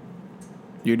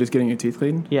 You're just getting your teeth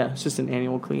cleaned? Yeah, it's just an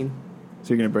annual clean. So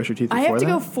you're going to brush your teeth I before have to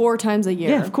that? go 4 times a year.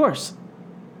 Yeah, of course.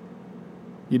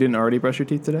 You didn't already brush your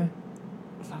teeth today?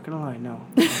 I'm not gonna lie, no.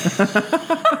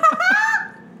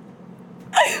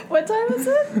 What time is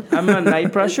it? I'm a night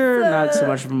brusher, not so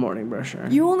much of a morning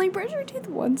brusher. You only brush your teeth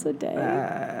once a day.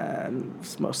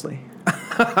 It's mostly.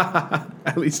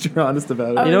 At least you're honest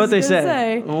about I it. You know was what they gonna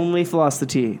say? say. Only floss the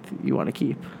teeth you want to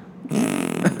keep.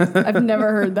 I've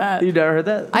never heard that. You never heard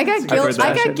that? I got heard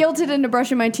that. guilted into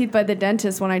brushing my teeth by the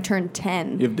dentist when I turned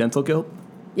 10. You have dental guilt?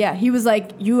 Yeah, he was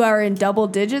like, "You are in double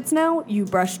digits now. You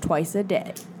brush twice a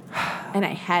day." And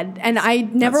I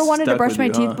never That's wanted to stuck brush with my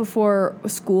you, teeth huh? before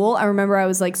school. I remember I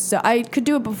was like, so I could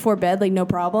do it before bed, like no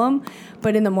problem.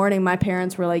 But in the morning, my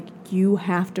parents were like, "You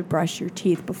have to brush your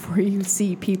teeth before you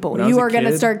see people. When I was You a are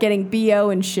gonna kid- start getting BO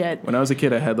and shit." When I was a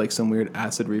kid, I had like some weird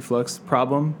acid reflux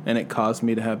problem, and it caused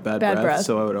me to have bad breath,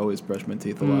 so I would always brush my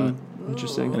teeth a lot.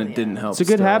 Interesting. And it didn't help. It's a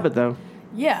good still. habit, though.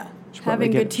 Yeah, Should probably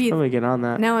having good teeth. Probably get on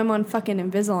that. Now I'm on fucking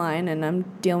Invisalign and I'm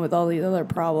dealing with all these other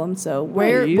problems. So Wait,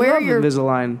 where you where love are your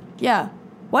Invisalign? yeah?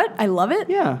 What? I love it.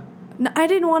 Yeah. No, I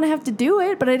didn't want to have to do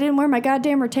it, but I didn't wear my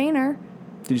goddamn retainer.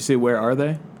 Did you say where are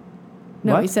they?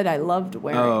 No, What? he said I loved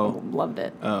wearing. Oh. Loved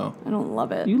it. Oh, I don't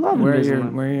love it. You love where are your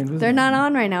Invisalign. where are your Invisalign? They're not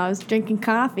on right now. I was drinking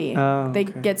coffee. Oh, They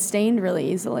okay. get stained really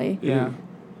easily. Yeah.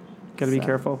 Gotta be So-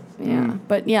 careful. Yeah,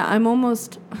 but yeah, I'm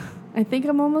almost. I think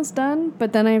I'm almost done,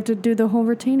 but then I have to do the whole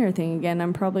retainer thing again.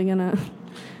 I'm probably gonna.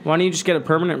 Why don't you just get a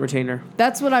permanent retainer?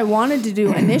 That's what I wanted to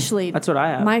do initially. That's what I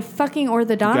have. My fucking got one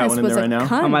orthodontist in was there a right now?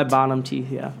 cunt. On my bottom teeth,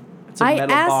 yeah. It's a I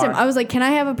metal asked bar. him. I was like, "Can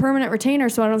I have a permanent retainer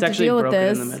so I don't It's have to actually deal with broken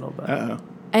this?" in the middle, but Uh-oh.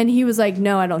 And he was like,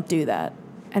 "No, I don't do that."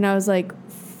 And I was like,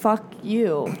 "Fuck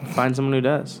you." find someone who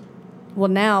does. Well,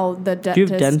 now the dentist. Do you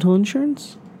have dental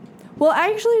insurance? Well, I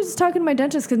actually was talking to my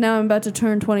dentist because now I'm about to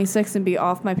turn 26 and be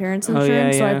off my parents' Oh, yeah,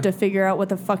 insurance, so I yeah. have to figure out what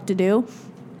the fuck to do.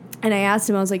 And I asked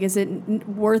him, I was like, "Is it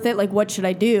worth it? Like, what should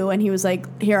I do?" And he was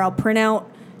like, "Here, I'll print out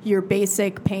your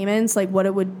basic payments, like what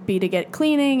it would be to get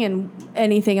cleaning and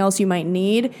anything else you might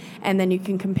need, and then you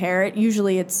can compare it.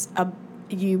 Usually,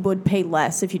 you would pay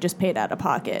less if you just paid out of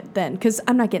pocket then, because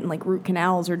I'm not getting like root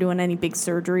canals or doing any big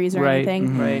surgeries or Right,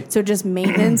 anything. right. So just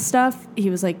maintenance stuff. He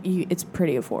was like, it's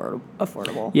pretty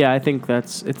affordable. Yeah, I think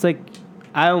it's like,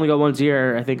 I only go once a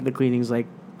year. I think the cleaning's like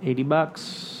 $80,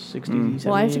 60,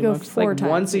 Well, I have to go $70. 4 like times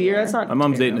once a a year. year. That's not My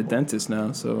mom's dating a terrible. dentist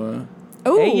now, so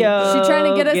Oh, Hey, yo, she trying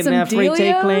to get us getting some that free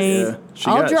take dealios? lane.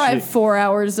 yeah. I'll drive 4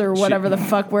 hours or whatever the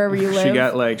fuck wherever you live. She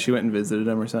got like she went and visited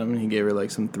him or something. He gave her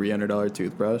like some $300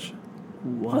 toothbrush.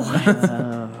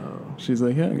 Wow. She's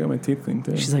like, yeah, I got my teeth cleaned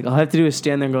too. She's like, all I have to do is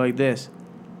stand there and go like this.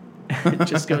 It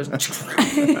just goes.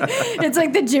 It's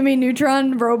like the Jimmy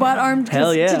Neutron robot arm.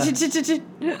 Hell yeah. I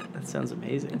That sounds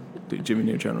amazing. Dude, Jimmy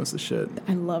Neutron was the shit.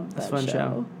 love that It's a fun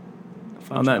show.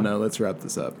 Fun On that show. note, let's wrap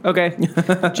this up. Okay.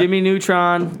 Jimmy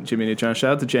Neutron. Jimmy Neutron.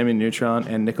 Shout out to Jimmy Neutron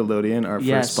and Nickelodeon, our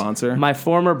first sponsor. My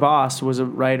former boss was a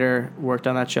writer, worked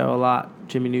on that show a lot.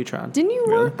 Jimmy Neutron. Didn't you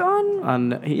Really? work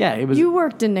on? He was. You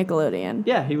worked in Nickelodeon.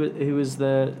 Yeah, he was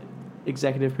the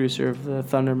executive producer of the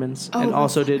Thundermans, Oh, and the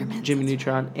also did Thundermans, Jimmy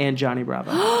Neutron and Johnny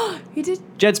Bravo. He did.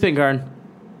 Jed Spingarn.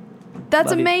 That's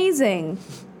Love you. amazing.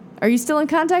 Are you still in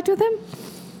contact with him?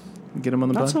 Get him on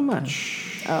the Not bus. so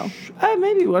much. Oh.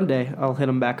 Maybe one day I'll hit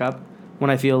him back up when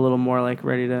I feel a little more like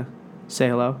ready to say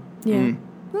hello. Yeah. Mm.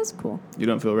 That's cool. You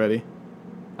don't feel ready?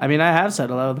 I mean, I have said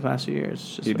hello the past few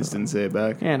years. You just didn't say it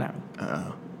back? Yeah, no.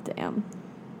 Oh, Damn.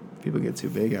 people get too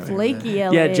big out here. Flaky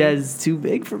LA. Yeah, Jed's too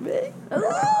big for me.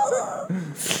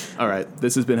 All right,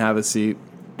 this has been Have a Seat.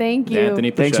 Thank you.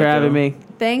 Anthony Thanks for Pacheco. having me.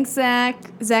 Thanks, Zach.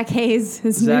 Zach Hayes.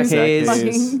 His Zach new Hayes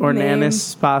fucking or name.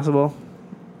 Nanis, possible.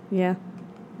 Yeah.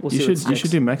 We'll You see what should sticks.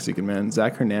 do Mexican, man.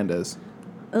 Zach Hernandez.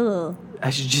 Ugh. I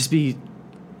should just be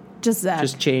Zach.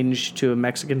 just change to a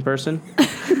Mexican person.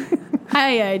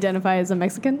 I identify as a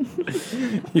Mexican.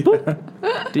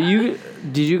 Did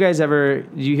you guys ever?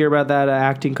 Did you hear about that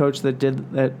acting coach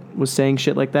that was saying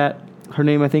shit like that? Her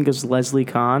name, I think, is Leslie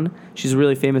Kahn. She's a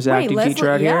really famous acting teacher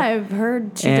out yeah, here. I've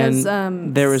heard she And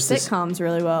does there was this- sitcoms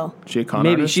really well. She a con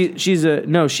Maybe artist?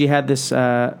 she had this.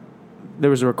 There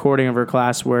was a recording of her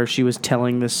class where she was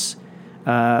telling this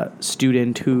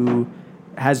student who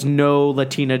has no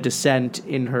Latina descent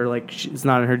in her, like it's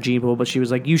not in her gene pool, but she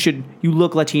was like, you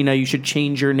look Latina, you should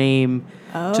change your name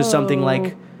to something Oh.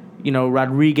 like,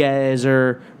 Rodriguez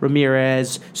or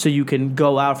Ramirez, so you can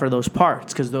go out for those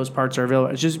parts because those parts are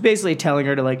available. It's just basically telling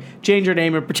her to like change her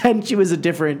name and pretend she was a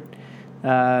different.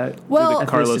 Well, the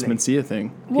Carlos ethnicity. Mencia thing.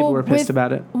 People were pissed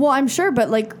about it. Well, I'm sure,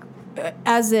 but like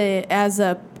as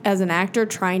an actor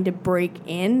trying to break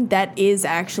in, that is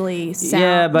actually sound.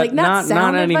 Yeah, but like, not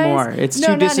sound anymore. advice. It's No,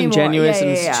 too not anymore. disingenuous Yeah, and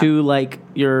yeah, it's yeah. too like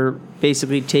you're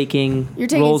basically taking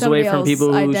roles away somebody from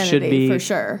people who else's should identity, be for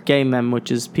sure. getting them,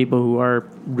 which is people who are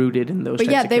rooted in those. But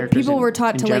types yeah, of characters people in- were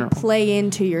taught in to general. like play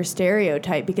into your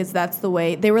stereotype because that's the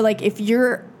way they were like. If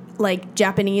you're like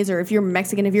Japanese or if you're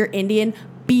Mexican, if you're Indian,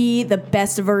 be the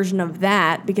best version of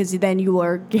that because then you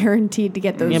are guaranteed to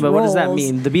get those. Yeah, but what does that roles.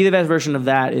 mean? The be the best version of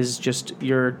that is just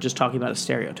you're just talking about a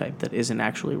stereotype that isn't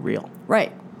actually real.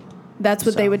 Right. That's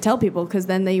what So. they would tell people because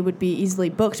then they would be easily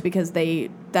booked because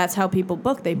that's how people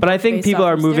book. But I think based people off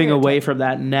are of moving away stereotype. from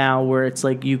that now, where it's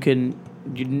like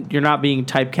you're not being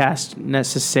typecast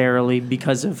necessarily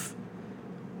because of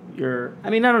your. I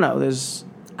mean, I don't know. There's.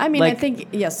 I mean, like, I think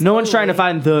yes. No one's trying to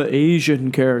slowly. find the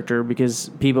Asian character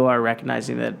because people are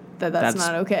recognizing that That's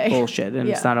not okay. bullshit and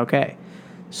it's Yeah. not okay.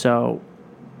 So,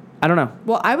 I don't know.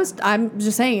 Well, I'm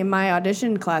just saying, in my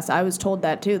audition class, I was told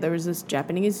that too. There was this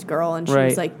Japanese girl, and she Right.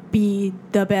 was like, "Be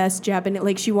the best Japanese."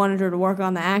 Like she wanted her to work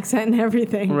on the accent and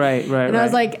everything. Right. And I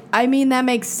was like, I mean, that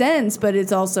makes sense, but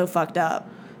it's also fucked up.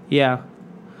 yeah.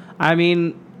 I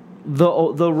mean,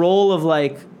 the role of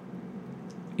like,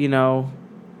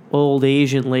 old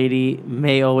Asian lady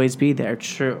may always be there. It's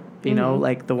true. You know,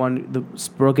 like the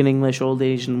broken English old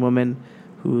Asian woman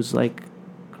who's like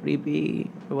creepy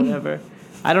or whatever.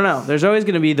 I don't know. There's always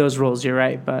going to be those roles. You're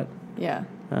right, but Yeah.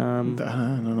 I don't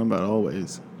know about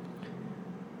always.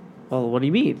 well, what do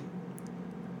you mean?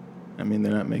 I mean,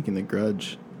 they're not making The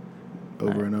Grudge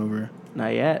over and over.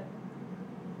 Not yet.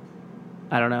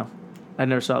 I don't know. I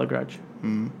never saw The Grudge.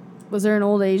 Was there an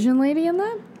old Asian lady in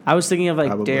that? I was thinking of like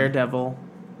Probably. Daredevil.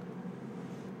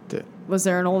 Was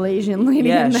there an old Asian lady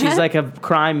Yeah, in that? she's like a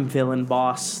crime villain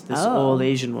boss. This Oh. old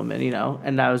Asian woman,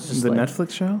 and I was just The like,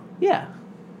 Netflix show? yeah,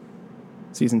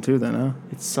 Season 2 then, huh?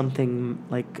 it's something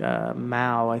like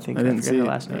Mao. I think I didn't forget see her it.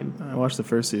 last name. I watched the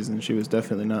first season. She was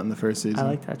definitely not in the first season. I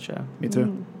like that show. Me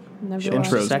too. Never Should watch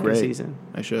watched. the Intro's second great. season.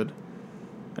 I should.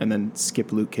 And then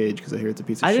skip Luke Cage because I hear it's a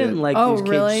piece of I shit. didn't like Oh, Luke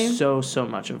really? Cage so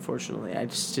much. Unfortunately, I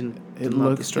just didn't It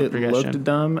love the story progression. looked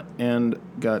dumb and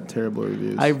got terrible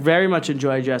reviews. I very much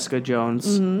enjoy Jessica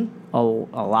Jones a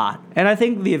lot, and I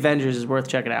think The Avengers is worth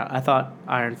checking out. I thought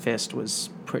Iron Fist was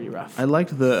pretty rough. I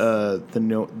liked the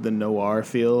noir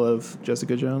feel of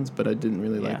Jessica Jones, but I didn't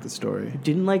really Yeah. like the story.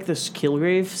 Didn't like this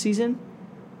Kilgrave season.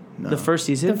 No. The first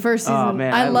season? The first season. Oh,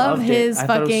 man, I love loved it. his I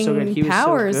thought it was so good. fucking He was so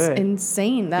powers. good.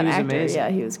 Insane. That He was actor. amazing. Yeah,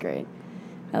 he was great.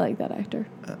 I like that actor.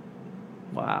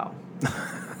 Wow.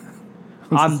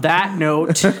 On that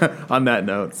note, On that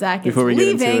note, Zach before we is get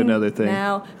leaving into another thing,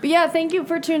 now. But yeah, thank you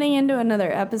for tuning into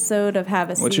another episode of Have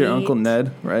a Seat. what's your Uncle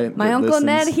Ned, right? My that Uncle listens?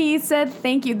 Ned, he said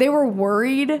thank you. They were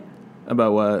worried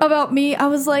About what? about me. I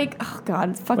was like, oh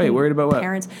God, fucking Wait, worried about what?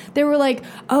 parents. They were like,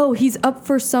 oh, he's up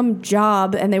for some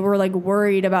job, and they were like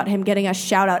worried about him getting a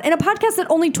shout out in a podcast that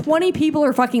only 20 people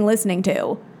are fucking listening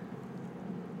to.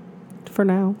 for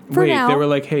now. For Wait, now. they were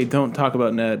like, hey, don't talk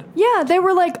about Ned. Yeah, they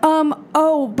were like,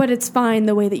 oh, but it's fine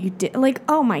the way that you did. Like,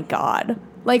 oh my God.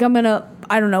 Like, I'm gonna,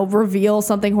 I don't know, reveal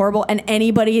something horrible, and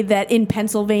anybody that in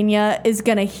Pennsylvania is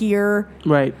gonna hear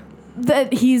Right.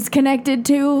 that he's connected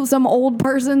to, some old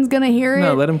person's gonna hear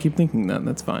No, it. let him keep thinking that.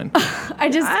 That's fine.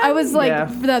 I was like, yeah.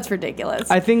 that's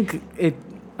ridiculous. I think it.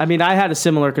 I mean, I had a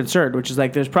similar concern, which is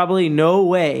like, there's probably no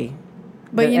way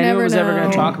But that you anyone never was ever going know.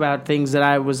 to talk about things that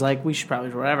I was like, we should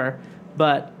probably do whatever.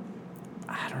 But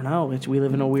I don't know. We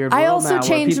live in a weird world I now also where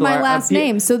changed people my are- last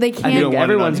name, so they I can't. You think don't want it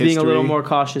on everyone's being a little history? more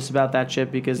cautious about that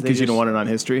shit because they Because you don't just- want it on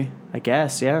history. I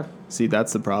guess, yeah. See,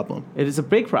 that's the problem. It is a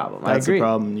big problem. I That's agree. the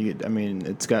problem.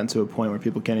 It's gotten to a point where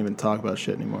people can't even talk about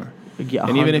shit anymore. Yeah,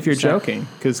 And even if you're 100%. joking,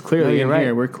 because clearly No, in you're right.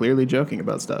 here we're clearly joking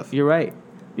about stuff. You're right.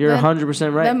 You're Then-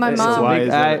 100% right. then my It's mom- Why big-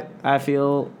 is that? I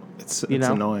feel It's You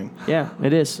know? annoying. yeah,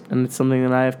 it is, and it's something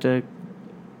that I have to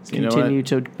So you know continue what?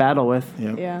 to battle with.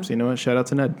 Yep. Yeah. So you know what? Shout out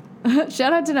to Ned.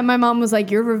 Shout out to them. My mom was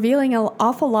like, "You're revealing an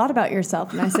awful lot about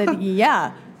yourself," and I said,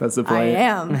 "Yeah, That's the I point.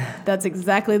 am. That's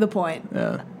exactly the point.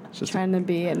 Yeah. It's just Trying to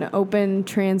be an open,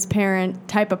 transparent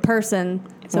type of person,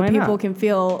 so Why people not? can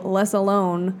feel less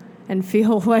alone and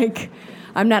feel like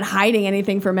I'm not hiding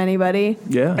anything from anybody."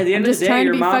 yeah. At the end I'm just trying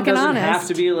to be fucking honest. have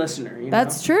to be a listener. You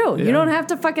That's true. Yeah. You don't have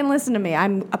to fucking listen to me. I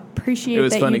appreciate It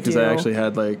was that funny you do. because I actually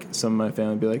had like some of my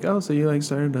family be like, "Oh, so you like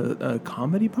started a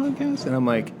comedy podcast?" And I'm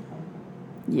like,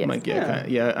 yes. I'm like, yeah,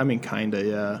 Yeah. yeah. I mean, kinda,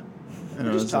 yeah. And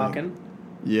I just was like, talking.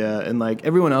 yeah, and like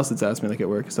everyone else that's asked me like at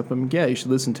work and stuff, I'm like, yeah, you should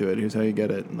listen to it. Here's how you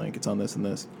get it, and like it's on this and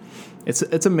this.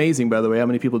 It's amazing, by the way, how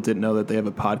many people didn't know that they have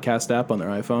a podcast app on their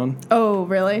iPhone. Oh,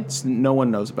 really? No one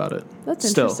knows about it. That's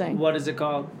Still. interesting. What is it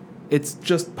called? It's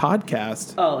just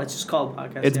podcast. Oh, it's just called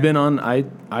podcast. It's been on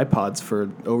iPods for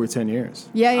over 10 years.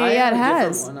 Yeah, I it have a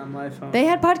has. different one on my phone. They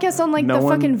had podcasts on like No the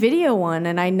one- fucking video one,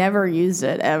 and I never used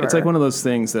it ever. It's like one of those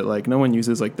things that like no one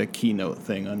uses like the keynote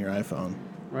thing on your iPhone.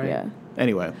 right? Yeah.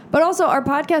 Anyway, But also, our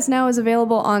podcast now is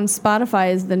available on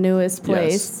Spotify, is the newest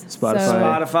place. Yes, Spotify. So-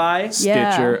 Spotify,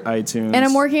 Yeah. Stitcher, iTunes. and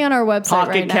I'm working on our website Pocket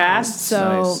right now. Casts.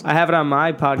 So Nice. I have it on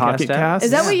my podcast Pocket app. Cast.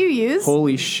 is that what you use?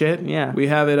 Holy shit. Yeah. We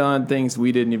have it on things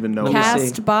we didn't even know. Let me about.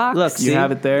 see. Castbox. Look, You see?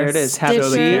 have it there? There it is. Have a Stitcher. Show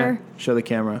the seat. camera. Show the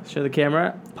camera. Show the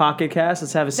camera. Pocket Cast.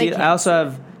 Let's have a seat. can't I also see.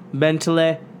 have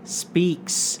Mentally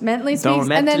Speaks. Mentally Don't-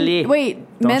 Speaks. And Mentally. then, wait,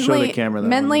 Don't show Mentally, the camera that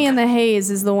Mentally one. in the Haze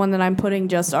is the one that I'm putting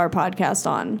just our podcast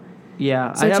on.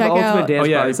 Yeah, So I have check Ultimate out- Dance Oh,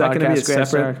 yeah, Party is that gonna be a podcast, Grand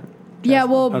separate- Star. Yeah,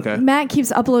 well, Okay. Matt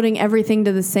keeps uploading everything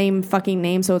to the same fucking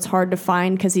name, so it's hard to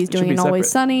find because he's should doing be an Always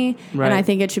separate. Sunny, Right. and I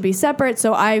think it should be separate.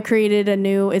 So I created a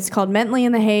new. It's called Mentally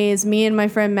in the Haze. Me and my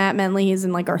friend Matt Mentley. He's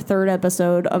in like our third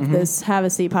episode of this Have a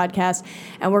Seat podcast,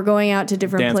 and we're going out to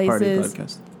different Dance Party places.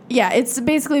 podcast. Yeah, it's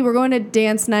basically we're going to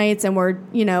dance nights and we're,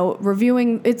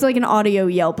 reviewing. It's like an audio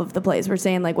Yelp of the place. We're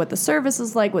saying like what the service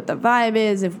is like, what the vibe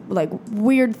is, if like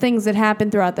weird things that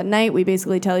happen throughout the night. We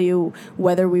basically tell you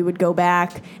whether we would go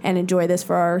back and enjoy this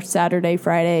for our Saturday,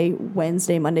 Friday,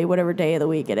 Wednesday, Monday, whatever day of the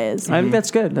week it is. I think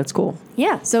that's good. That's cool.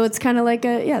 Yeah, so it's kind of like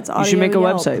it's audio You should make a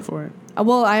Yelp. website for it.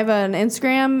 Well, I have an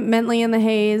Instagram, Mentally in the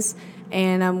Haze,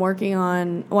 and I'm working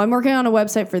on a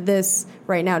website for this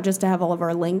right now just to have all of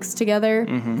our links together.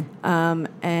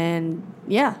 And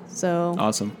yeah, so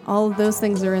Awesome. all of those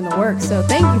things are in the works. So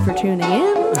thank you for tuning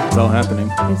in. It's all happening.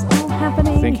 It's all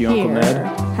happening Thank you, Uncle here.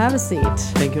 Ned. Have a seat.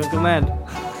 Thank you, Uncle Ned.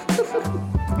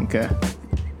 Okay.